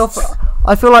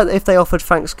 I feel like if they offered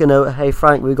Frank Skinner, hey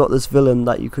Frank, we got this villain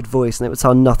that you could voice and it would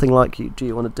sound nothing like you. Do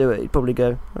you want to do it? He'd probably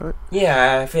go, alright.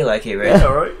 Yeah, I feel like he would. Yeah,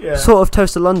 alright, yeah. Sort of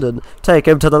Toast of London. Take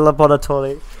him to the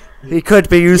laboratory. He could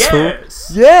be useful.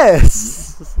 Yes.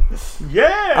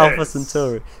 Yes. Alpha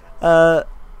Centauri. Alpha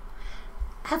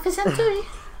Centauri.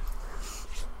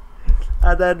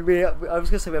 And then I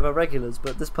was going to say we have our regulars,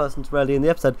 but this person's rarely in the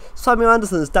episode. Simon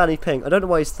Anderson is Danny Pink. I don't know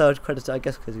why he's third credited, I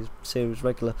guess because he's series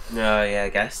regular. No, yeah, I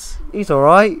guess. He's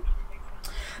alright.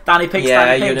 Danny Pink's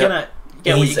Danny Pink, innit?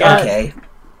 He's okay.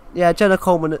 Yeah, Jenna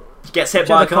Coleman... He gets hit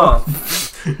by a car.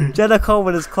 Jenna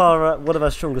Coleman is Clara, one of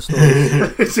her strongest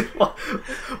stories.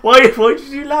 Why did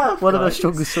you laugh? One of her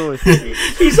strongest stories.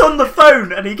 He's on the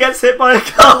phone and he gets hit by a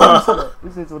car.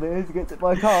 This is what it is, he gets hit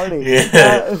by a car, isn't he?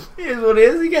 Yeah. Here's what it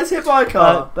is, he gets hit by a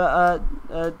car.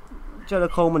 Jenna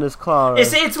Coleman is Clara.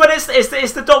 It's when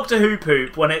it's the Doctor Who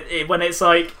poop when it's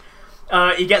like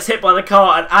he gets hit by the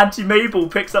car and Auntie Mabel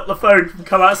picks up the phone and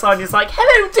come outside and he's like,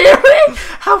 "Hello, dearie,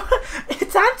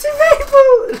 it's Auntie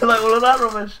Mabel," like all of that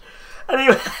rubbish.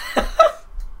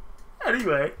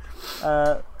 Anyway,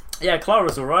 yeah,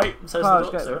 Clara's alright. So's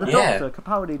the Doctor. The Doctor,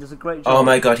 Capaldi, does a great job. Oh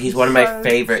my god, he's one of my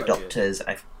favourite Doctors.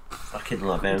 I fucking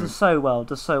love him. Does so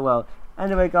well.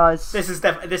 Anyway, guys, this is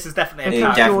definitely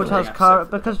because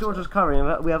George has curry,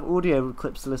 we have audio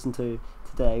clips to listen to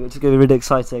today, which is going to be really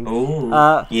exciting. Ooh,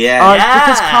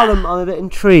 Because Callum, I'm a bit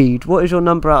intrigued. What is your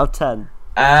number out of 10?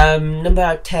 Number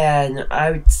out of 10,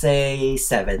 I would say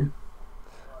 7.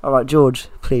 All right, George,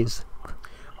 please.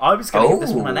 I was going to give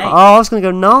this one an 8. Oh, I was going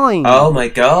to go 9. Oh my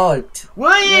god.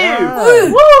 Were you? Yeah.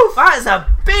 Woo! That is a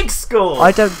big score.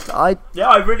 I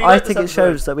really. I think it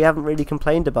shows that we haven't really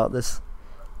complained about this.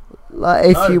 Like,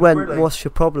 if you went, really, what's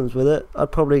your problems with it?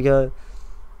 I'd probably go,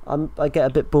 I get a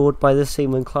bit bored by this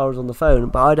scene when Clara's on the phone,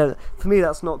 but I don't. For me,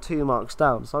 that's not 2 marks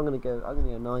down, so I'm gonna go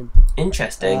 9.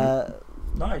 Interesting.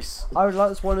 Nice. I would like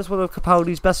this one. It's one of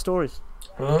Capaldi's best stories.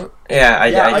 Yeah, I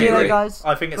do anyway, agree. Guys,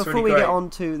 I think it's before really we great. get on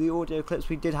to the audio clips,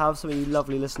 we did have some of you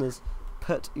lovely listeners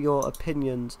put your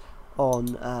opinions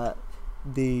on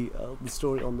the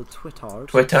story on the Twitters.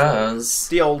 Twitters.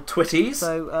 The old Twitties.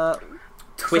 So,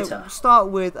 Twitter. So we'll start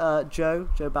with Joe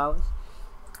Bowers.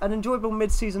 An enjoyable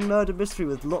mid-season murder mystery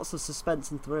with lots of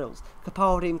suspense and thrills.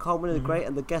 Capaldi and Coleman are great,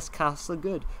 and the guest casts are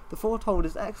good. The Foretold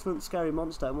is excellent, scary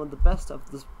monster, and one of the best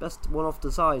one-off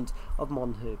designs of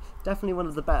Monwho. Definitely one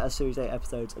of the better Series 8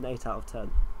 episodes, an 8 out of 10.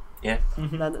 Yeah.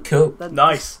 Then, Cool.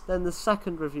 Nice. Then the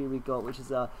second review we got, which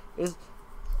is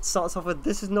starts off with,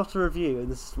 "This is not a review,"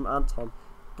 and this is from Anton.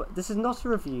 But this is not a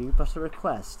review, but a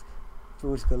request.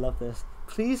 George's gonna love this.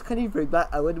 Please, can you bring back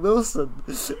Owen Wilson?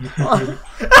 He's the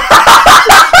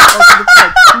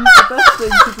best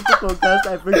thing to the podcast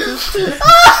ever existed.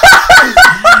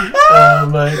 Oh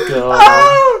my god.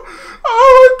 Oh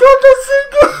my god, that's so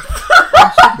good. I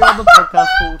should be on the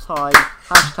podcast full time.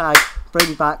 Hashtag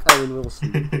bring back Owen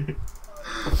Wilson.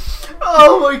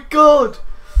 Oh my god.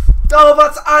 Oh,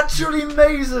 that's actually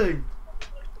amazing.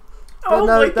 But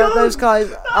no, those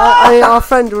guys. Our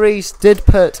friend Reese did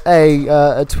put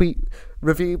a tweet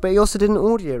review, but he also did an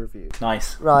audio review.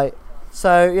 Nice. Right.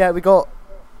 So yeah, we got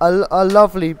a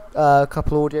lovely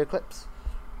couple audio clips.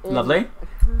 Lovely.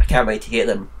 I can't wait to hear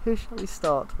them. Who shall we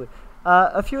start with?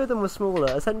 A few of them were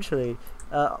smaller. Essentially,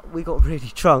 we got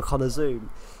really drunk on a Zoom.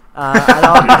 And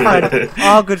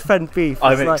our good friend Beef.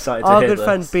 I'm excited to our hear good this.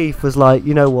 friend Beef was like,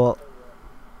 you know what?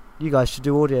 You guys should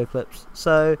do audio clips.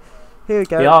 So here we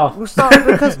go. We are. We'll start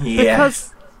because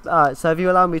Yes. Alright, so have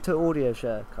you allowed me to audio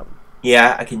share? Come.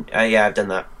 Yeah, I can. Yeah, I've done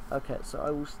that. Okay, so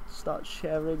I will start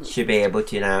sharing. Should be able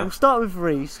to now. We'll start with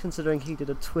Reese, considering he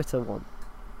did a Twitter one.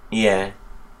 Yeah.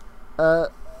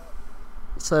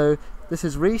 So this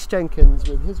is Reese Jenkins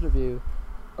with his review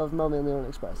of Mummy on the Orient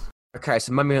Express. Okay,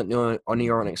 so Mummy on the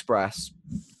Orient Express.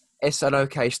 It's an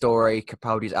okay story.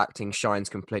 Capaldi's acting shines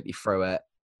completely through it.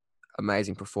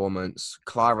 Amazing performance.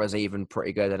 Clara's even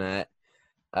pretty good in it.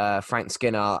 Frank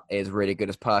Skinner is really good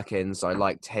as Perkins. I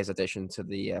liked his addition to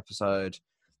the episode.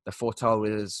 The Foretold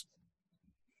is...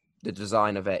 the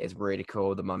design of it is really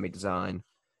cool, the mummy design.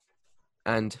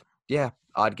 And, yeah,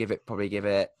 I'd probably give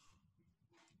it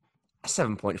a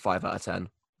 7.5 out of 10.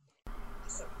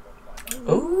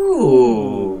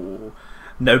 Ooh.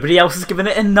 Nobody else has given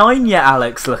it a 9 yet,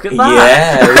 Alex. Look at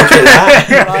that. Yeah, look at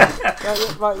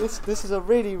that. Right, this is a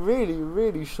really, really,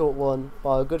 really short one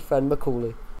by our good friend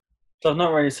Macaulay. So I've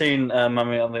not really seen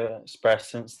Mummy on the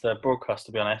Express since the broadcast,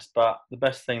 to be honest, but the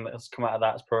best thing that has come out of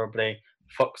that is probably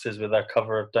Foxes with their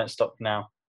cover of Don't Stop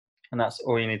Now. And that's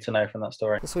all you need to know from that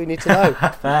story. That's all you need to know.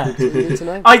 Fair. That's all you need to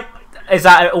know. Is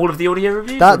that all of the audio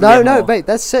reviews? No, mate,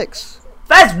 there's 6.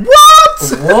 There's what?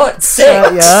 What?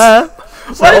 6? Yeah.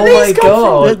 Where did Oh these my come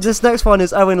god. This next one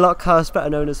is Owen Lockhurst, better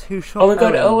known as Who Shot Oh my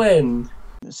god, Owen.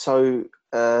 Owen. So,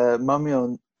 Mummy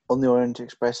on the Orient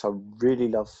Express, I really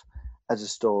love as a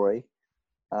story.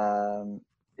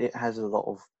 It has a lot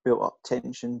of built-up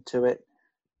tension to it.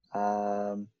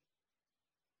 I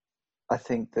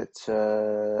think that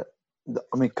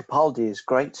Capaldi is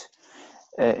great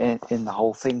in the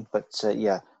whole thing, but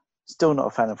yeah, still not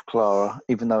a fan of Clara,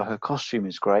 even though her costume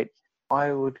is great.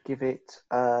 I would give it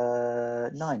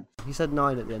 9. He said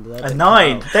 9 at the end of that. A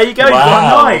 9. There you go.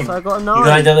 Wow. You got a 9. So I got a 9. You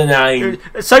got another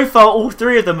 9. So far, all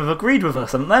 3 of them have agreed with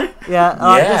us, haven't they? Yeah.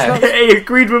 Yeah. He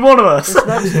agreed with one of us. This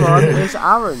next one is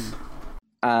Aaron.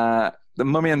 The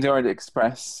Mummy on the Orient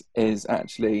Express is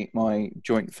actually my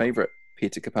joint favourite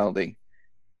Peter Capaldi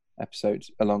episode,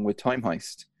 along with Time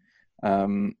Heist.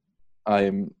 I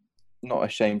am not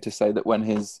ashamed to say that when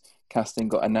his casting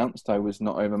got announced, I was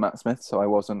not over Matt Smith, so I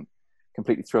wasn't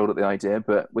completely thrilled at the idea.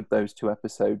 But with those 2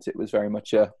 episodes, it was very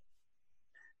much a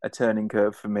turning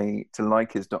curve for me to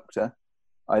like his Doctor.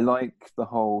 I like the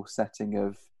whole setting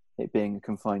of it being a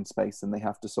confined space and they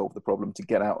have to solve the problem to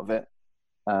get out of it.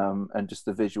 And just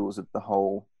the visuals of the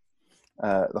whole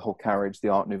carriage, the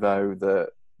Art Nouveau,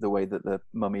 the way that the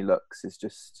mummy looks is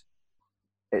just,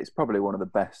 it's probably one of the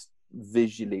best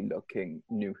visually looking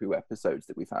New Who episodes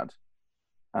that we've had.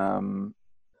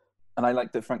 And I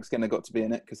like that Frank Skinner got to be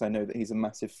in it because I know that he's a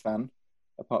massive fan,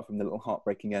 apart from the little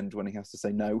heartbreaking end when he has to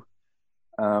say no.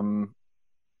 But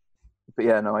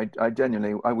yeah, no, I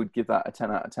genuinely, I would give that a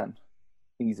 10 out of 10,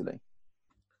 easily.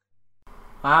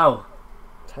 Wow.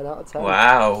 10 out of 10.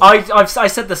 Wow. I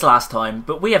said this last time,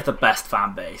 but we have the best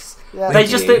fan base. Yeah.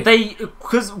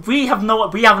 Because we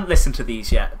haven't listened to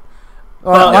these yet.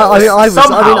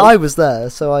 I was there,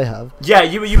 so I have. Yeah,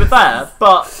 you were there,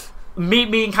 but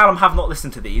me and Callum have not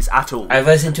listened to these at all. I've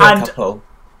listened to a couple.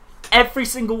 Every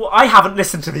single one, I haven't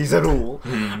listened to these at all.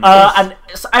 And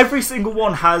every single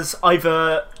one has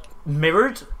either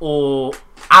mirrored or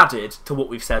added to what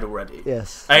we've said already.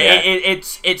 Yes.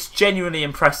 It's genuinely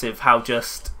impressive how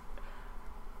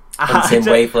On the same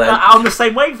wavelength. On the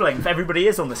same wavelength. Everybody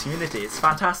is on this Unity. It's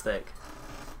fantastic.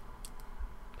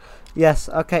 Yes,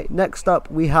 okay, next up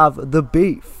we have The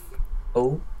Beef.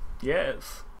 Oh.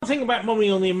 Yes. The thing about Mummy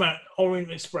on the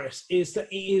Orient Express is that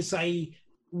it is a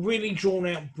really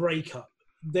drawn-out breakup.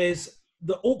 There's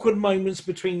the awkward moments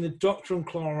between the Doctor and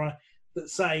Clara that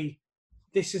say,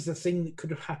 this is the thing that could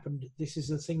have happened, this is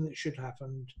the thing that should have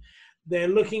happened. They're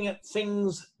looking at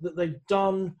things that they've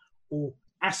done or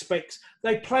aspects.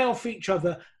 They play off each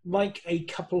other like a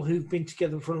couple who've been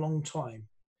together for a long time.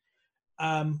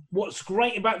 What's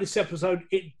great about this episode,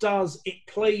 it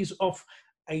plays off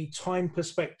a time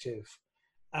perspective.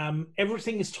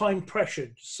 Everything is time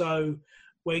pressured. So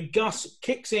when Gus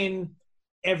kicks in,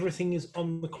 everything is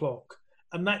on the clock.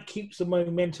 And that keeps the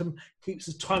momentum, keeps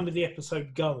the time of the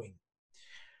episode going.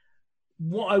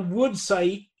 What I would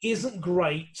say isn't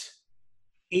great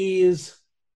is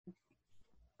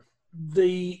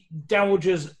the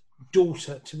Dowager's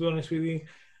daughter, to be honest with you.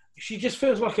 She just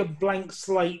feels like a blank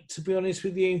slate, to be honest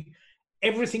with you.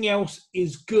 Everything else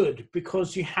is good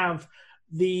because you have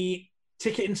the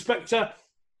ticket inspector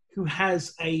who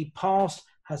has a past,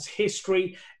 has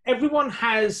history. Everyone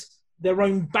has their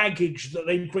own baggage that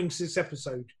they bring to this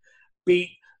episode. Be it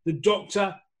the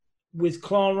Doctor with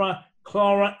Clara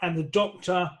and the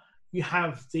Doctor. You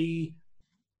have the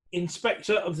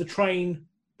inspector of the train.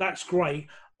 That's great.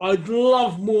 I'd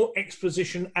love more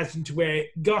exposition as into where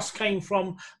Gus came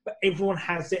from, but everyone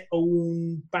has their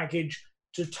own baggage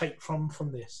to take from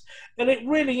this. And it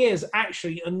really is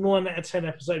actually a 9 out of 10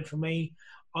 episode for me.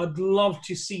 I'd love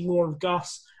to see more of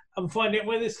Gus and find out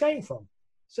where this came from.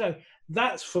 So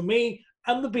that's for me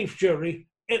and the Beef Jury.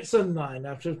 It's a 9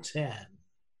 out of 10.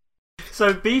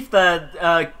 So Beef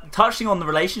there, touching on the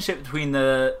relationship between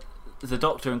the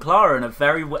Doctor and Clara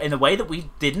in a way that we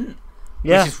didn't.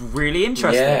 Yeah. Which is really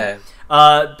interesting.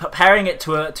 Yeah. Pairing it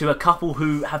to a couple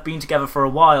who have been together for a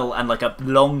while and like a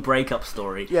long breakup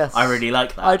story. Yes. I really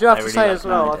like that. I do have to say like as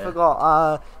well, that I idea.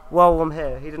 forgot, while I'm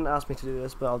here, he didn't ask me to do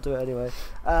this, but I'll do it anyway.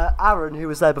 Aaron, who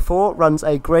was there before, runs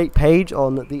a great page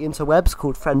on the interwebs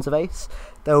called Friends of Ace.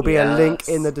 There will be a link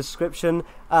in the description.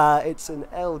 It's an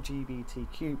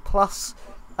LGBTQ plus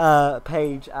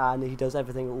page, and he does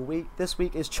everything all week. This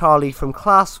week is Charlie from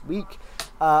Class Week.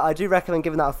 I do recommend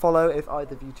giving that a follow if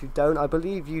either of you two don't. I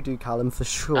believe you do, Callum, for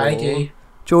sure. I do.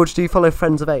 George, do you follow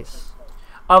Friends of Ace?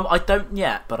 I don't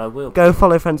yet, but I will. Go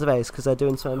follow Friends of Ace because they're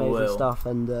doing some amazing will. stuff,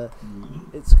 and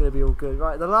it's going to be all good.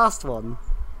 Right, the last one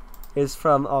is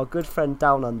from our good friend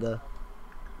Down Under.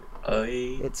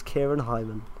 Oi. It's Kieran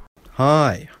Hyman.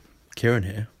 Hi, Kieran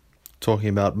here, talking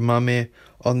about Mummy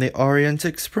on the Orient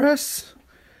Express.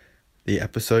 The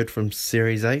episode from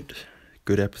Series 8.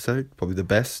 Good episode, probably the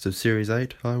best of Series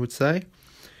 8, I would say.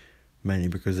 Mainly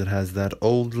because it has that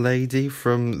old lady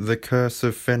from The Curse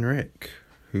of Fenric,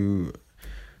 who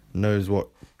knows what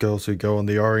girls who go on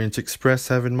the Orient Express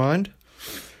have in mind.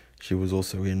 She was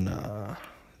also in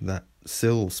that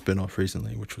Syl spin-off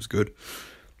recently, which was good.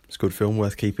 It's a good film,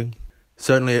 worth keeping.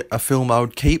 Certainly a film I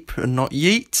would keep and not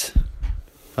yeet.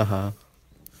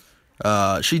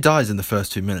 She dies in the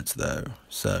first 2 minutes, though,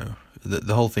 so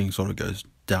the whole thing sort of goes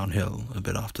downhill a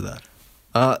bit after that.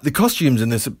 The costumes in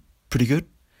this are pretty good.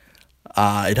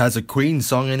 It has a Queen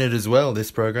song in it as well, this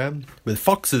program, with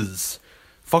foxes.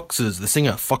 Foxes, the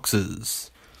singer, Foxes.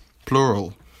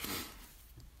 Plural.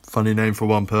 Funny name for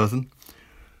one person.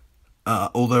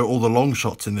 Although all the long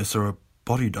shots in this are a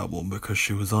body double because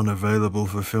she was unavailable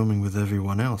for filming with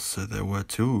everyone else, so there were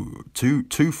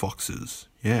two foxes.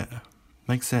 Yeah,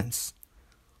 makes sense.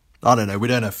 I don't know, we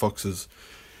don't have foxes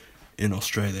in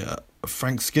Australia.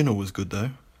 Frank Skinner was good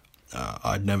though.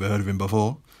 I'd never heard of him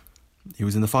before. He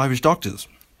was in the Five-ish Doctors.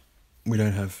 We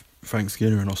don't have Frank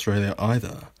Skinner in Australia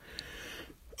either.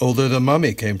 Although the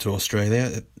Mummy came to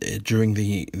Australia during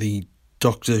the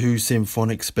Doctor Who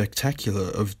Symphonic Spectacular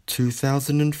of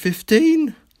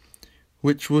 2015,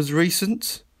 which was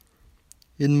recent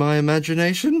in my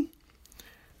imagination.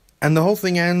 And the whole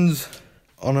thing ends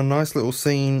on a nice little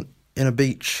scene on a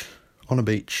beach.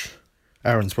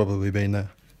 Aaron's probably been there.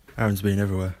 Aaron's been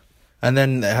everywhere. And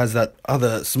then it has that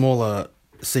other smaller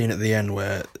scene at the end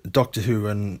where Doctor Who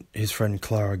and his friend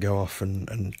Clara go off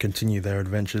and continue their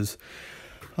adventures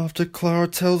after Clara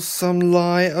tells some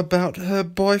lie about her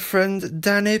boyfriend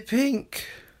Danny Pink.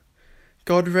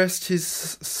 God rest his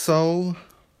soul.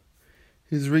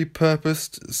 His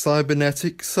repurposed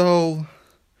cybernetic soul.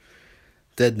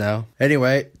 Dead now.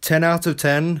 Anyway, 10 out of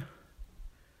 10.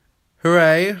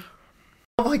 Hooray.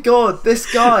 Oh my god,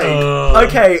 this guy.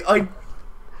 Okay,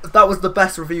 That was the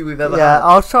best review we've ever Yeah, had.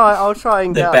 I'll try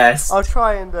and The best. I'll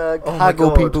try and my haggle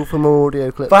God. people for more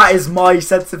audio clips. That is my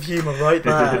sense of humour right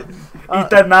there. He's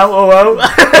dead now, oh.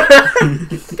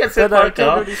 Gets So it no, back up.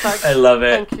 generally, thank, I love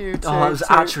it. Thank you to, Oh, that was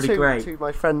to, actually to, great. to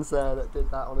my friends there that did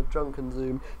that on a drunken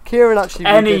Zoom. Kieran actually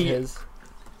Any- redid his.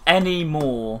 Any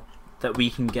more that we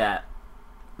can get,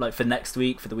 like for next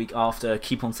week, for the week after,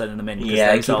 keep on sending them in. 'Cause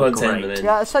Yeah, those keep are on sending great. them in.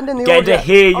 Yeah, send in the Getting audio. to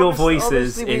hear your Obviously-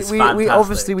 voices obviously is we fantastic.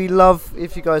 obviously we love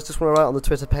if you guys just want to write on the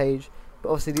Twitter page. But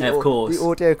obviously the, Yeah, of course. the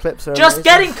audio clips are Just amazing.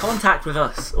 get in contact with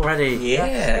us already. Yeah.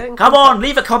 Get in Come on,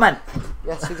 leave a comment.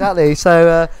 Yes, exactly.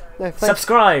 So no,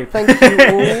 Subscribe. Thank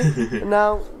you all.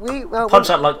 Now Punch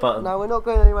that like button. No, we're not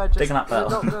going anywhere. Just, Digging that we're bell.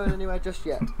 not going anywhere just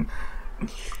yet.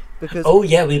 Because Oh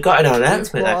yeah, we've got an we've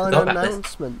announcement. I got forgot an about this.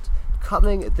 announcement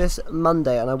coming this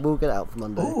Monday, and I will get it out for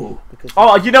Monday. Ooh. Because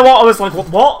Oh, you know what? I was like,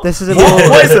 what? this is What? important.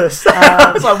 What is this?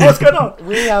 I was like, what's going on?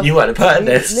 We have You weren't a part of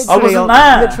this. literally I wasn't on,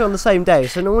 there. Literally on the same day.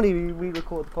 So normally we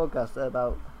record the podcast at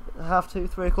about 2:30,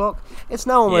 3 o'clock. It's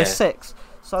now almost Yeah. 6.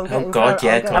 So I'm Oh, getting God,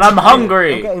 very, yeah, I'm getting And I'm very-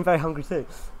 hungry. I'm getting very hungry too.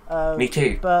 Me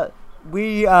too. But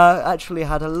we actually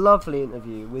had a lovely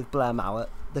interview with Blair Mowat,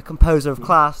 the composer of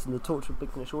Class and the Torture of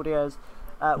Big Finish Audios,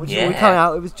 which will be Yeah. coming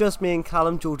out. It was just me and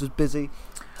Callum. George was busy.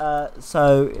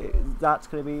 So that's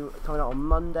going to be coming out on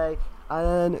Monday.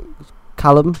 And then,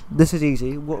 Callum, this is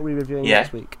easy. What are we reviewing Yeah.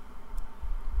 next week?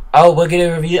 Oh, we're going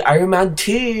to review Iron Man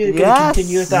 2. We're going to Yes.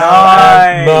 continue with our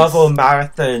Nice. Marvel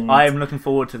marathon. I am looking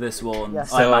forward to this one.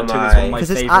 Yes. Iron So Man am 2 is one I. of my Because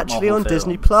it's favourite actually Marvel on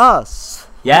Disney films. Plus.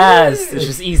 Yes, it's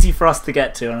just easy for us to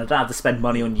get to, and I don't have to spend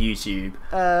money on YouTube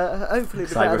Hopefully, it'll be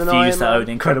because I better than refuse to Iron own Man.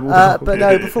 Incredible Hulk. But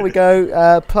no, before we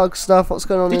go, plug stuff. What's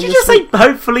going on? Did in you this just say week?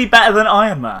 hopefully better than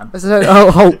Iron Man? I said,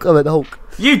 oh, Hulk. I meant Hulk.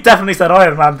 You definitely said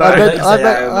Iron Man, I though. meant, you I say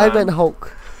meant, Iron I Man. meant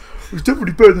Hulk. It's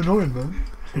definitely better than Iron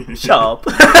Man. Shut up.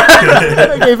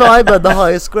 I gave Iron Man the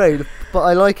highest grade, but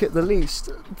I like it the least.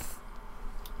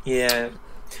 Yeah.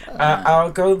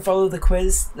 I'll go and follow the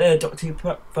quiz, the Doctor Who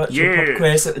virtual pop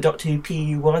quiz at the Doctor Who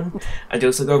PU1, and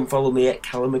also go and follow me at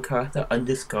Callum MacArthur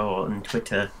 _ on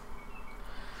Twitter.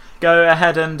 Go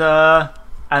ahead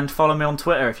and follow me on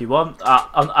Twitter if you want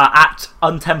at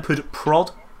untempered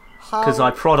prod, because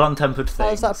I prod untempered things.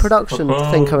 How's that production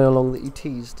thing coming along that you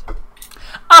teased?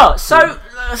 Oh, so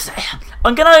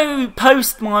I'm going to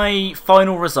post my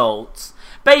final results.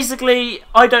 Basically,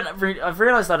 I've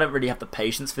realised I don't really have the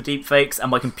patience for deepfakes,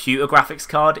 and my computer graphics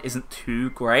card isn't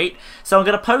too great. So I'm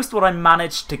going to post what I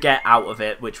managed to get out of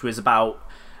it, which was about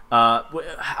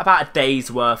a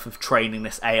day's worth of training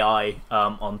this AI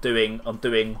on doing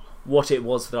what it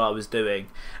was that I was doing,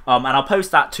 and I'll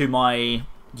post that to my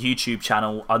YouTube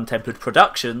channel, Untempered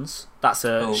Productions. That's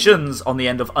shuns on the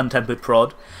end of Untempered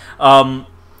Prod, and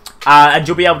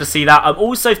you'll be able to see that. I'm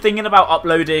also thinking about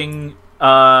uploading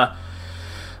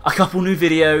a couple new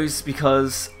videos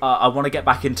because I want to get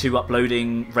back into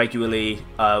uploading regularly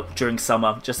during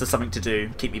summer, just as something to do,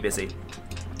 keep me busy.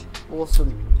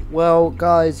 Awesome. Well,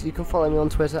 guys, you can follow me on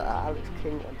Twitter at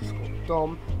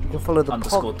AlexKing_Dom. You can follow the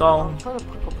 _Dom. I'm trying to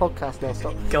pick a podcast now.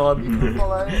 Stop. Go on. You can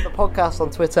follow the podcast on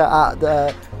Twitter at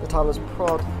the Timeless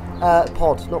Prod.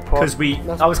 Pod, not prod.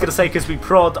 Because I was going to say because we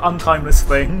prod untimeless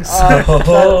things.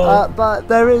 But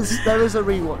there is a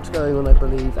rewatch going on, I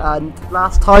believe, and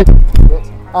last time.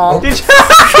 Did you?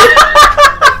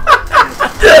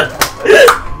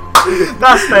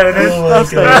 That's staying in. Oh my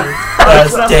That's God.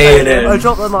 That's staying I in.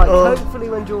 dropped the mic. Hopefully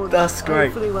when George. That's great.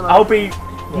 Hopefully when I'll be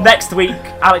next week.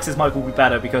 Alex's mic will be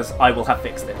better because I will have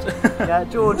fixed it. Yeah,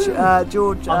 George. I'm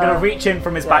going to reach in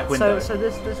from his back window. So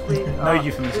this week. No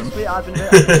euphemism. This week I've been.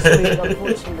 This week,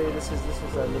 unfortunately, this is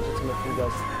legitimate for you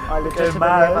guys. I legitimately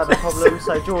have had a problem.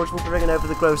 So George will be bringing over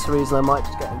the groceries, and I might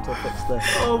just get him to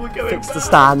fix the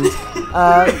stand.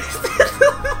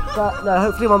 But no,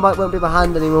 hopefully my mic won't be in my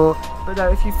hand anymore. But no,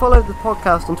 if you followed the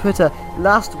podcast on Twitter,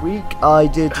 last week I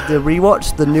did the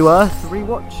rewatch, the New Earth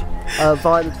rewatch,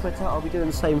 via the Twitter. I'll be doing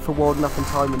the same for World Enough and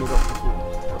Time and the Doctor Who.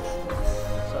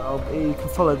 So you can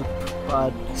follow the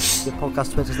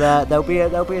podcast Twitters there. There'll be a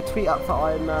tweet up for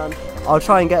Iron Man. I'll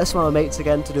try and get some of my mates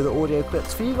again to do the audio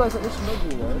clips for you guys that listen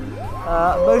regularly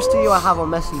though. Most of you I have on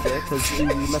Messenger because you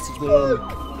message me in.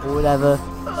 Or whatever.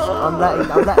 I'm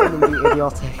letting them be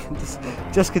idiotic and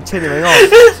just continuing on.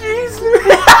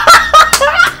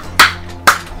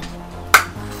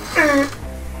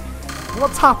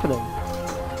 What's happening?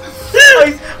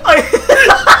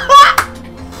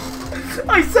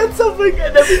 I said something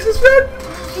and then we just went.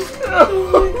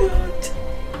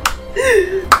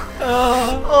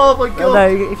 Oh my god.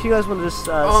 No, if you guys want to just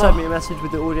send me a message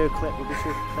with the audio clip, we'll be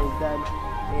sure to play then.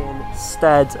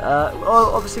 instead.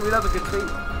 Obviously, we love a good treat.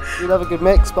 We love a good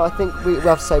mix, but I think we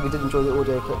have to say we did enjoy the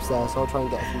audio clips there, so I'll try and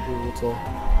get a few people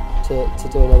to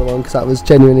do another one because that was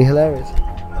genuinely hilarious.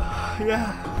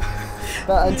 Yeah.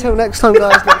 But until next time,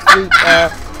 guys, next week,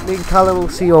 me and Callum will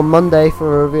see you on Monday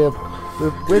for a review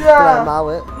with Blair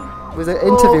Mowat, with an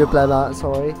interview with Blair Mowat,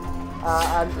 sorry.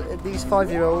 And these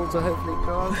 5-year-olds will hopefully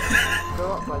grow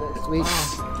up by next week,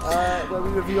 where we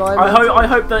review Iron Man. I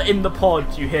hope that in the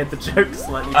pod you hear the joke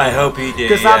slightly. I hope you do.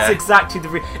 Because that's exactly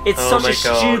the. It's such a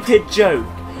stupid joke.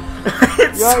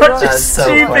 It's such a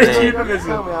stupid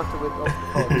euphemism.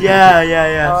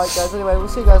 Yeah. Alright, guys. Anyway, we'll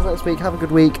see you guys next week. Have a good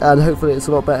week, and hopefully it's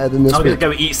a lot better than this week. I'm gonna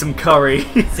go eat some curry.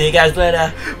 See you guys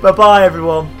later. Bye bye,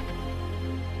 everyone.